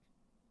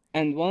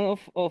 And one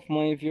of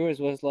my viewers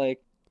was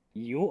like,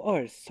 "You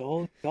are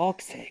so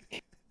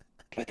toxic,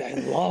 but I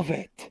love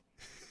it.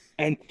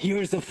 And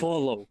here's a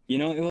follow."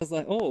 It was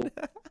like, oh,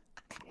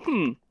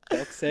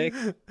 toxic.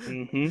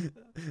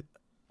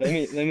 Let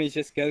me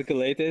just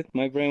calculate it.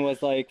 My brain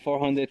was like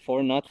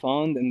 404 not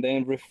found, and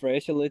then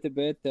refresh a little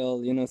bit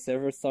till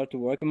servers start to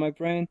work in my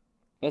brain.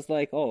 I was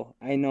like, oh,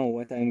 I know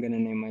what I'm gonna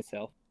name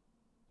myself.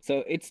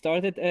 So it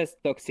started as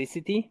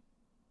Toxicity,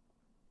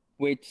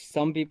 which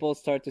some people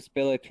start to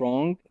spell it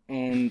wrong,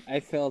 and I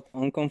felt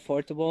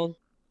uncomfortable,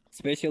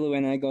 especially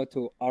when I go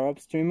to Arab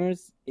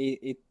streamers.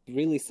 It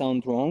really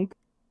sounds wrong.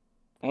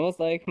 I was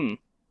like,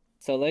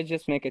 so let's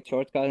just make a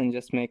shortcut and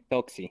just make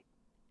Toxi.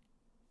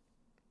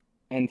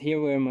 And here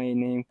where my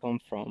name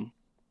comes from,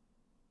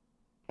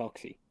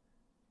 Toxi.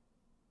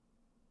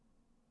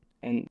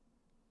 And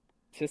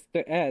just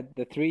to add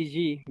the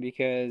 3G,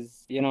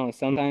 because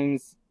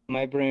sometimes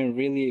my brain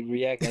really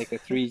react like a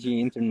 3G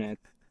internet.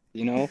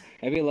 I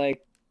be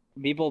like,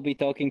 people be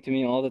talking to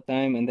me all the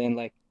time, and then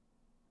like,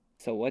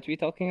 so what we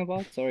talking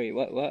about? Sorry,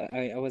 what?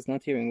 I was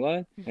not hearing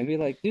what. I'd be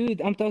like,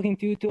 dude, I'm talking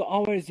to you 2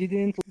 hours. You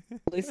didn't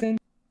listen.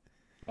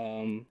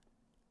 Do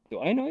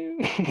I know you?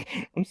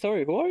 I'm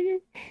sorry. Who are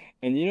you?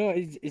 And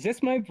it's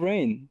just my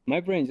brain. My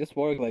brain just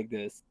work like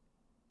this.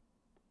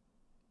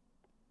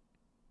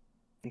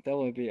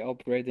 Until we'll be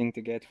upgrading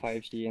to get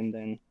 5G, and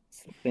then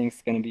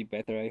things gonna be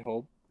better, I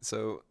hope.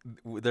 So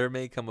there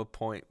may come a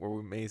point where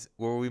we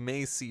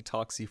may see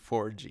Toxi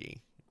 4G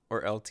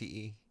or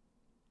LTE.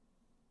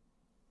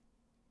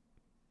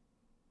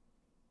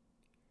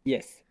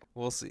 Yes.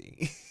 We'll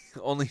see.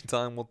 Only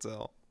time will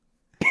tell.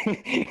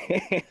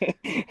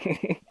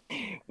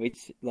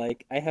 Which,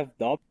 like, I have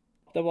doubt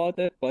about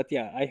it, but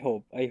yeah, I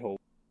hope.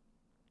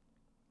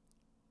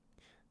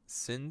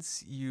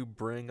 Since you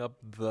bring up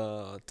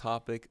the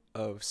topic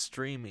of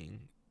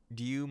streaming,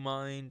 do you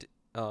mind?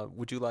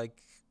 Would you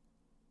like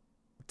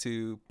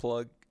to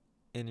plug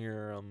in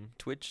your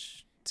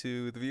Twitch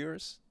to the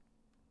viewers?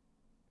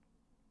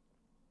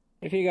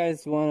 If you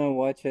guys wanna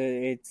watch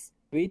it, it's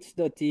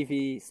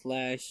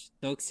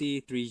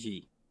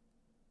twitch.tv/Toxi3g.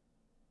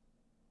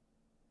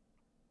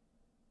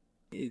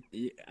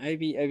 I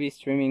be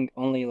streaming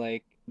only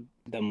like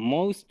the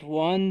most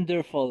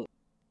wonderful.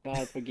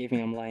 God forgive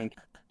me, I'm lying.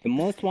 The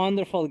most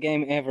wonderful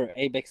game ever,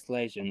 Apex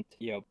Legend.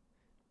 Yup.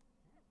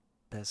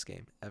 Best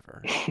game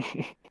ever.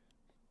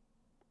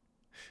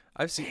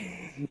 I've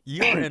seen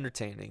you are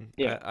entertaining.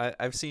 Yeah.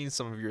 I've seen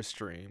some of your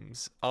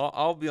streams.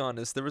 I'll be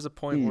honest. There was a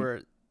point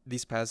where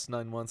these past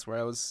 9 months where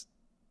I was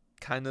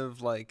kind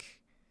of like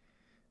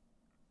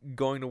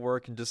going to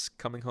work and just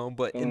coming home.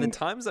 But in the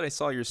times that I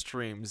saw your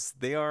streams,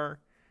 they're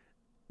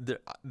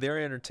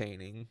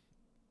entertaining,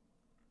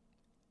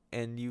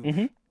 and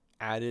you've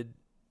added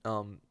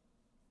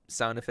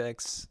sound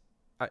effects.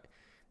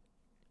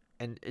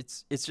 And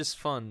it's just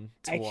fun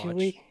to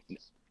watch.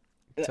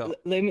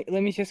 Let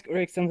me just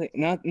correct something.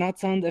 Not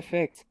sound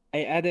effects.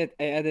 I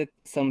added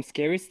some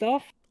scary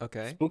stuff,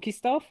 Okay. spooky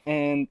stuff,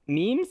 and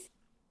memes,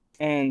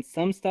 and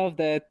some stuff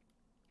that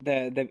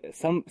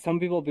some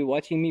people be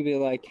watching me be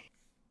like,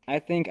 I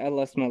think I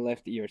lost my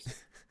left ears.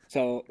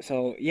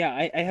 So yeah,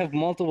 I have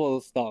multiple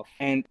stuff,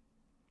 and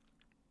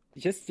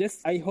just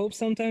I hope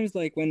sometimes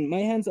like when my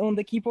hands on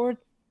the keyboard,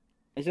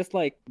 I just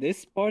like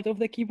this part of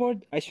the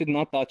keyboard, I should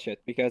not touch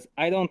it because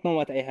I don't know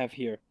what I have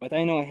here, but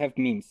I know I have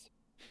memes.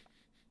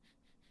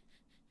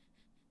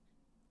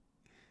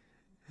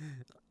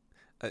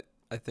 I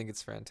I think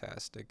it's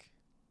fantastic.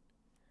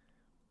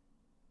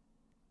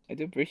 I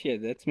do appreciate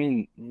it. That's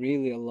mean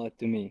really a lot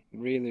to me.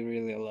 Really,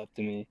 really a lot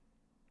to me.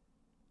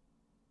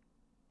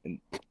 And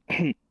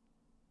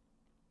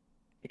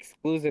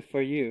exclusive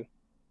for you.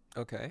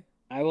 Okay.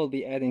 I will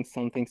be adding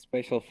something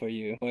special for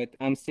you, but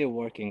I'm still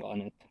working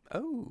on it.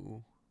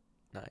 Oh,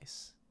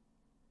 nice.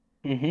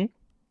 Mm-hmm.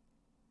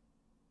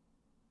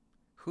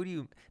 Who do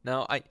you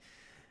now? I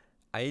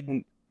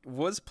And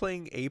was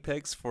playing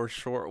Apex for a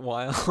short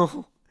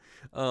while.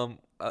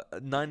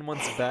 9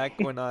 months back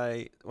when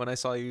I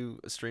saw you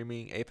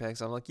streaming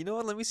Apex, I'm like, you know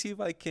what? Let me see if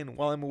I can,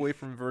 while I'm away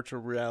from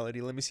virtual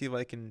reality, let me see if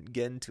I can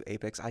get into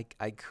Apex.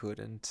 I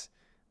couldn't.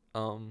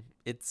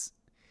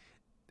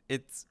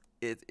 It's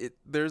it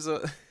there's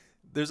a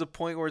there's a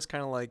point where it's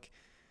kind of like,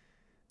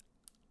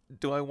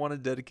 do I want to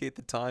dedicate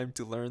the time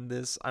to learn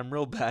this? I'm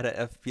real bad at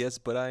FPS,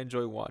 but I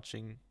enjoy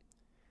watching.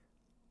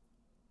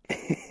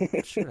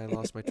 Shoot, I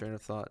lost my train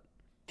of thought.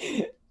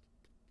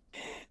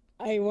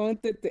 I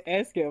wanted to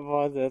ask you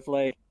about that,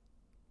 like,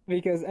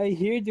 because I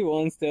heard you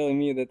once telling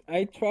me that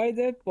I tried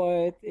it,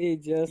 but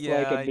it's just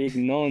like Yeah, a big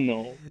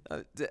no-no.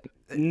 uh, d-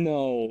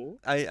 No.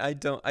 I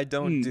don't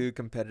Hmm. do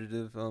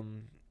competitive.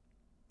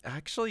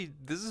 Actually,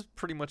 this is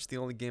pretty much the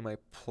only game I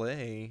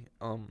play.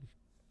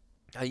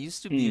 I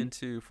used to be Hmm.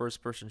 into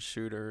first-person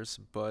shooters,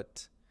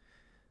 but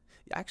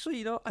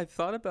actually, I've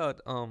thought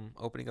about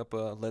opening up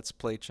a Let's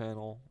Play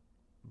channel,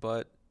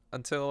 but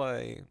until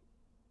I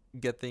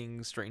get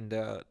things straightened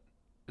out,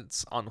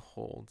 it's on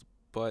hold.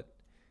 But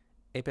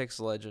Apex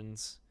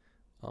Legends,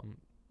 um,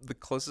 the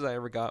closest I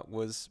ever got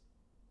was,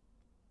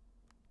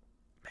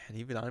 man,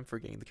 even I'm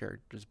forgetting the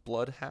characters.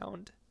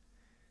 Bloodhound.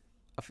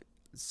 A f-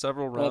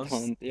 Several rounds,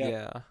 Bloodhound, yep.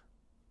 yeah.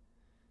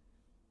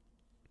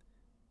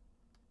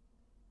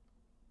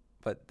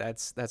 But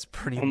that's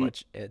pretty Um,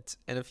 much it.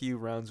 And a few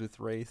rounds with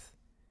Wraith.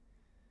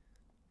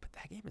 But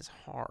that game is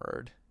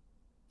hard.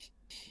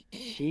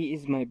 she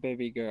is my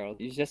baby girl.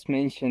 You just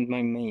mentioned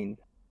my main.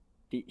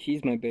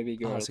 She's my baby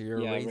Oh, girl. so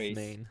you're a Yeah, Wraith Race.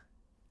 main.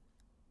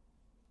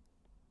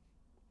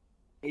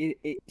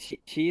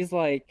 She's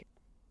like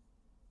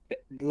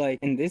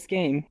in this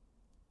game.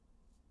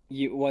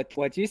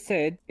 What you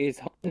said is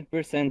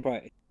 100%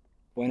 right.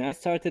 When I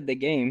started the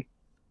game,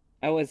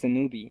 I was a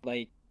newbie,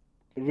 like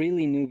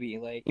really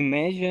newbie. Like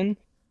imagine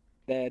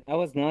that I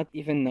was not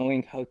even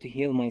knowing how to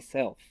heal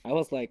myself. I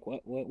was like,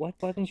 what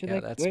button should Yeah,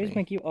 I? that's Where is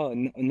my me. key? Oh,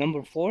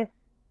 number four.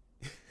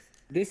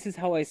 This is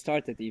how I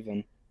started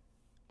even.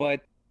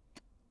 But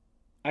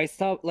I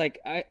stopped.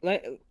 I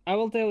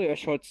will tell you a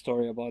short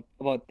story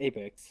about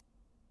Apex.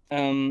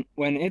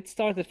 When it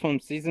started from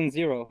season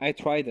 0, I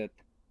tried it,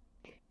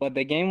 but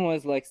the game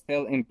was like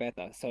still in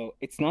beta, so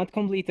it's not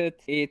completed.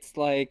 It's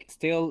like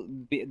still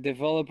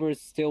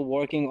developers still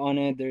working on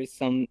it. There's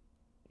some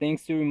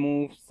things to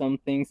remove, some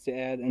things to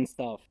add and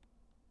stuff.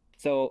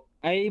 So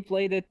I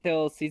played it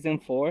till season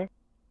 4,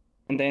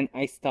 and then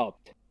I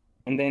stopped,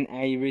 and then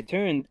I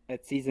returned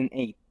at season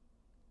 8.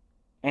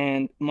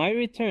 And my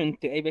return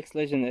to Apex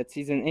Legend at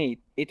season 8,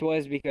 it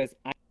was because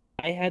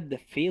I had the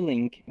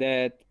feeling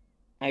that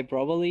I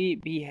probably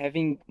be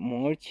having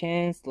more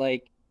chance.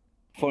 Like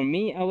for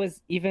me, I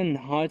was even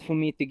hard for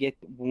me to get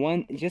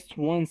just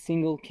one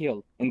single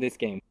kill in this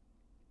game.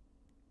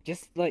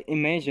 Just like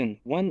imagine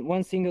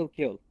one single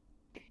kill.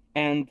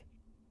 And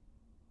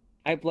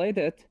I played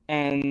it,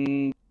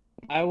 and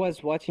I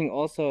was watching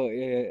also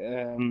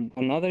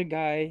another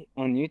guy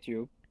on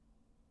YouTube.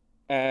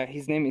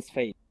 His name is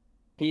Fate.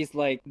 He's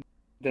like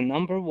the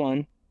number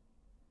one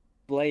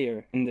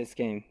player in this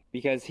game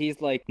because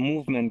he's like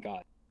movement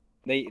god.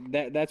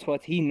 That's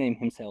what he named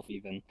himself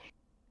even.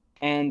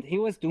 And he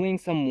was doing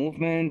some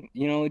movement,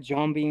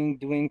 jumping,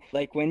 doing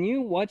like when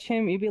you watch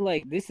him, you'd be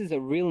like, this is a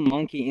real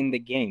monkey in the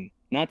game,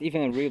 not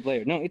even a real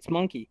player. No, it's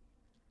monkey.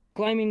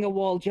 Climbing a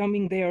wall,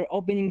 jumping there,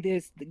 opening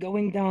this,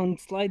 going down,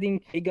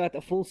 sliding. He got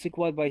a full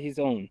squad by his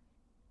own.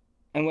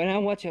 And when I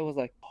watched, I was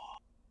like,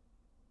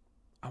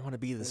 I want to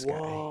be this guy.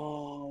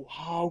 whoa,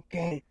 how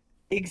can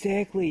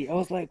exactly? I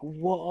was like,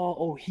 whoa,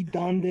 oh, he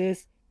done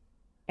this.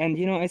 And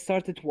I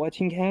started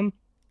watching him.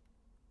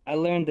 I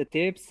learned the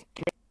tips,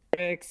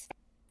 tricks.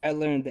 I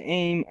learned the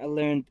aim. I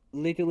learned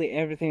literally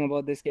everything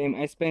about this game.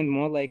 I spent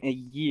more like a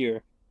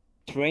year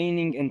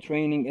training and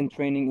training and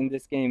training in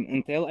this game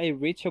until I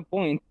reached a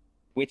point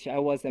which I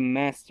was a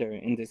master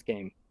in this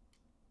game.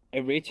 I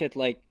reached it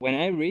like when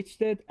I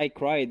reached it, I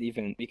cried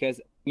even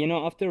because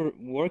after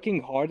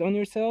working hard on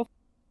yourself,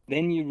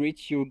 then you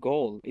reach your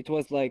goal. It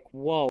was like,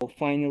 wow,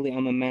 finally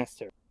I'm a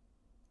master.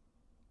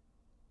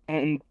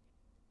 And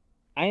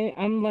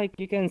I'm like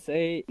you can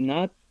say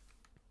not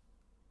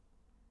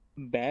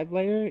bad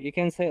player. You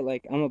can say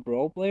like I'm a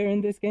bro player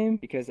in this game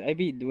because I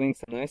be doing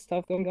some nice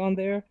stuff going on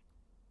there,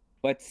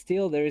 but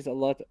still there is a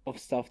lot of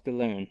stuff to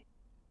learn.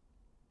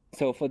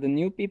 So for the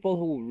new people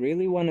who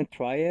really want to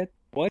try it,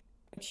 watch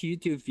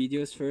YouTube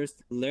videos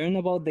first, learn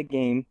about the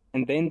game,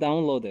 and then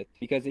download it.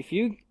 Because if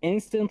you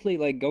instantly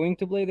like going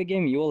to play the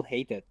game, you will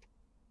hate it.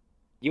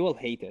 You will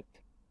hate it.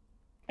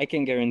 I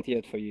can guarantee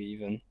it for you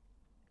even.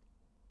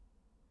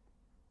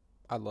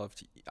 I love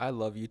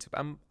YouTube.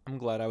 I'm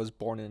glad I was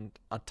born in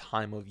a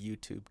time of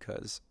YouTube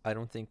because I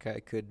don't think I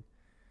could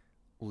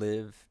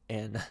live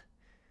in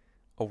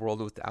a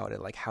world without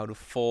it. Like how to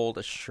fold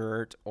a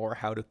shirt or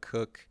how to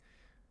cook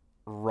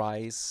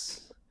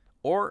rice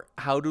or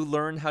how to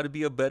learn how to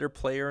be a better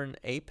player in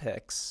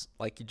Apex,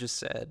 like you just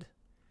said.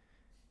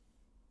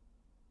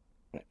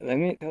 Let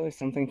me tell you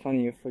something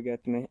funny you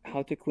forget me.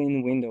 How to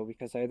clean window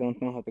because I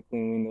don't know how to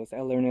clean windows.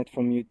 I learned it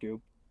from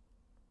YouTube.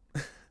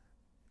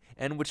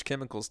 And which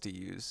chemicals to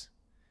use.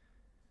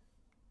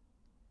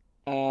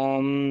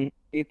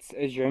 It's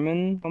a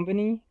German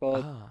company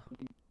called Ah,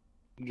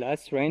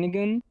 Glass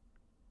Reinigen.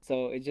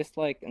 So it's just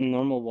like a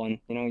normal one.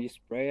 You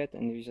spray it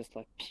and you just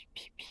like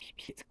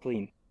it's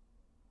clean.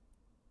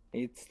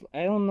 It's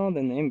I don't know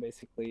the name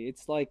basically.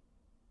 It's like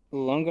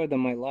longer than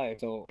my life,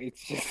 so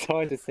it's just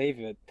hard to save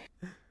it.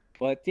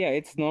 But yeah,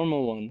 it's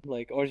normal one,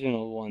 like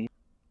original one.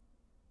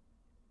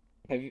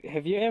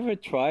 Have you ever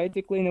tried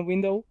to clean a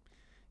window?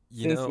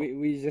 you Since know,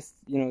 we just,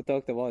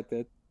 talked about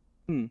it.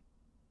 Hmm.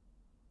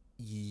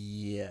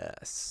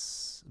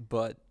 yes,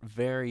 but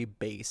very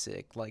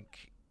basic.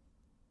 Like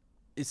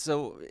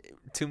so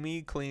to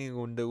me cleaning a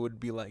window would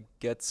be like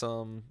get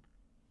some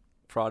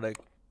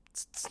product,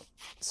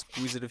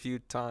 squeeze it a few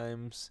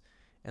times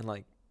and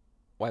like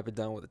wipe it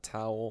down with a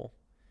towel.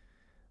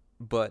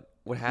 But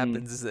what Hmm.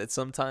 happens is that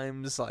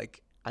sometimes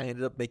like I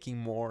ended up making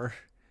more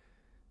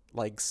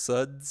like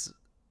suds,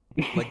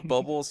 like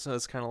bubbles. So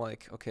it's kind of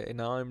like okay,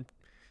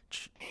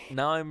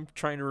 now I'm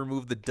trying to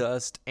remove the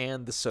dust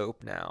and the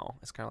soap. Now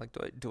it's kind of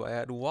like do I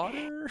add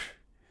water?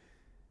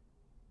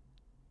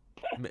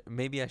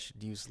 Maybe I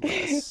should use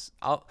less.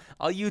 I'll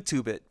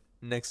YouTube it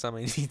next time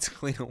I need to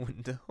clean a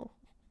window.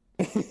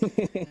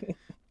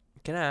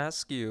 Can I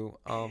ask you?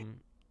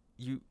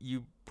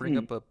 You bring Hmm.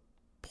 up a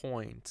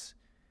point.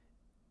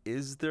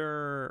 Is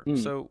there Hmm.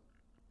 so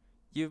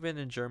you've been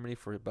in Germany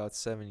for about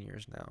 7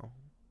 years now?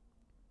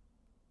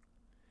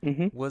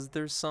 Mm-hmm. Was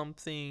there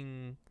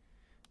something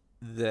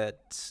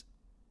that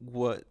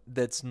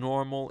that's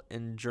normal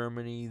in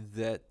Germany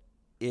that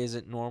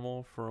isn't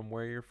normal from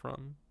where you're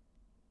from?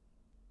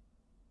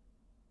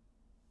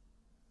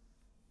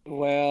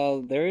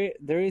 Well,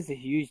 there is a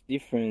huge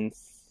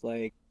difference,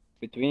 like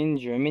between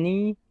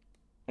Germany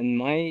and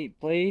my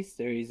place.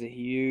 There is a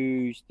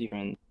huge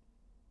difference.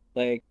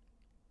 Like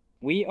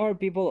we are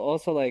people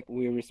also like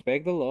we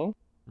respect the law,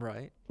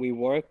 Right? we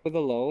work with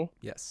the law,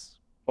 Yes.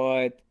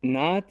 but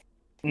not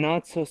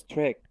so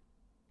strict.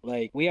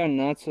 Like we are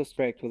not so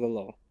strict with the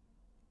law.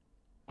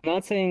 I'm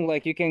not saying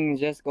like you can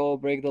just go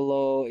break the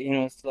law,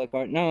 steal a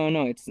car. No,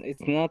 no, it's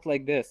not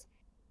like this.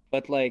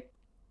 But like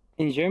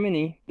in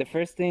Germany, the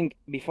first thing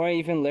before I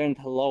even learned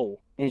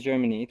hello in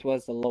Germany, it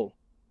was the law.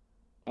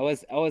 I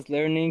was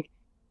learning.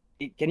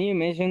 Can you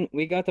imagine?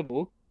 We got a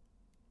book,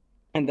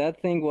 and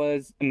that thing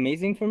was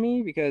amazing for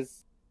me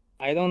because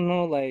I don't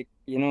know, like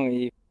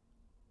if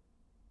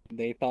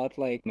they thought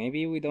like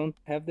maybe we don't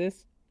have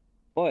this,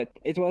 but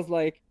it was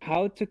like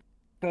how to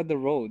cut the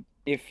road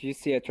if you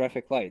see a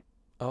traffic light.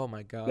 Oh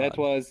my That God.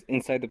 was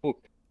inside the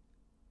book,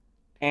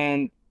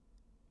 and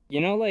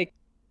like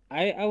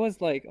I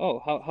was like,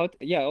 oh,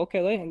 yeah,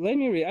 okay, let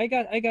me read. I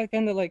got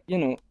kind of like,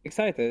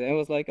 excited. I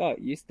was like, oh,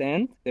 you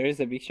stand. There is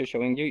a picture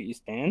showing you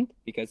stand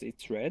because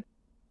it's red.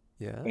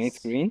 When it's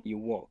Yes. green, you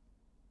walk.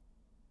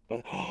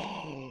 But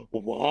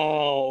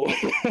wow,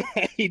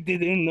 I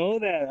didn't know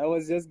that. I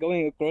was just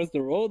going across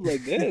the road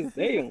like this.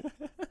 Damn.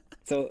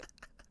 So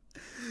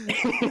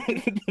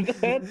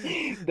that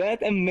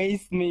that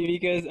amazed me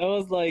because I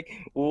was like,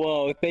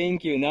 "Whoa,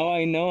 thank you. Now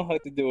I know how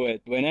to do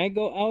it. When I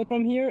go out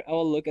from here, I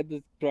will look at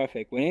the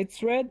traffic. When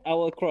it's red, I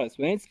will cross.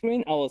 When it's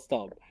green, I will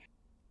stop."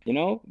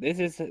 This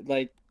is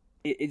like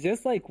it's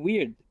just like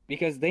weird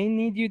because they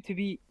need you to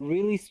be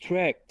really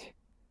strict,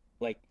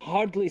 like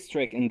hardly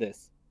strict in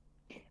this.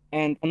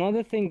 And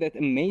another thing that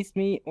amazed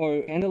me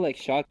or kind of like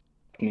shocked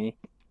me,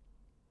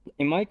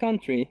 in my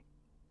country,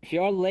 if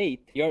you are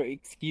late, you're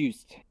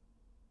excused.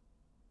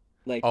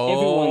 Like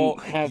everyone Oh,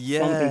 have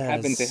something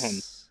happen to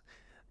him. yes.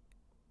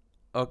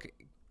 Okay,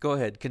 go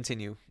ahead,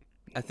 continue.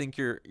 I think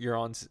you're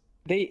on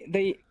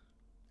They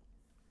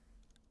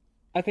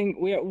I think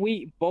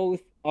we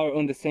both are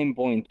on the same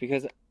point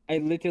because I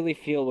literally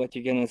feel what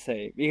you're gonna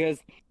say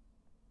because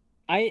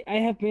I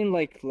have been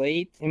like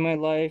late in my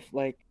life.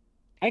 Like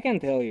I can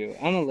tell you,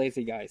 I'm a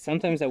lazy guy.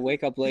 Sometimes I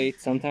wake up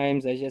late.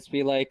 Sometimes I just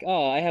be like,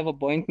 oh, I have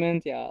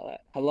appointment. Yeah,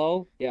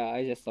 hello. Yeah,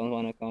 I just don't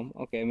want to come.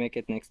 Okay, make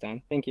it next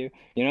time. Thank you.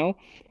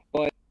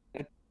 But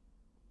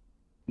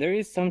there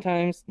is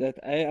sometimes that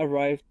I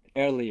arrived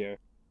earlier,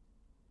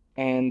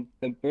 and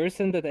the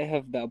person that I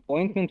have the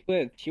appointment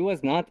with, she was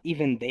not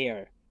even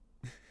there.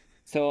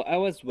 So I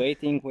was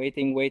waiting,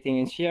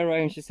 and she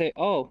arrived and she said,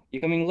 "Oh,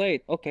 you're coming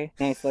late. Okay,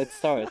 nice, let's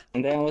start."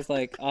 And then I was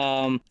like,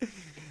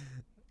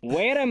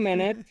 wait a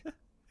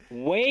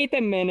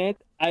minute,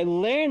 I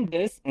learned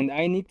this and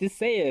I need to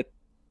say it.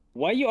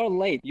 Why you are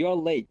late? You are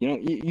late.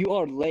 You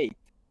are late.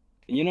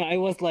 I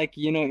was like,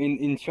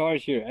 in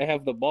charge here. I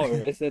have the bar.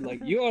 I said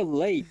like, you are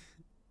late.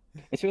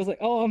 And she was like,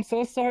 "Oh, I'm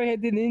so sorry. I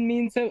didn't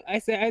mean to." I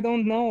said, "I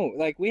don't know.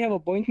 Like, we have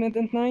appointment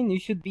at 9.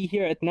 You should be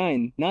here at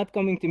 9, not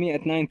coming to me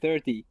at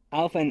 9:30,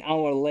 half an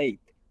hour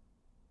late."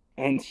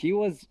 And she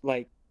was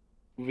like,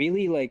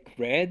 really like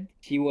red.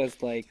 She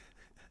was like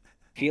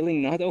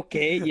feeling not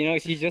okay.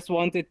 She just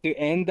wanted to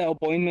end the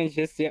appointment.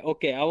 Just say,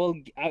 "Okay,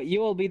 you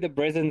will be the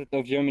president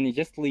of Germany.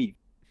 Just leave."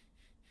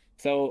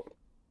 So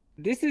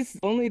this is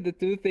only the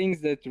two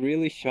things that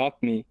really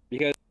shocked me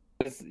because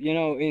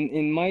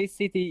in my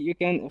city you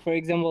can, for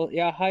example,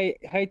 yeah, hi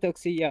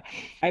Toxi, yeah,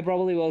 I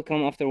probably will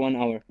come after 1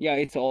 hour. Yeah,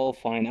 it's all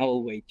fine. I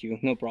will wait you,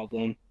 no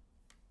problem.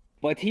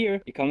 But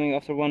here you're coming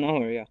after 1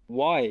 hour. Yeah,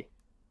 why?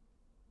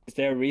 Is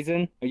there a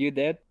reason? Are you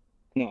dead?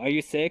 No. Are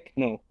you sick?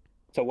 No.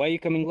 So why are you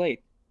coming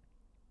late?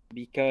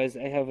 Because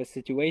I have a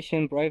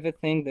situation, private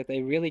thing that I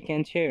really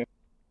can't share.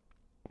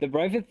 The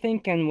private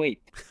thing can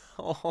wait.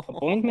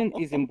 Appointment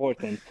is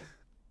important.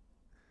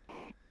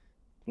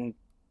 And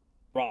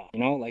bruh,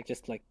 like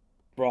just like,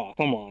 bruh,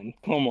 come on.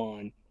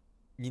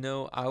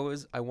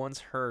 I once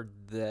heard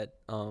that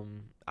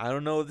I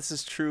don't know if this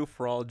is true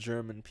for all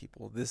German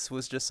people. This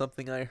was just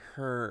something I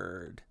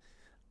heard.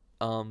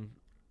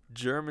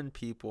 German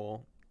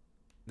people,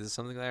 this is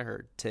something that I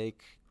heard,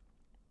 take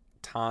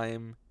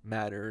time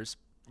matters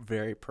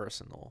very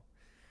personal.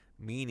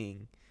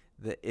 Meaning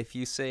that if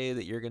you say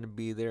that you're going to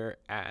be there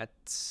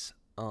at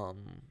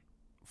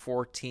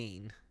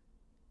 14,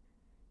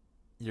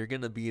 you're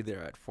going to be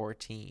there at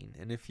 14.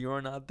 And if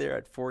you're not there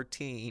at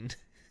 14,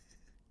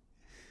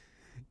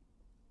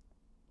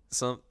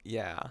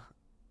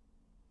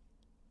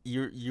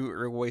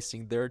 you're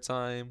wasting their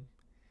time,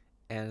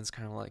 and it's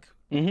kind of like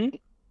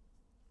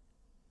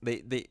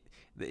they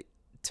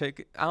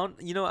take, I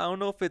don't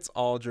know if it's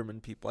all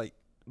German people,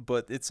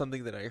 but it's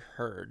something that I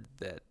heard,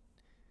 that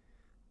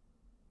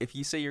if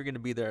you say you're going to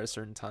be there at a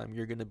certain time,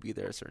 you're going to be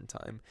there at a certain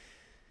time.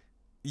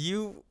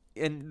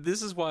 And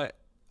this is why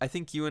I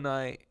think you and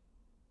I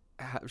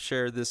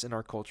share this in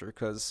our culture,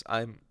 because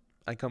I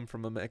come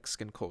from a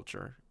Mexican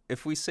culture.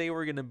 If we say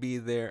we're going to be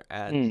there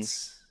at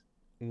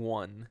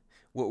 1,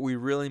 what we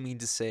really mean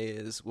to say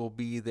is we'll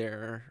be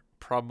there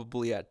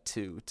probably at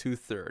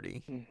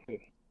 2:30.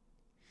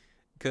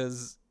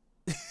 Because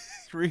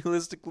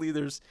realistically,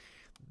 there's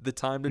the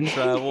time to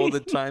travel, the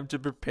time to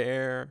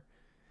prepare,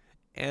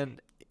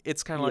 and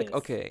it's kind of like,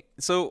 okay,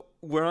 so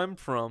where I'm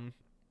from,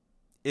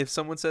 if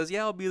someone says,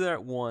 "Yeah, I'll be there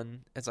at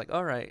 1," it's like,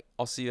 all right,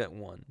 I'll see you at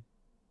 1.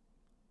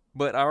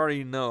 But I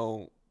already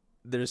know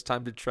there's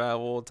time to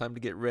travel, time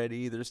to get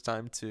ready, there's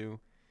time to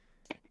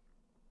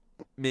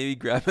maybe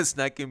grab a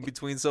snack in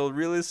between. So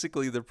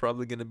realistically, they're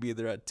probably going to be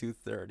there at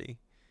 2:30.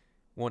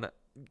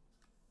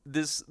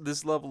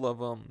 This level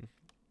of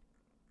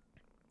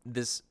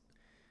this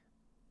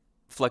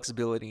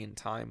flexibility in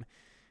time.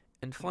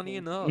 And funny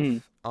enough,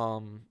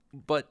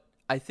 but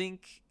I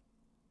think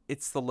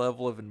it's the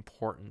level of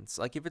importance.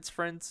 Like, if it's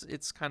friends,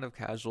 it's kind of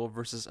casual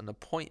versus an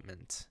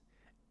appointment.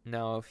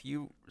 Now, if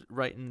you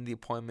write in the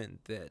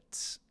appointment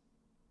that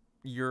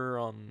you're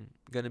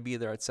going to be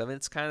there at 7,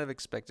 it's kind of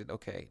expected.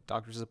 Okay,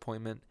 doctor's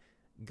appointment,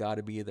 got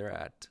to be there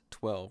at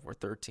 12 or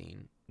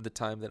 13, the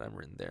time that I'm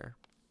written there.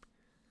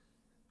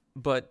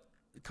 But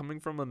coming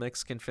from a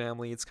Mexican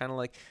family, it's kind of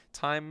like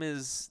time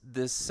is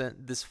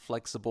this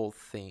flexible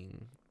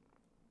thing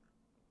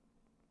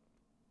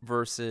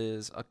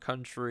versus a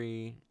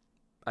country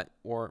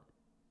or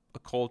a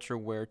culture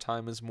where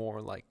time is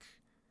more like,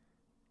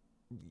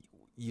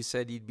 you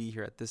said you'd be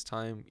here at this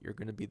time, you're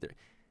going to be there,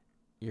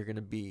 you're going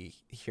to be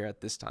here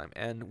at this time,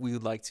 and we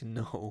would like to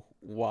know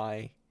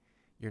why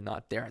you're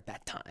not there at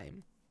that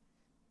time.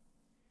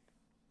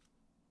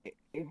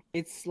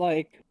 It's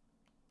like,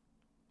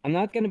 I'm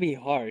not gonna be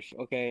harsh,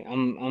 okay?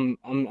 I'm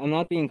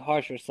not being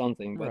harsh or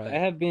something, but Right. I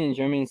have been in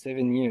Germany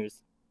 7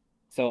 years,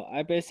 so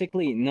I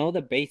basically know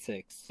the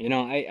basics.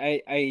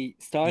 I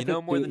started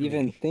more to than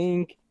even me.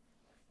 think,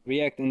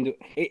 react, and do.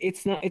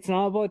 It's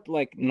not about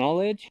like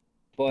knowledge,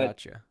 but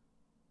Gotcha.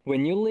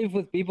 when you live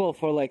with people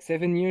for like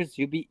 7 years,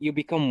 you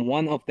become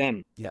one of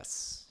them.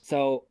 Yes.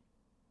 So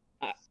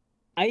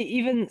I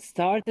even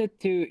started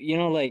to,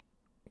 like,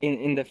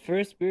 in the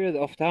first period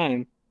of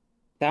time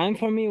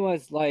for me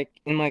was like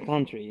in my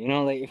country,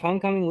 like if I'm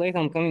coming late,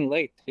 I'm coming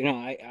late.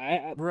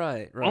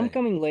 Right. I'm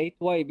coming late.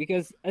 Why?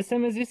 Because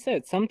same as you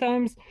said,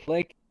 sometimes,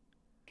 like,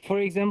 for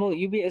example,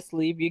 you be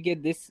asleep, you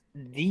get this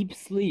deep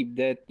sleep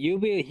that you'll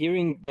be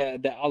hearing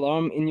the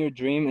alarm in your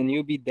dream and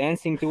you'll be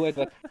dancing to it,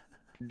 but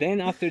then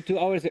after 2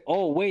 hours,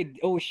 oh wait,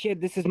 oh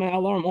shit, this is my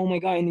alarm. Oh my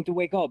god, I need to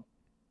wake up.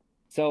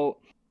 So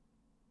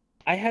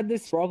I had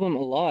this problem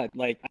a lot.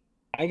 Like,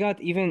 I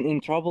got even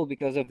in trouble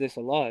because of this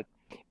a lot.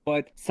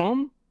 But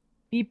some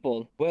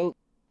people will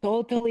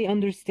totally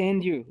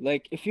understand you.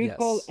 Like, if you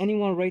call Yes.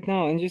 anyone right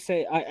now and just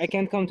say, I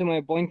can't come to my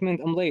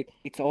appointment, I'm late,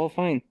 it's all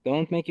fine.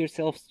 Don't make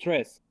yourself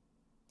stress.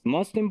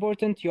 Most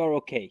important, you're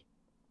okay.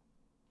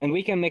 And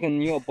we can make a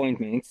new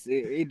appointment.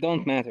 It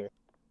don't matter.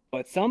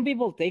 But some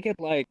people take it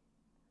like,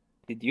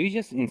 did you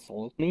just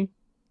insult me?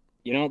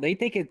 You know, they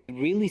take it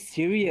really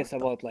serious What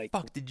the about like,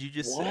 fuck did you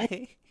just what?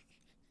 say?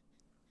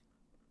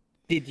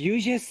 Did you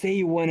just say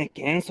you want to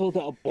cancel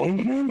the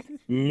appointment?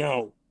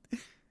 No.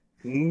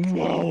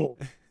 No.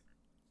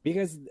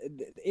 Because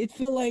it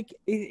feel like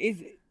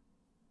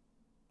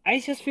I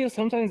just feel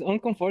sometimes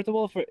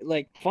uncomfortable for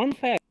like fun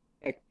fact.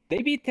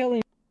 They be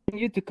telling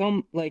you to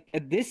come like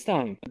at this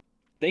time.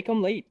 They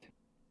come late.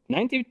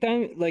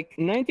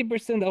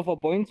 90% of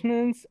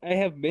appointments I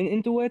have been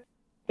into it,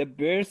 the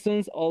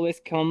persons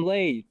always come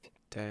late.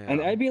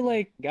 And I'd Damn. be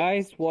like,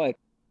 guys, what?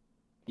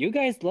 You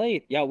guys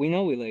late? Yeah, we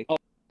know we late. Oh,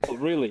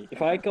 really?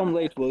 If I come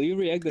late, will you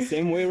react the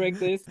same way like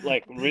this?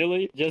 Like,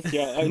 really? Just,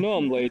 yeah, I know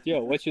I'm late. Yeah,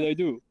 what should I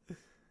do?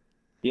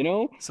 You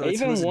know? So I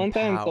it's even who's in one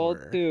time called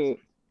power to.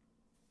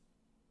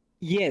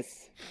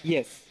 Yes,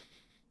 yes,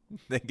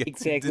 that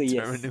gets to exactly,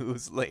 determine yes.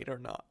 who's late or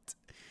not.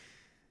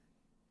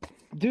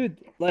 Dude,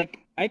 like,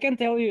 I can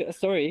tell you a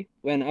story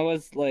when I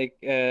was, like,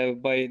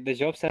 by the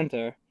job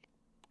center.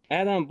 I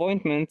had an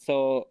appointment,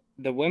 so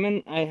the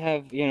women I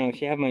have,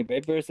 she have my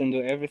papers and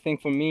do everything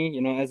for me,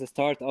 as a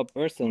startup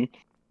person.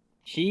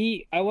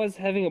 I was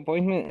having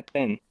appointment at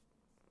 10.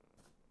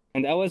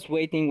 And I was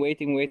waiting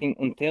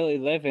until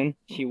 11.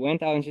 She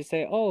went out and she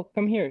said, "Oh,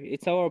 come here.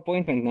 It's our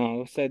appointment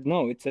now." I said,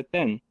 "No, it's at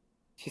 10."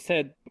 She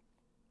said,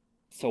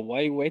 "So why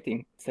are you waiting?"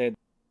 I said,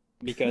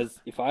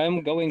 "Because if I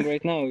am going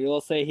right now,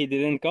 you'll say he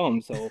didn't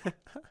come. So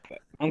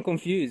I'm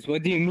confused.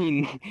 What do you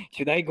mean?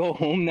 Should I go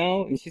home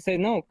now?" And she said,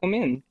 "No, come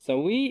in."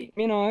 So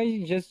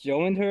I just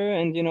joined her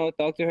and,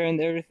 talked to her and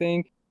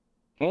everything.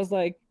 I was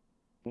like,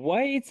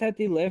 "Why it's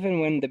at 11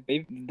 when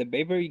the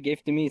paper you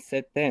gave to me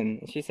said 10?"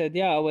 And she said,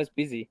 "Yeah, I was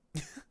busy."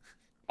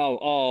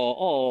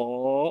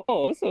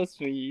 Oh, so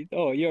sweet.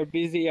 Oh, you're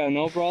busy. Yeah,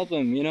 no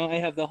problem. I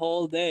have the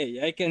whole day.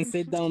 I can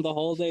sit down the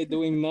whole day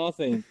doing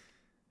nothing.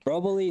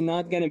 Probably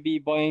not gonna be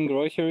buying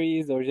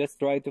groceries or just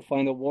try to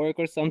find a work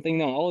or something.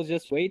 No, I'll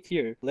just wait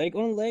here, leg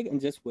on leg,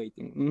 and just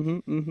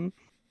waiting.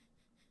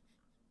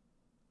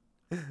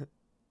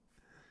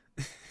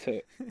 So,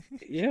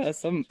 yeah,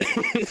 some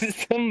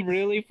some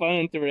really fun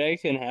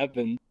interaction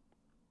happened.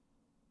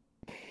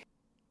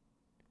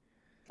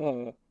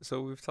 So,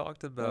 So we've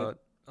talked but about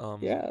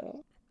yeah.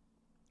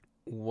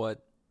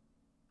 what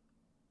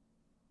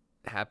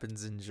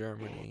happens in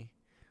Germany.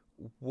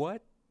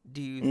 What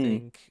do you Mm.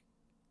 think?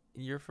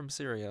 You're from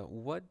Syria.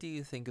 What do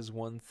you think is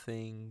one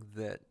thing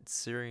that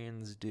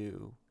Syrians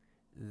do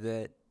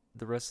that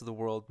the rest of the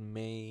world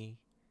may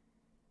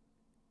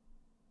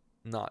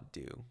not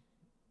do?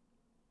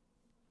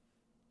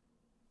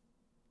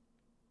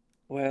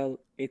 Well,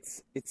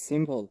 it's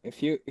simple.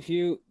 If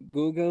you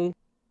Google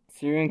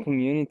Syrian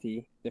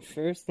community, the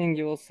first thing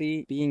you will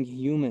see being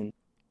human,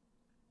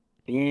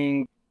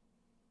 being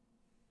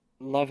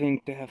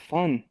loving to have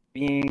fun,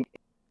 being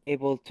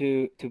able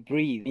to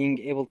breathe, being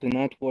able to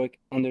not work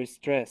under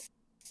stress,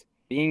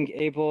 being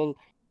able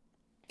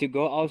to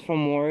go out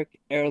from work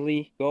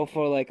early, go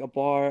for like a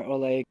bar or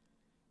like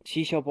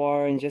shisha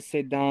bar and just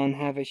sit down,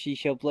 have a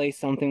shisha, play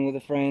something with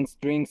the friends,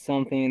 drink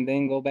something, and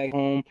then go back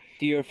home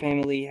to your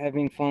family,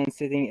 having fun,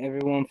 sitting,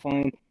 everyone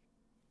fine.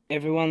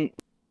 Everyone,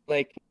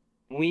 like,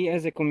 we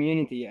as a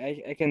community,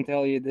 I can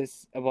tell you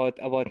this about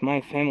my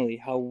family,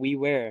 how we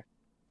were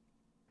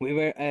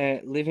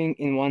living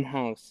in one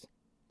house,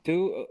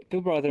 two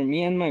brother,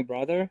 me and my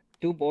brother,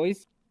 two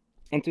boys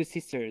and two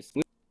sisters.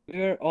 We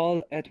were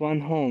all at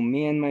one home,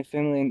 me and my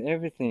family and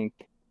everything.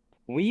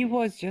 We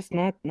was just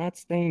not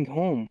staying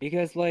home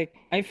because like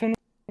I finished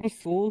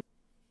school.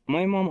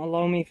 My mom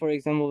allowed me, for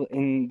example,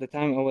 in the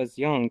time I was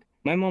young,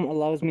 my mom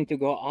allows me to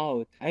go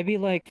out. I be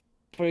like,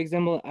 for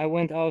example, I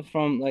went out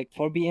from like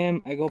 4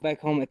 p.m. I go back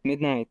home at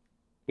midnight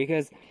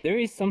because there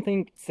is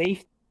something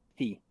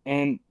safety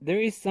and there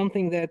is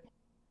something that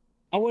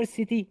our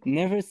city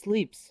never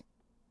sleeps.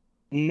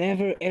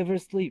 Never ever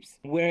sleeps.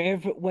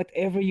 Wherever,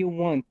 whatever you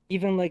want,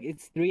 even like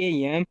it's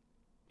 3 a.m.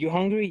 You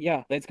hungry?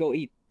 Yeah, let's go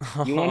eat.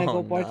 You wanna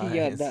Oh, go party?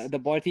 Yeah, the, nice. the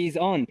party is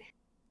on.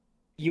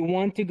 You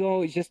want to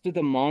go just to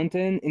the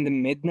mountain in the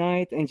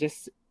midnight and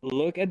just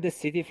look at the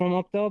city from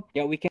up top?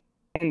 Yeah, we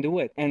can do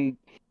it. And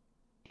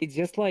it's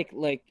just like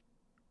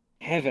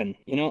heaven,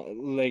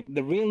 like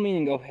the real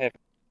meaning of heaven.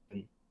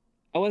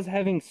 I was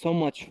having so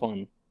much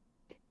fun.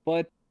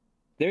 But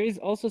there is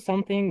also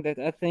something that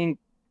I think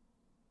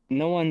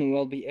no one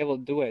will be able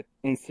to do it.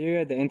 In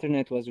Syria, the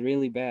internet was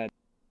really bad.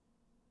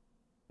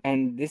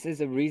 And this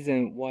is a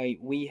reason why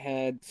we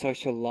had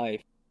social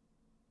life.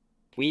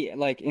 We,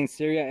 like in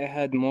Syria, I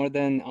had more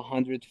than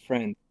 100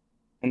 friends.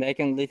 And I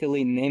can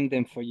literally name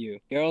them for you,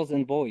 girls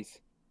and boys.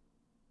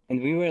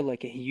 And we were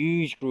like a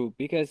huge group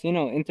because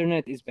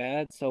internet is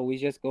bad, so we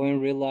just go in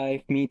real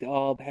life, meet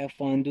up, have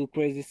fun, do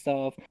crazy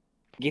stuff,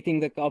 getting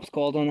the cops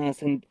called on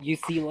us, and you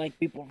see like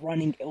people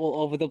running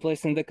all over the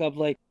place in the cop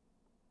like,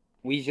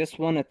 we just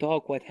want to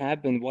talk what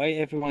happened, why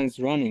everyone's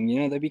running.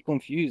 They'd be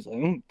confused.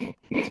 Like,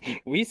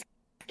 we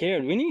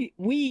scared.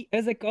 We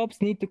as a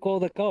cops need to call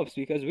the cops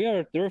because we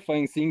are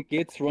terrifying seeing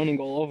kids running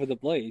all over the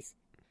place.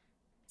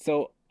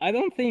 So I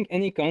don't think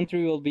any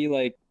country will be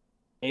like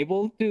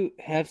able to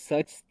have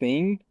such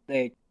thing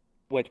like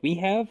what we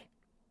have,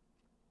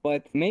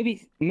 but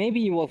maybe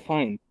you will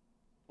find.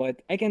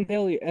 But I can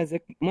tell you, as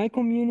my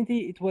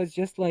community, it was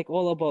just like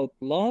all about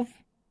love,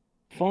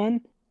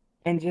 fun,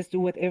 and just do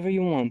whatever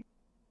you want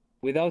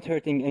without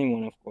hurting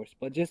anyone, of course.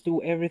 But just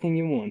do everything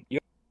you want.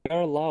 You're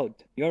allowed.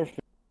 You're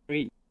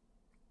free.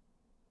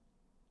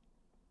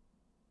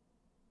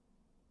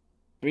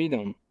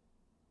 Freedom.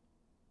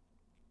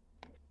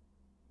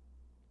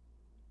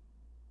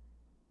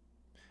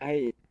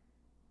 I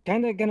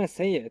kind of gonna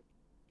say it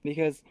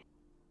because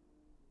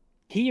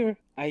here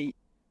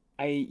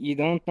you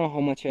don't know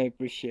how much I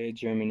appreciate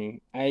Germany.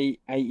 I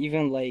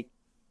even like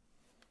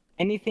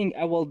anything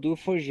I will do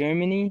for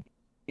Germany,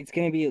 it's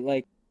gonna be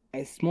like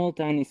a small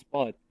tiny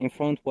spot in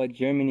front of what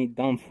Germany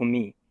done for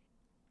me.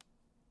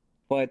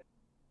 But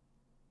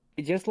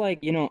it's just like,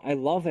 I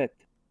love it.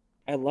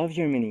 I love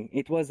Germany.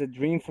 It was a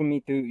dream for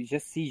me to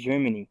just see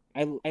Germany.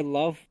 I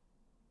love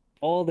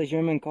all the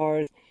German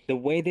cars, the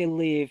way they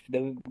live,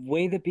 the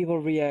way the people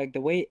react,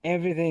 the way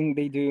everything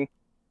they do.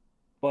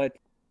 But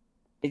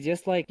it's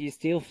just like you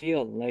still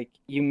feel like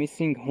you're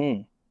missing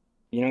home.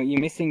 You're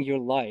missing your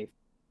life.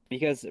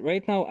 Because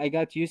right now I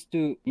got used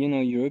to,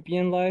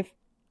 European life.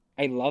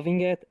 I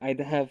loving it. I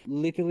have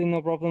literally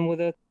no problem with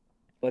it.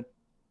 But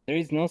there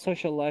is no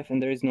social life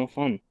and there is no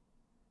fun.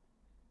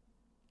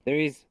 There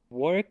is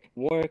work,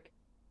 work,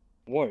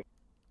 work.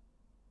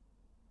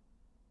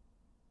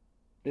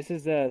 This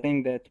is a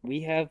thing that we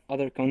have,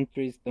 other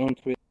countries don't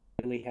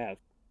really have.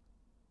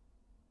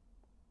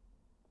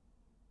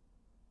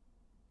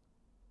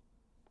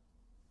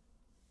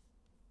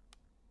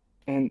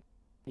 And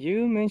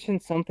you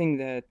mentioned something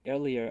that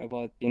earlier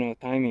about,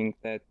 timing,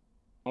 that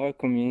our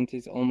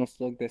communities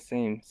almost look the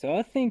same. So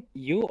I think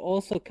you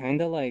also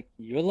kind of like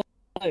your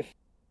life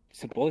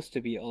supposed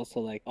to be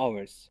also like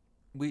ours,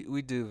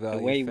 We do the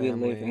value way we live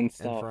family and and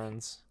stuff.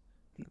 friends.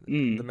 The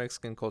Mm,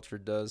 Mexican culture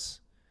does,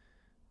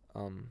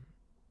 um,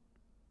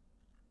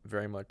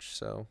 very much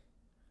so.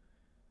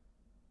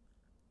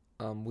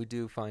 We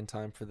do find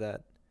time for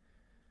that.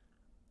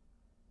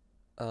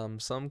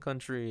 Some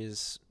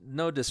countries,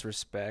 no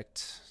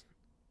disrespect,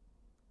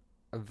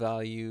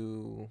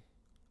 value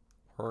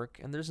work,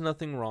 and there's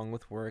nothing wrong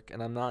with work.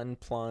 And I'm not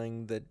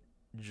implying that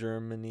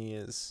Germany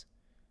is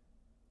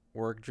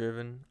work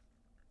driven.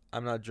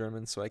 I'm not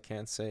German, so I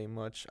can't say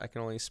much. I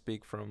can only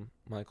speak from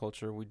my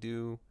culture. We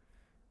do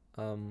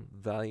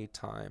value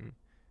time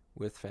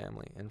with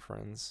family and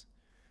friends.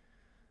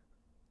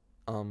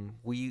 Um,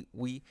 we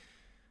we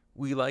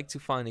we like to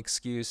find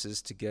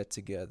excuses to get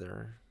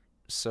together.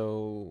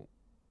 So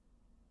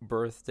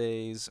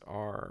birthdays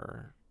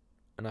are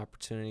an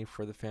opportunity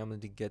for the family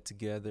to get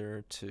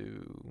together,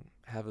 to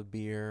have a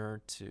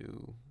beer,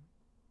 to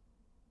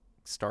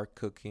start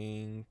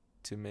cooking,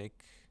 to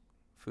make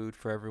food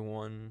for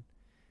everyone.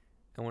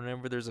 And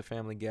whenever there's a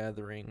family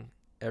gathering,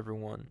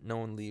 no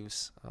one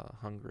leaves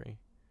hungry.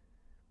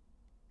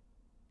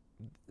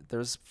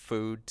 There's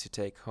food to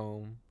take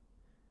home,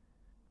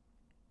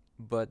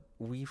 but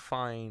we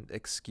find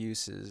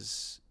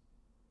excuses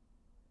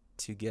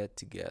to get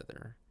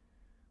together.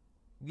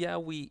 Yeah,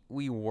 we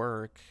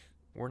work.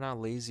 We're not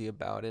lazy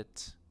about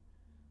it.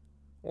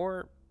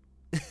 Or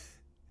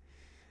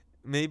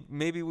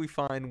maybe we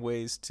find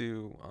ways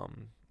to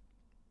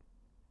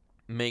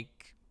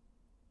make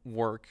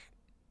work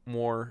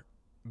more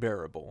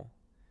bearable.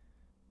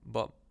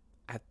 But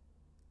at,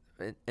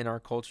 in our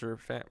culture,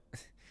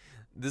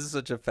 this is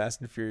such a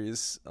Fast and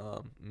Furious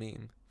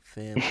meme.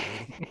 Family.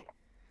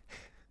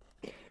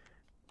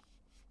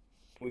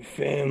 with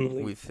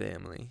family. With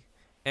family.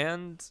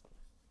 And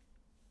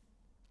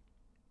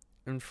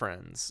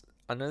friends.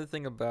 Another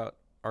thing about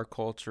our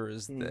culture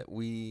is Mm. that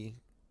we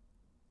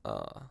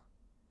uh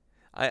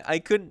I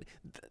couldn't,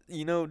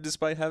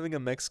 despite having a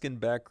Mexican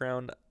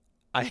background,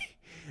 I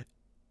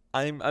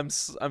I'm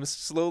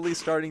slowly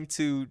starting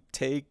to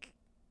take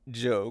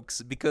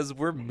jokes because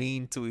we're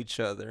mean to each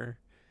other,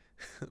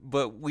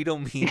 but we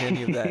don't mean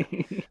any of that.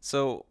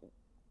 So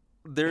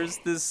there's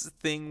this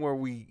thing where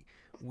we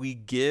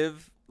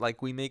give,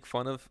 like, we make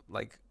fun of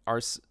like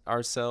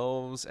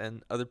ourselves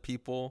and other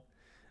people,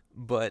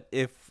 but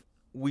if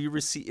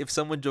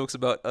someone jokes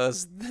about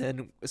us,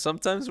 then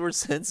sometimes we're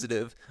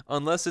sensitive,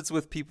 unless it's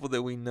with people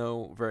that we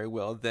know very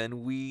well.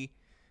 Then we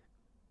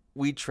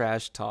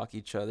trash talk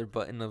each other,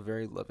 but in a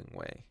very loving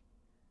way,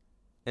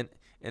 and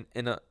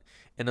in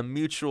a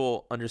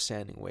mutual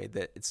understanding way,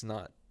 that it's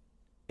not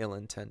ill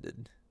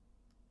intended.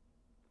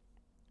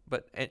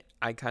 But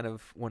I kind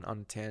of went on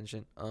a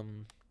tangent.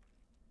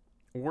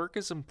 Work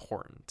is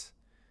important,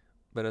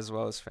 but as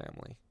well as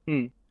family.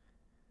 Mm,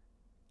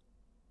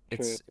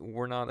 true.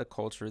 We're not a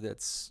culture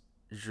that's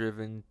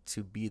driven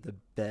to be the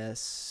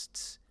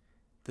best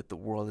that the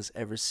world has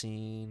ever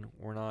seen.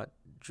 We're not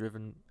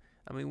driven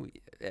I mean,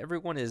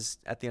 everyone is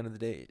at the end of the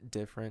day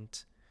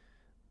different,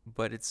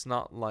 but it's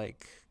not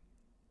like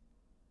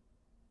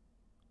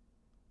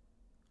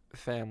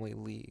family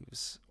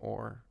leaves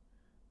or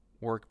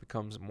work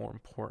becomes more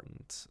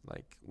important.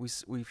 Like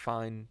we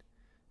find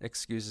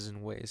excuses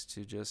and ways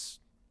to just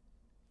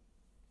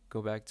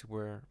go back to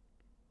where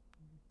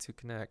to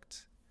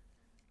connect.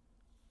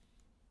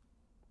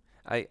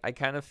 I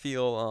kind of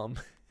feel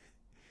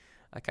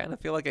I kind of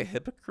feel like a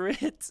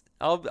hypocrite.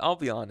 I'll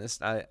be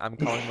honest. I'm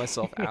calling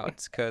myself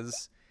out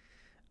cuz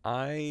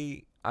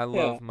I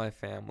Yeah. love my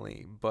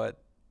family,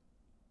 but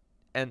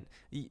and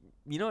you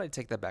know I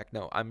take that back.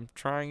 No, I'm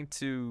trying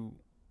to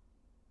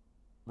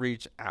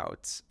reach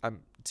out.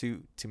 I'm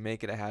to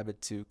make it a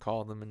habit to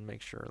call them and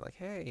make sure like,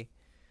 "Hey,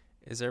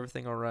 is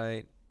everything all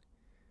right?"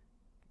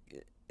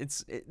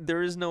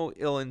 There is no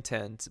ill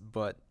intent,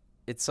 but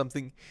it's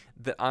something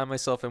that I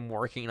myself am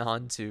working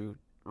on to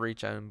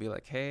reach out and be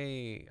like,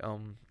 "Hey,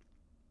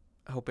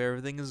 hope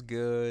everything is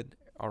good.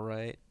 All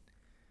right."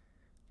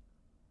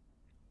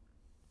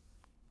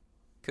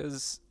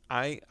 Cuz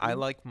I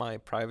like my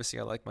privacy,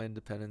 I like my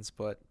independence,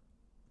 but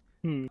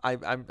Hmm. I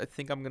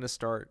think I'm going to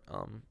start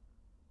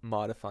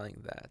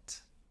modifying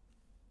that.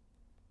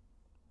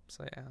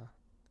 So yeah,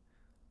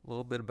 a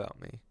little bit about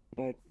me.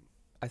 But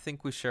I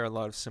think we share a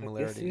lot of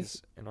this is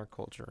similarities in our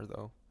culture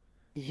though.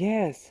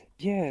 yes,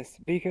 yes,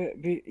 because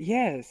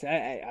yes,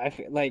 I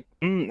feel like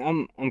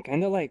I'm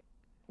kind of like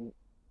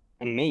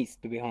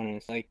amazed to be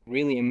honest, like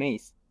really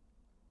amazed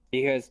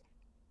because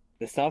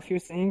the stuff you're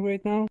saying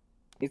right now,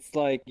 it's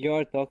like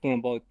you're talking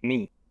about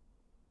me,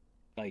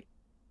 like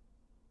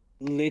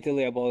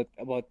literally about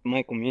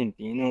my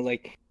community. You know,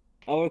 like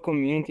our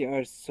community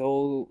are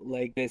so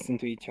like listen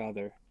to each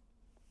other.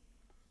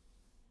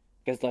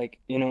 Because like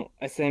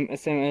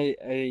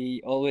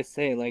I always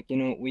say like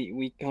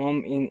we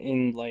come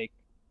in like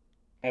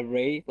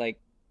array like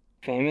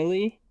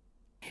family,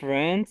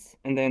 friends,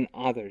 and then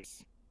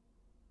others.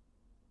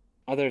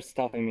 Other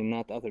stuff, I mean,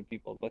 not other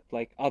people, but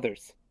like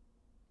others.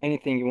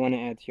 Anything you want to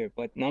add here.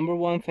 But number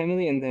one,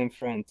 family, and then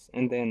friends.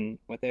 And then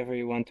whatever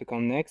you want to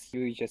come next,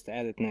 you just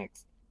add it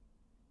next.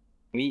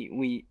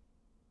 We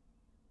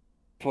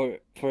for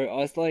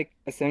us, like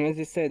as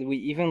you said, we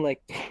even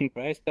like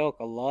trash talk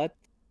a lot.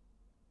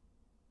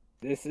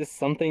 This is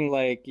something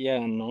like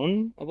yeah,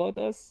 known about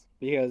us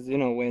because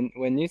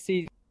when you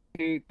see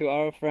to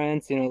our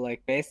friends,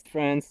 like best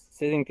friends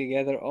sitting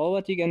together, all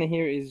what you're gonna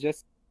hear is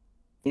just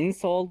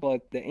insult,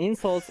 but the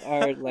insults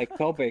are like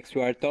topics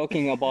we are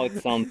talking about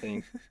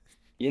something.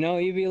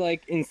 You'd be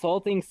like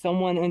insulting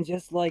someone and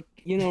just like,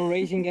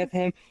 raging at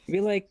him,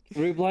 be like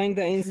replying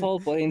the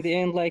insult, but in the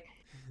end, like,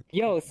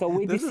 yo, so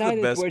we Those are the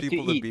decided best where to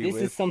people to eat. be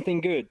This is with.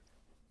 something good.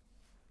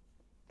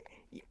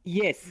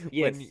 Yes,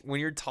 yes. When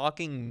you're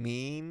talking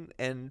mean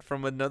and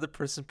from another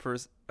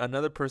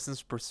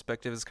person's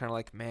perspective is kind of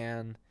like,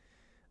 man,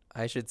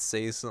 I should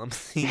say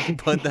something,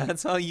 but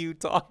that's how you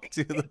talk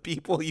to the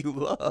people you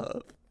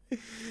love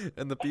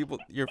and the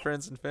people your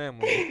friends and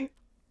family.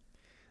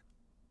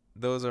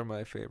 Those are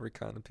my favorite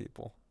kind of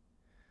people.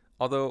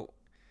 Although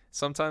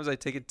sometimes I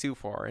take it too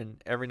far,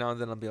 and every now and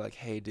then I'll be like,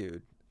 "Hey,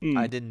 dude,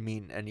 I Hmm. didn't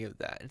mean any of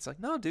that." And it's like,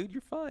 "No, dude,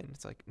 you're fine."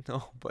 It's like,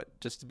 "No, but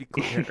just to be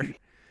clear,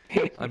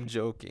 I'm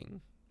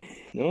joking."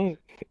 No,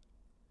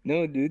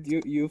 no, dude,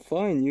 you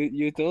fine.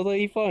 You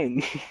totally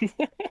fine.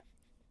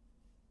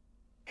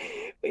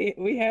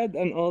 We had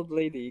an old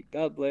lady.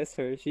 God bless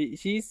her.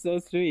 She's so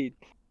sweet.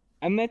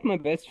 I met my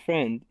best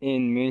friend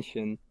in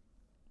München,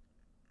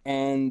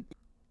 and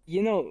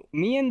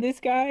me and this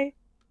guy,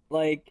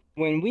 like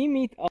when we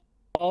meet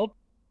up,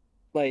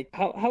 like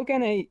how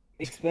can I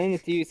explain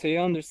it to you so you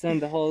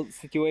understand the whole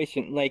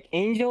situation? Like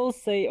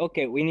angels say,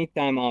 okay, we need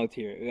time out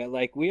here.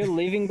 Like we're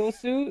leaving those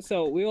two,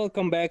 so we will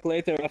come back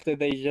later after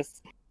they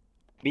just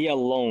be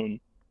alone.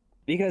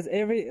 Because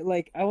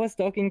I was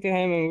talking to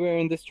him and we were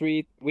in the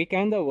street. We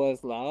kind of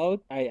was loud.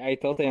 I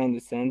totally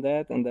understand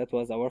that, and that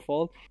was our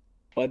fault.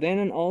 But then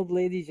an old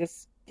lady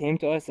just came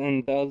to us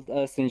and told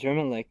us in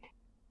German, like,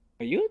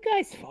 "Are you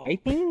guys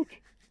fighting?"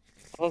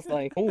 I was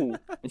like,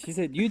 "Who?" And she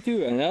said, "You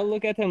too." And I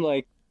look at him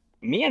like,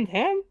 "Me and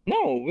him?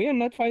 No, we are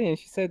not fighting." And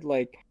she said,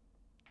 like,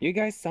 "You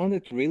guys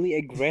sounded really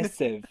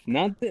aggressive,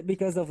 not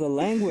because of the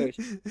language,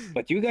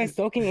 but you guys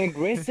talking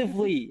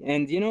aggressively,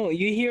 and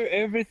you hear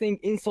everything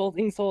insult,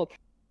 insult."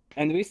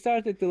 And we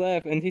started to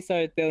laugh, and he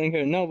started telling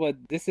her, "No, but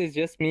this is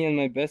just me and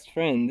my best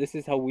friend. This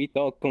is how we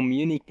talk,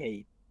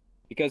 communicate."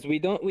 Because we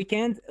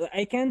can't,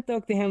 I can't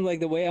talk to him like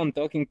the way I'm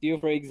talking to you,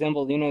 for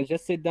example,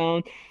 just sit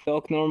down,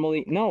 talk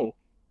normally. No,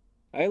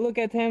 I look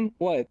at him,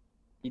 what?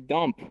 You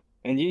dump.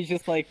 And he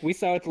just like, we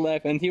start to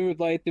laugh, and he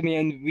replied to me,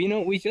 and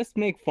we just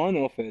make fun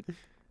of it.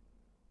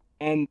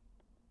 And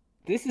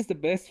this is the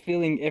best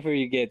feeling ever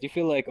you get. You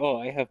feel like, oh,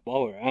 I have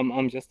power.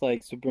 I'm just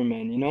like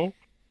Superman.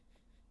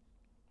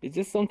 It's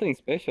just something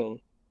special.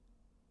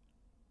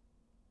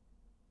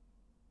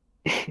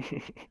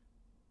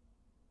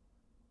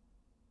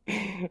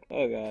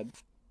 Oh God.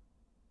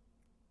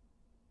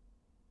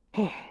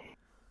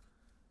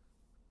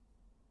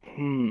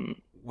 Hmm.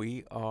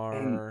 We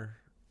And are.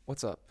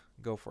 What's up?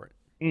 Go for it.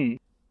 Mm.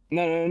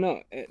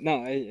 No.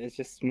 I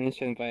just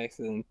mentioned by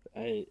accident.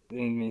 I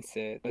didn't mean to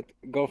say it, but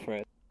go for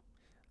it.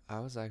 I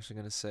was actually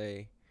gonna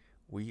say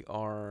we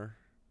are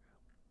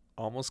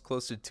almost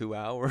close to 2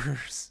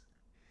 hours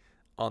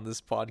on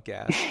this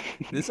podcast.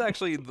 This is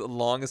actually the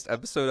longest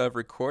episode I've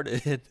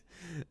recorded.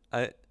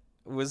 I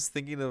was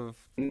thinking of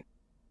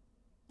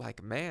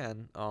like,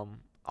 man,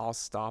 I'll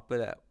stop it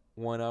at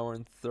 1 hour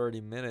and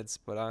 30 minutes,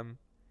 but I'm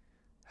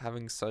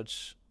having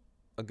such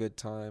a good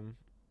time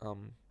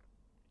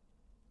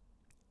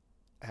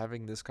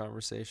having this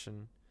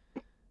conversation.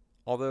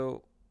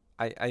 Although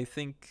I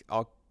think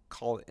I'll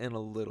call it in a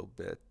little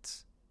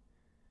bit.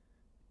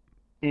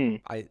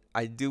 Mm.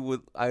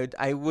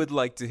 I would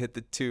like to hit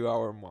the 2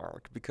 hour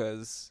mark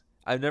because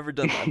I've never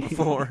done that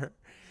before,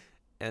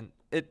 and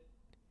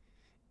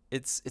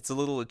it's a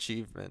little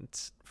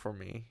achievement for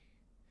me.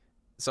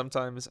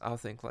 Sometimes I'll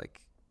think like,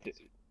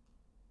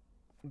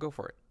 go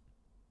for it.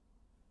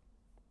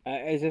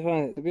 I just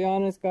want to be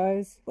honest,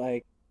 guys.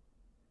 Like,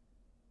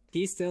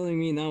 he's telling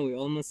me now we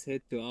almost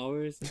hit 2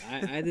 hours.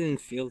 I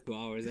didn't feel 2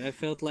 hours. I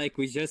felt like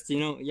we just,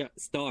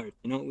 start.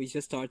 We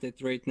just started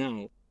right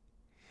now.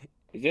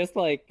 It's just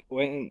like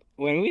when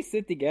we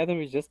sit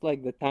together, it's just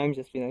like the time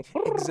just be like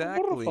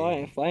Exactly.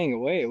 flying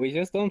away. We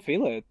just don't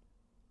feel it.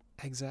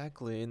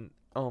 Exactly. And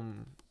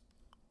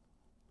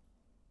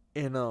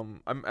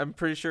I'm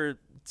pretty sure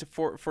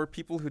for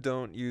people who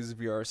don't use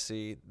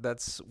VRC,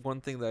 that's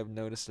one thing that I've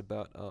noticed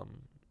about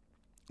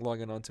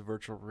logging onto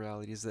virtual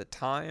reality is that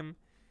time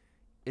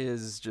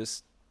is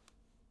just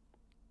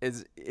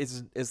is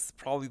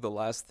probably the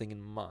last thing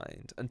in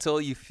mind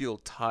until you feel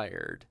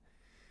tired.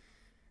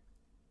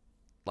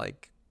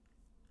 Like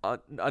on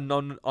a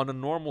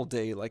normal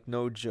day, like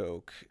no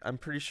joke, I'm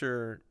pretty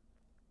sure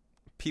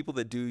people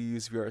that do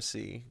use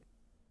VRC,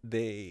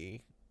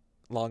 they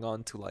log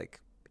on to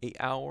like 8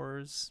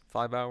 hours,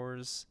 5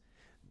 hours.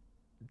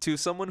 To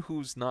someone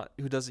who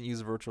doesn't use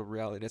virtual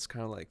reality, it's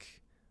kind of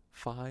like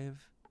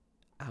 5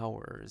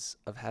 hours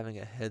of having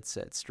a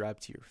headset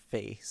strapped to your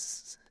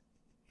face.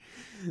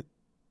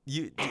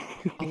 you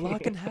a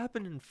lot can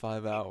happen in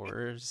 5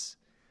 hours.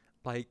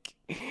 Like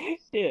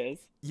Yes.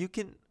 you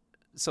can.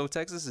 So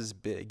Texas is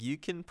big. You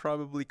can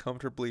probably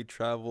comfortably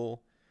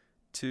travel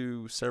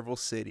to several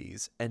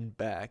cities and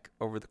back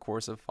over the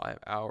course of 5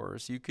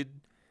 hours. You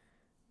could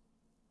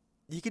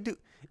do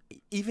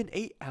even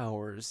 8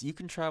 hours. You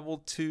can travel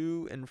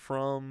to and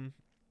from.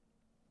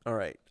 All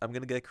right, I'm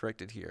gonna get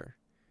corrected here.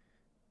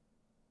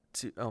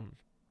 To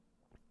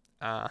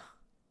the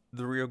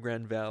Rio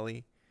Grande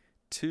Valley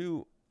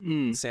to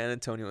Mm. San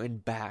Antonio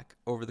and back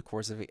over the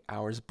course of 8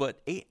 hours.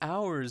 But 8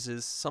 hours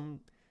is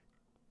some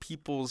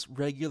people's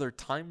regular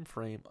time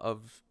frame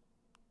of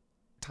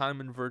time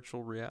in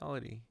virtual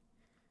reality.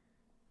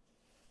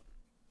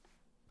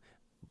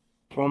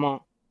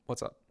 Kroma,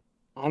 What's up?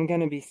 I'm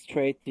gonna be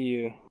straight to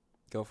you.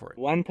 Go for it.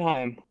 One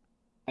time,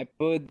 I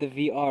put the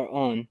VR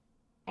on.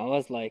 I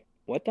was like,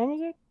 what time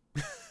was it?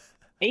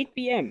 8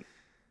 p.m.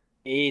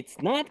 It's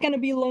not gonna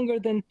be longer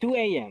than 2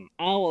 a.m.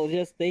 I will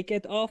just take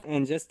it off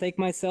and just take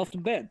myself to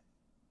bed.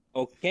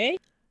 Okay?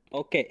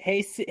 Okay.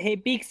 Hey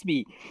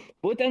Bixby,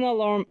 put an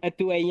alarm at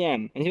 2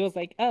 a.m. And she was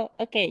like, oh,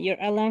 okay, your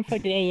alarm for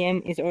 2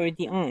 a.m. is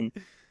already on.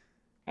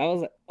 I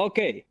was like,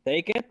 okay,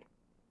 take it,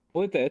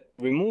 put it,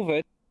 remove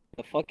it.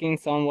 The fucking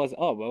sun was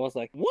up. I was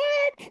like,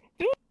 what?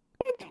 Dude,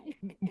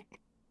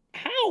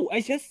 how?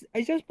 I just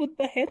put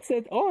the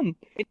headset on.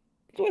 It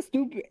was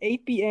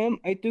 8 p.m.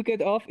 I took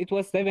it off. It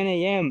was 7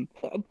 a.m.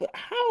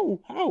 How?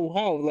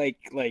 How? Like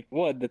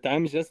what? The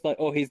time is just like,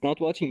 oh, he's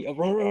not watching.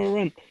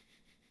 Run.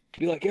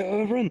 Be like,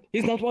 yeah, run.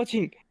 He's not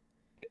watching.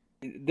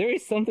 There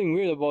is something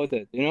weird about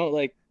it,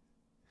 like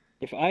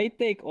if I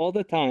take all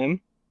the time,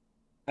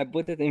 I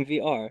put it in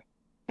VR,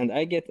 and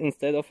I get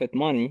instead of it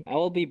money, I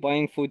will be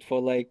buying food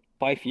for like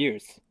 5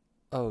 years.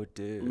 Oh,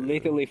 dude.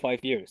 Literally 5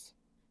 years.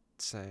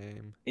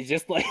 Same. It's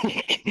just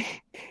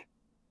like,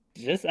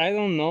 just I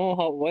don't know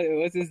what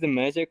is the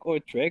magic or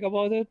trick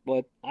about it,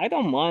 but I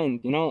don't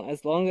mind.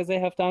 As long as I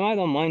have time, I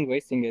don't mind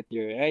wasting it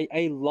here.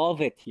 I love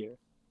it here.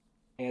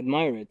 I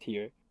admire it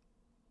here.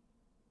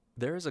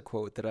 There is a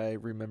quote that I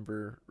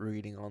remember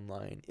reading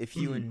online. If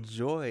you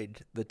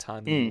enjoyed the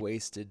time that you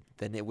wasted,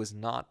 then it was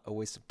not a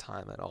waste of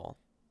time at all.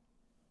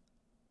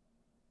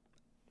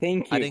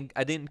 Thank you.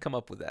 I didn't come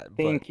up with that.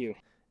 Thank you.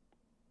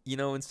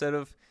 Instead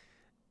of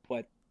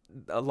what,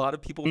 a lot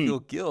of people feel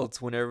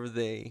guilt whenever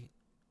they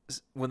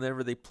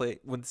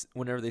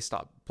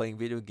stop playing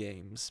video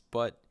games.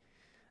 But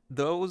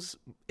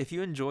if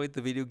you enjoyed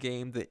the video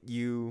game that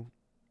you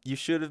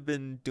should have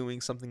been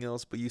doing something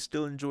else, but you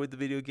still enjoyed the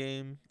video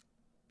game,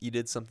 you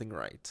did something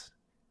right.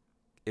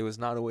 It was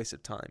not a waste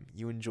of time.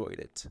 You enjoyed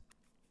it.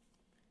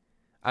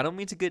 I don't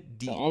mean to get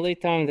deep. The only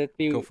time that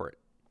we Go for it.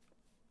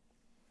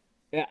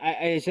 Yeah,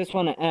 I just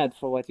want to add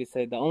for what you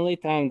said. The only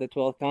time that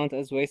will count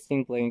as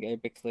wasting playing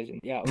Apex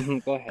Legends. Yeah,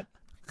 go ahead.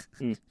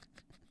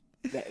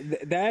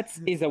 That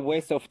is a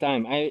waste of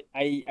time. I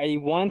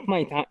want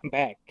my time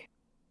back.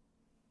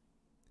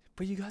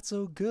 But you got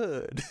so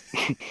good.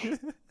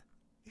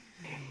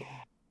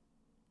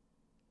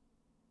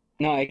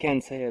 No, I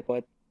can't say it,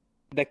 but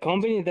the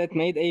company that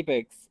made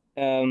Apex,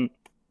 I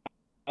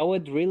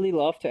would really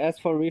love to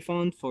ask for a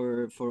refund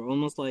for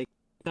almost like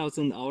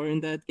 1,000 hours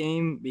in that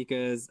game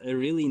because I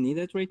really need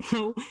it right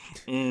now,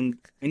 and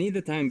I need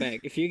the time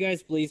back. If you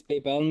guys please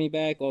PayPal me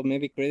back or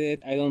maybe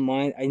credit, I don't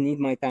mind. I need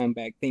my time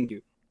back. Thank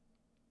you.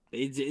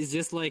 It's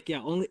just like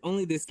yeah,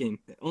 only this game,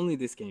 only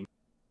this game.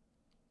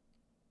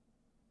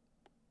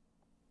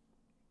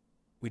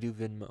 We do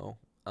Venmo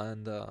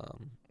and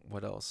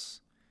what else?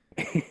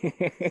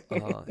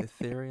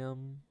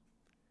 Ethereum.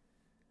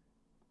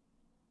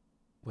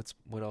 What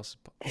else?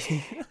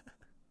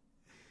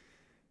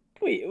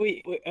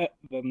 Wait.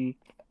 Let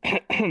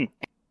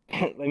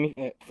me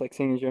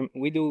flexing in German.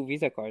 We do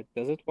Visa card.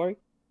 Does it work?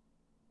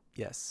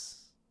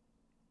 Yes.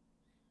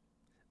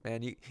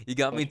 Man, you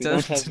got me But we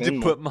don't have tempted to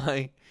Venmo. put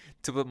my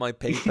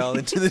PayPal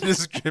into the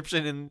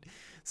description and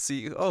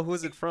see. Oh, who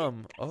is it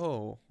from?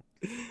 Oh,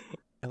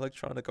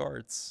 Electronic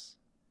Arts.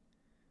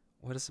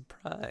 What a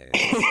surprise!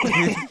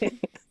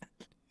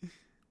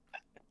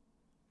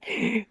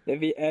 They'll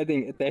be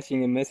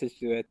attaching a message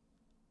to it.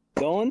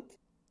 Don't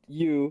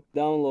you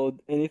download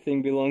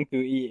anything belong to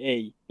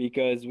EA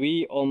because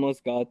we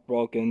almost got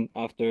broken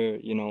after,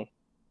 yeah,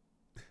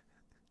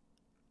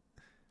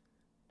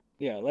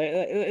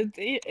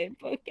 okay,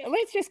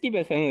 let's just keep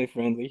it family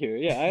friendly here.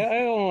 Yeah, I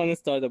don't want to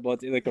start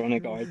about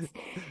Electronic Arts.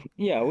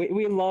 Yeah,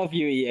 we love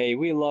you, EA.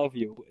 We love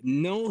you.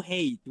 No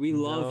hate. We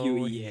love you,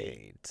 No EA.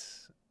 hate.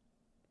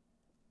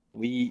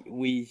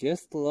 We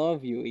just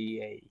love you,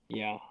 EA.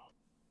 Yeah.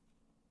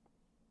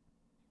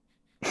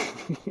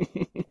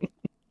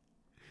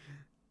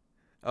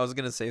 I was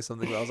gonna say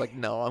something, but I was like,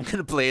 no, I'm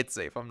gonna play it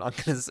safe. I'm not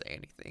gonna say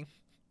anything.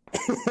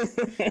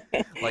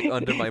 Like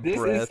under my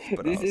breath,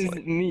 but I this was is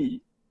like, me.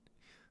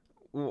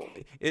 well,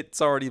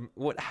 it's already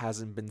what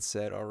hasn't been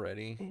said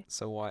already,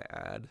 so why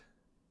add?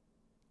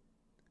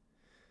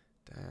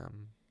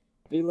 Damn.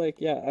 Be like,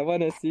 yeah, I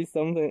wanna say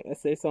something,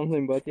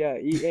 but yeah,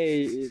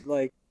 EA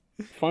like,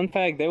 fun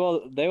fact, they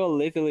will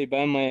literally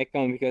ban my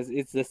account because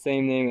it's the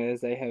same name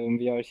as I have in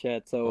VR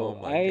chat. Oh So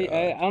my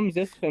god. I'm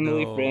just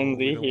family No, we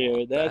friendly don't want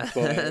here. That's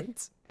why.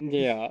 that.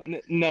 Yeah,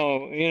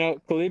 no,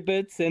 clip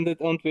it, send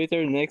it on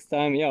Twitter next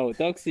time. Yo,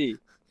 Toxi,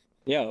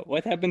 yo,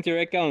 what happened to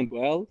your account?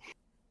 Well,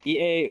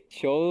 EA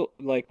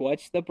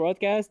watched the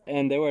broadcast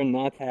and they were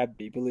not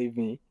happy, believe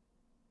me.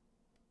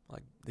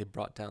 Like they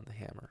brought down the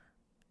hammer.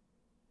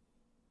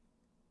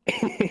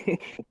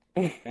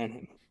 Ban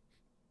him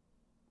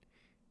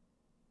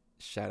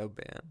Shadow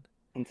ban.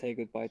 and say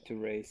goodbye to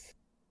race.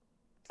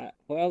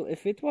 Well,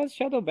 if it was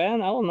shadow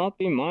ban, I will not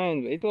be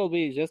mine. It will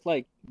be just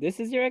like, this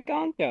is your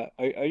account? Yeah.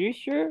 Are you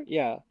sure?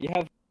 Yeah. You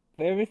have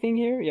everything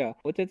here? Yeah.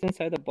 Put it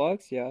inside the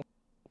box? Yeah.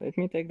 Let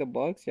me take the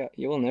box? Yeah.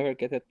 You will never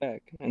get it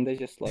back. And they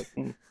just like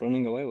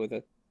running away with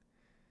it.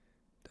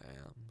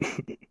 Damn.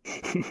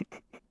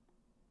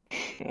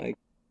 Like,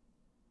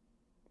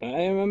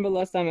 I remember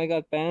last time I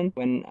got banned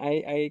when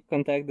I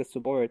contacted the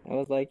support. I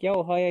was like,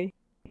 yo, hi,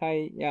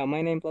 yeah,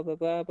 my name, blah, blah,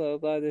 blah, blah,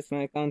 blah, this is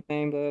my account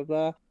name, blah, blah,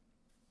 blah.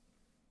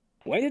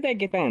 Why did I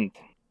get banned?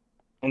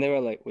 And they were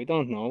like, we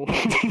don't know.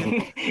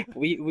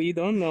 we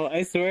don't know.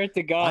 I swear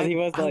to God, he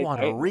was I like,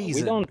 want a we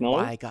reason don't know.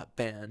 why I got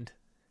banned.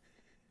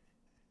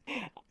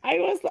 I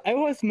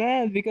was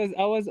mad because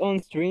I was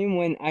on stream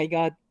when I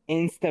got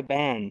insta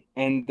ban,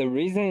 and the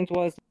reason it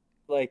was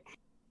like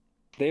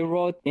they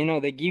wrote,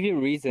 they give you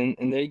reason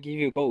and they give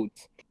you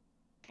codes.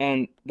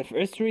 And the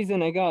first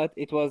reason I got,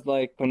 it was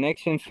like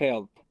connection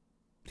failed.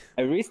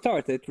 I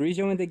restarted,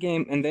 rejoined the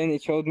game, and then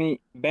it showed me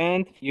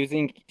banned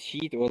using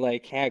cheat or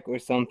like hack or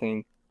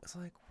something. It's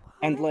like, what?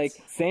 And like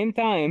same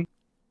time,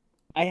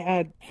 I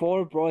had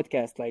 4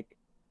 broadcasts, like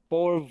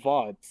 4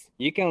 VODs.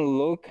 You can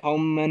look how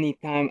many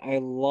time I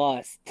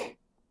lost.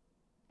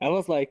 I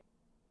was like,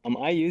 am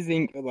I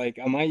using like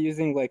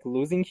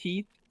losing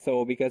cheat?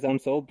 So because I'm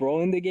so bro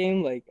in the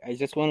game, like I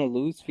just want to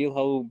lose, feel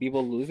how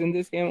people lose in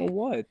this game or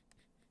what?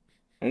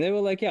 And they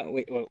were like, yeah,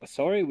 wait,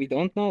 sorry, we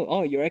don't know.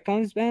 Oh, your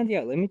account is banned?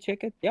 Yeah, let me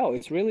check it. Yeah,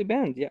 it's really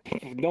banned. Yeah.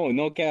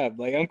 No cap.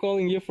 Like, I'm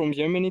calling you from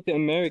Germany to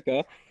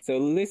America. So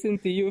listen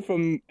to you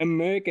from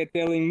America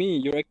telling me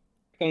your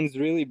account is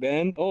really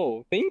banned.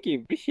 Oh, thank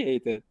you.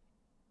 Appreciate it.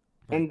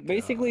 My And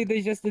basically, God.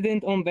 they just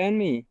didn't unban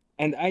me.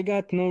 And I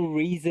got no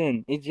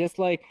reason. It's just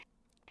like,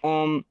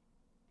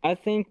 I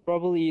think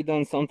probably you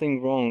done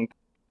something wrong.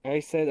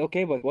 I said,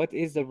 okay, but what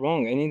is the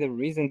wrong? I need a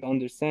reason to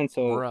understand.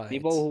 So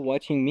people Right. who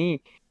watching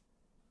me,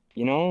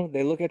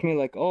 they look at me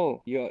like,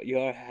 oh,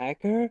 you're a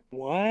hacker?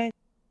 What?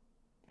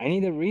 I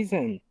need a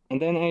reason.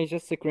 And then I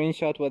just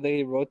screenshot what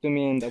they wrote to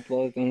me and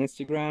upload it on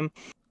Instagram.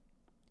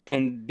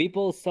 And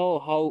people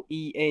saw how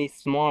EA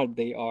smart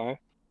they are.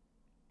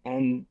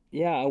 And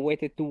yeah, I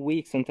waited 2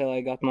 weeks until I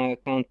got my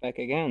account back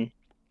again.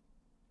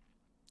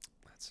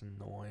 That's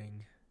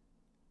annoying.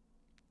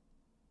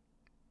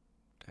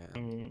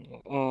 Damn.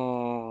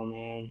 Oh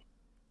man.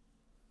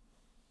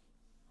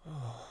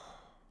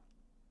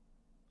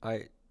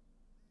 I.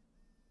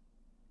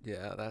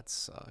 Yeah, that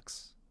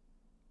sucks.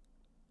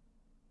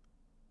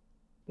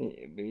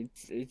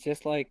 It's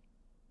just like,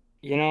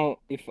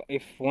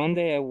 if one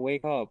day I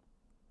wake up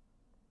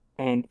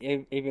and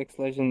Apex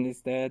Legend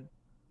is dead,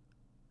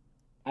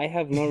 I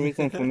have no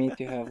reason for me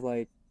to have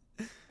like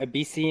a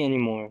BC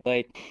anymore.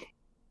 Like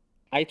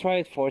I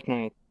tried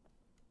Fortnite,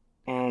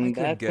 I and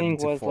couldn't that get thing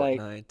into was like,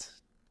 Fortnite.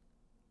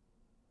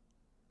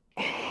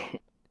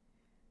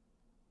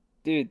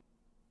 dude,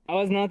 I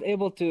was not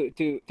able to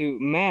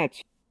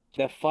match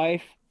the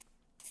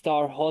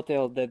 5-star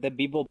hotel that the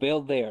people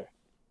built there.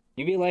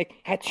 You'd be like,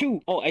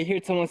 Achoo! Oh, I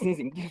heard someone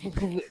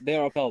sneezing.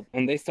 They're up top,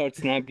 and they start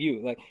snap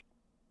you. Like,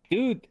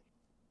 dude,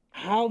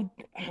 how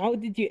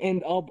did you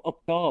end up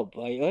top?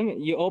 Like,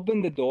 you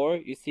open the door,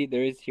 you see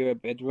there is here a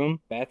bedroom,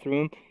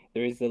 bathroom,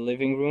 there is the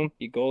living room.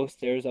 You go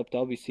stairs up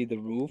top, you see the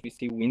roof, you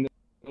see windows,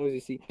 you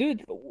see,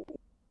 dude,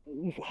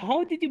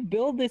 how did you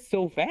build this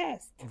so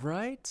fast?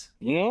 Right?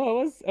 You know, I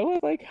was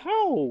like,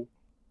 how?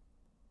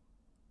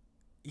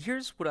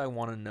 Here's what I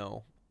want to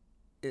know.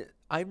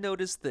 I've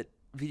noticed that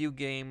video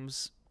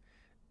games,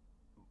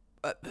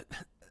 uh,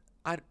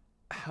 I,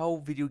 how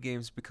video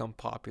games become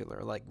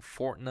popular. Like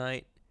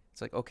Fortnite,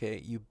 it's like,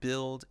 okay, you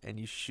build and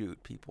you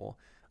shoot people.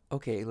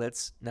 Okay,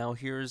 now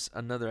here's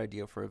another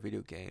idea for a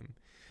video game.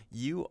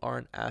 You are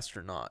an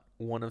astronaut,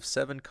 one of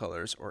seven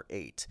colors or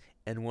eight,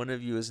 and one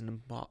of you is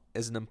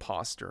an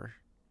imposter.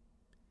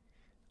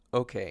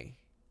 Okay,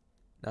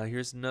 now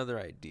here's another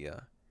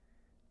idea.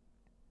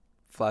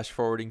 Flash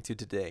forwarding to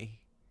today.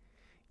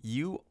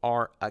 You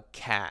are a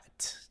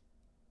cat,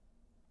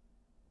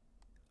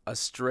 a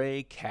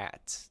stray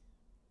cat,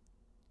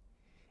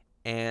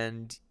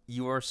 and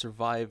you are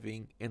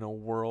surviving in a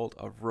world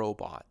of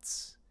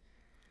robots.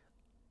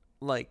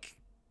 Like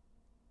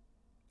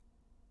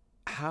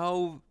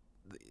how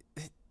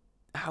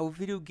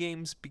video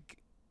games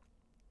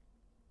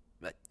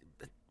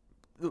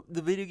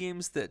the video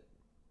games that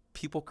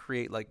people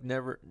create, like,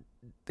 never,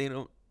 they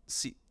don't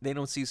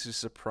cease to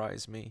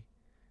surprise me.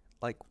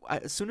 Like,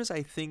 as soon as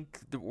I think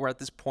that we're at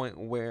this point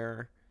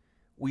where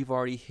we've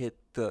already hit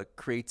the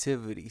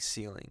creativity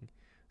ceiling,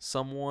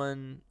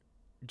 someone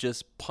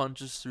just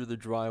punches through the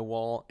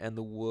drywall and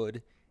the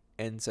wood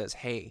and says,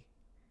 "Hey,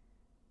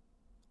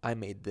 I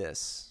made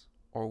this,"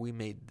 or "We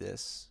made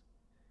this."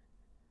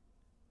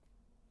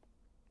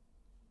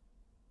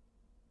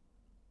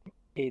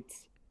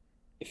 It's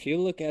if you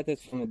look at it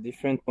from a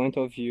different point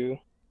of view,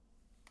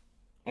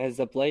 as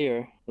a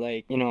player,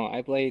 like,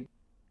 I played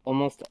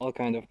almost all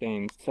kind of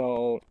games.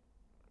 So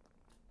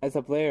as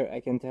a player, I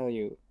can tell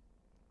you,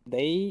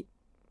 they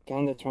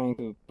kind of trying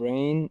to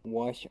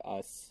brainwash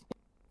us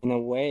in a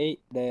way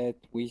that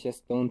we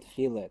just don't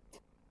feel it.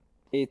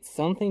 It's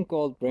something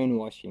called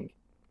brainwashing.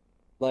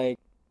 Like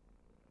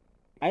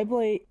I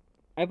play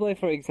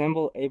for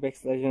example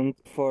Apex Legends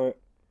for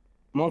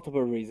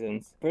multiple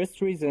reasons.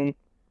 First reason,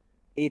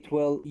 it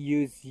will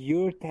use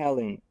your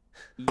talent,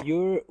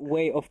 your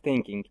way of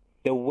thinking,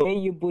 the way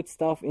you put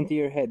stuff into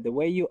your head, the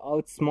way you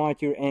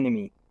outsmart your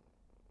enemy.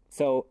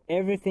 So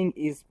everything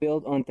is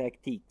built on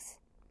tactics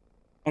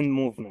and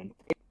movement.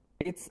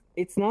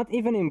 It's not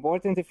even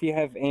important if you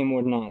have aim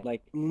or not.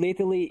 Like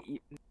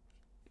literally,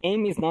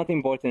 aim is not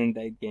important in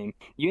that game.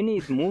 You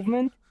need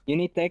movement, you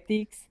need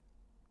tactics,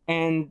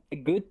 and a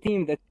good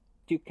team that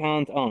you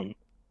count on.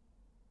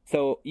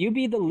 So you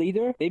be the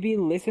leader, they be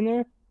the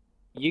listener,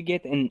 you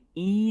get an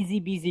easy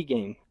busy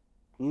game.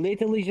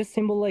 Literally just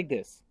simple like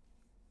this.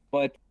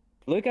 But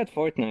look at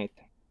Fortnite.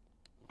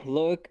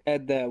 Look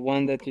at the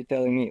one that you're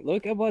telling me.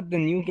 Look about the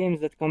new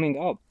games that coming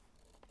up.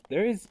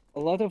 There is a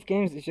lot of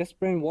games it's just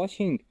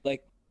brainwashing.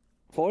 Like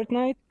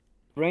Fortnite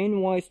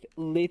brainwashed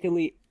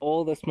literally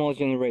all the small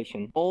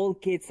generation. All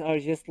kids are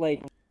just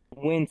like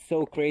went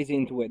so crazy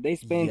into it. They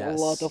spend a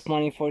lot of Yes.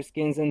 money for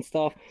skins and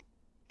stuff,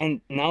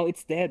 and now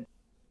it's dead.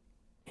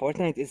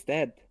 Fortnite is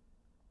dead.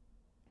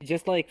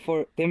 Just like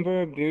for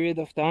temporary period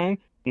of time,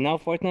 now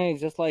Fortnite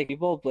is just like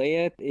people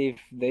play it if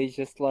they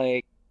just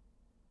like,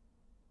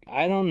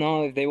 I don't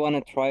know if they want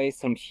to try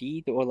some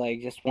cheat or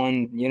like just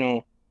want,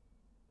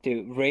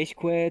 to rage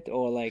quit,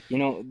 or like,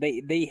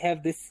 they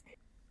have this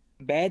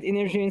bad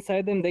energy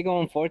inside them. They go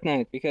on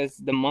Fortnite because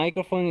the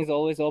microphone is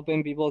always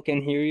open, people can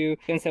hear you, you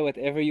can say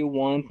whatever you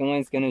want, no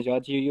one's gonna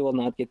judge you, you will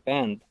not get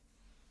banned.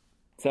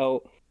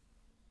 So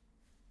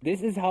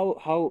this is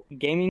how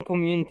gaming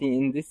community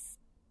in this,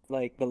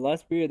 like, the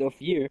last period of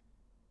year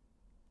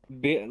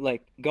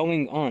like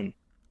going on.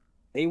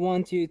 They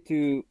want you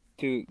to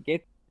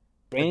get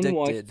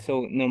brainwashed, Addicted.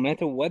 so no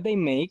matter what they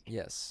make,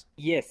 Yes.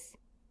 yes,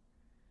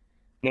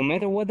 no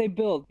matter what they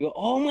build, you go,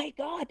 oh my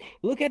god,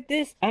 look at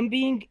this, I'm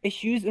being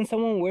accused and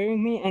someone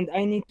wearing me, and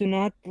I need to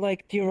not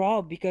like tear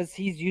up because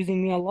he's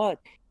using me a lot.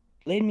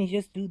 Let me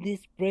just do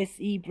this, press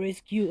E, press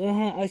Q,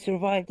 I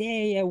survived,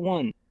 yay, I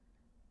won.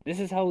 This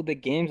is how the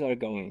games are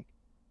going.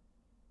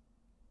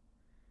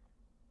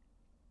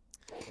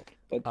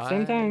 But at the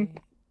same time,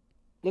 I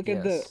look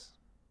at the, yes.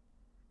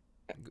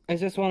 I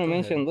just want to Go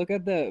ahead. mention, look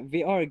at the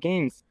VR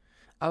games.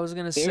 I was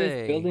gonna There is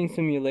say building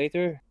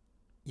simulator.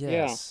 Yeah.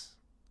 yes.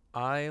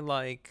 I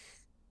like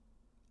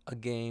a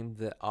game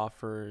that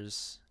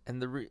offers,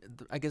 and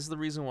I guess the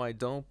reason why I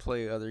don't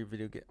play other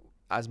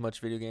as much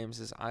video games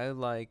is I don't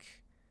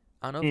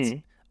know if it's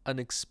Mm. an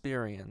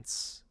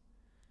experience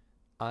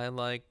I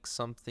like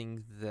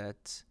something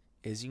that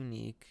is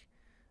unique,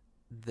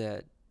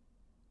 that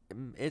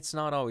it's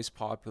not always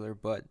popular,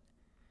 but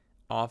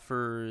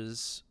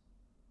offers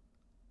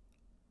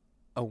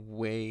a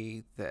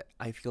way that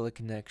I feel a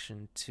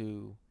connection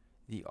to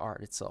the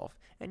art itself.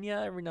 And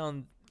yeah, every now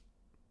and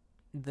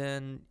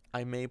then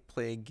I may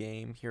play a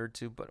game here or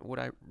two, but what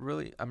I'm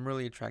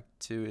really attracted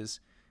to is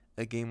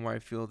a game where I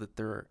feel that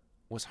there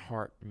was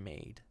heart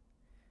made,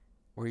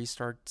 where you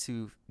start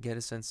to get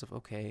a sense of,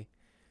 okay,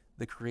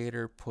 the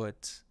creator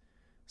put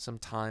some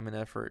time and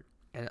effort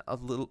and a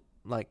little,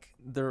 like,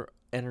 their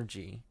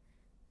energy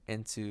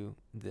into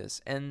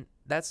this. And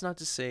that's not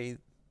to say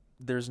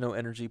there's no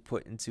energy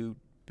put into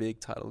big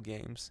title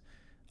games.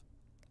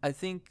 I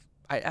think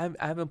I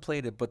haven't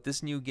played it, but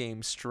this new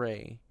game,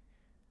 Stray,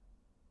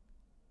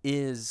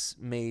 is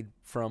made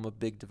from a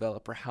big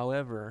developer.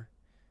 However,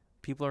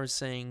 people are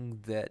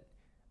saying that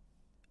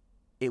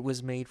it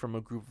was made from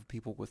a group of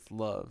people with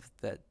love,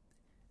 that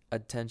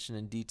attention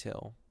and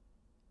detail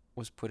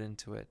was put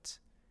into it.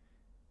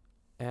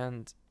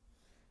 And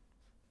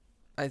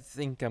I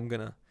think I'm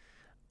gonna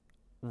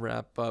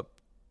wrap up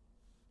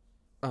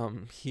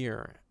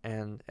here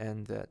and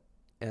that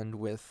end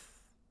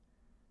with,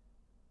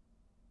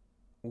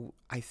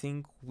 I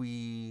think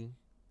we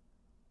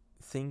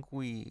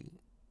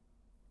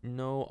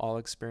know all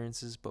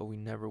experiences, but we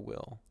never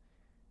will,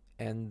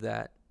 and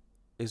that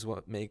is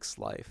what makes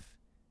life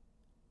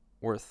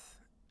worth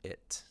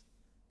it.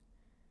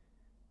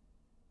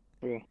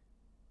 True.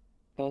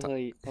 Ta-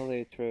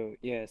 Totally true.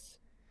 Yes.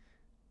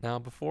 Now,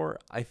 before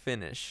I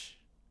finish,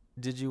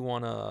 did you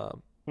want to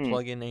Hmm.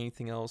 plug in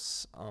anything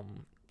else,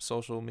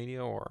 social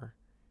media, or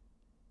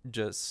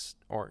just,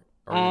 or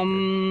are you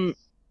good?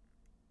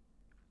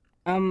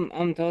 Um,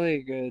 I'm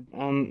totally good.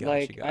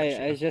 Gotcha, I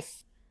gotcha.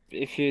 just,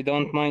 if you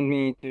don't mind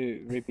me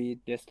to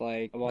repeat, just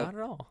like about Not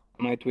at all.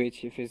 my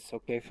Twitch, if it's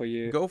okay for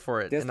you. Go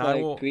for it, Just and I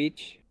like will,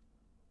 Twitch.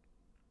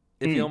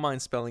 if you Hmm. don't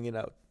mind spelling it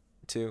out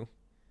too.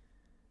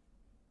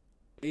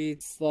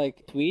 It's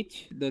like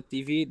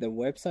Twitch.tv, the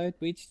website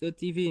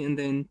Twitch.tv, and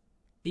then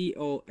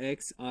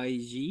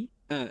Toxig.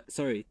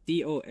 Sorry,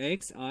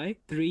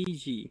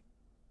 Toxi3g.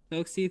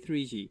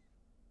 Toxi3g.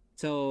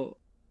 So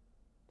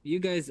you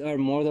guys are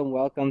more than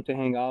welcome to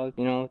hang out,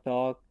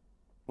 talk,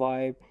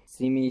 vibe,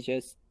 see me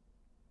just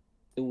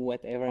do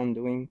whatever I'm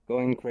doing,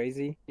 going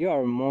crazy. You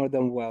are more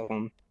than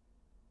welcome.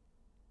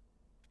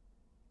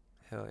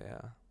 Hell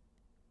yeah.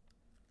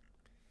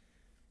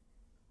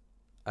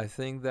 I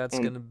think that's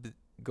And gonna be,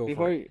 go for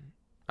before it. you,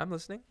 I'm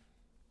listening.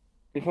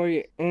 before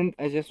you end,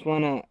 I just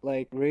wanna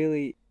like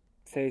really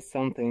say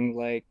something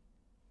like,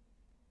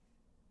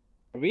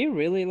 are we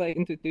really like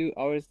into 2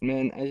 hours,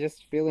 man? I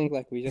just feeling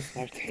like we just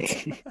started.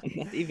 I'm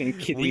not even We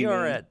kidding,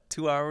 are man. at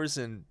 2 hours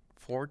and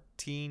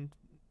 14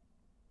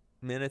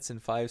 minutes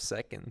and 5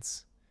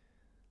 seconds.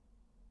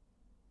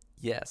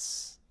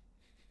 Yes.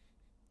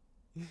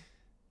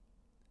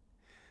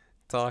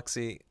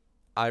 Toxi,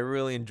 I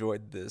really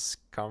enjoyed this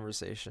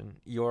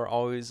conversation. You're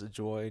always a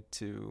joy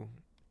to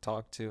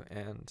talk to,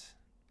 and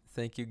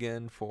thank you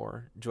again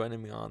for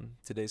joining me on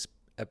today's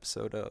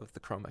episode of the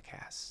Kroma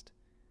Cast.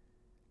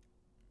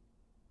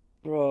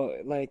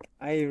 Bro, like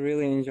I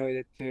really enjoyed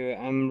it too.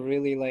 I'm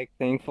really like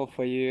thankful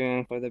for you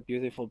and for the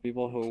beautiful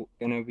people who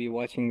gonna be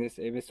watching this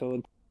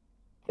episode.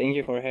 Thank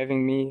you for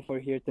having me for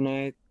here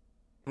tonight.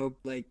 Hope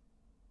like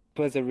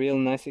it was a real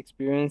nice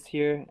experience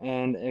here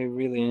and I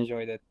really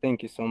enjoyed it.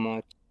 Thank you so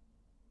much.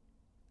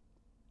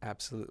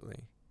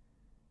 Absolutely.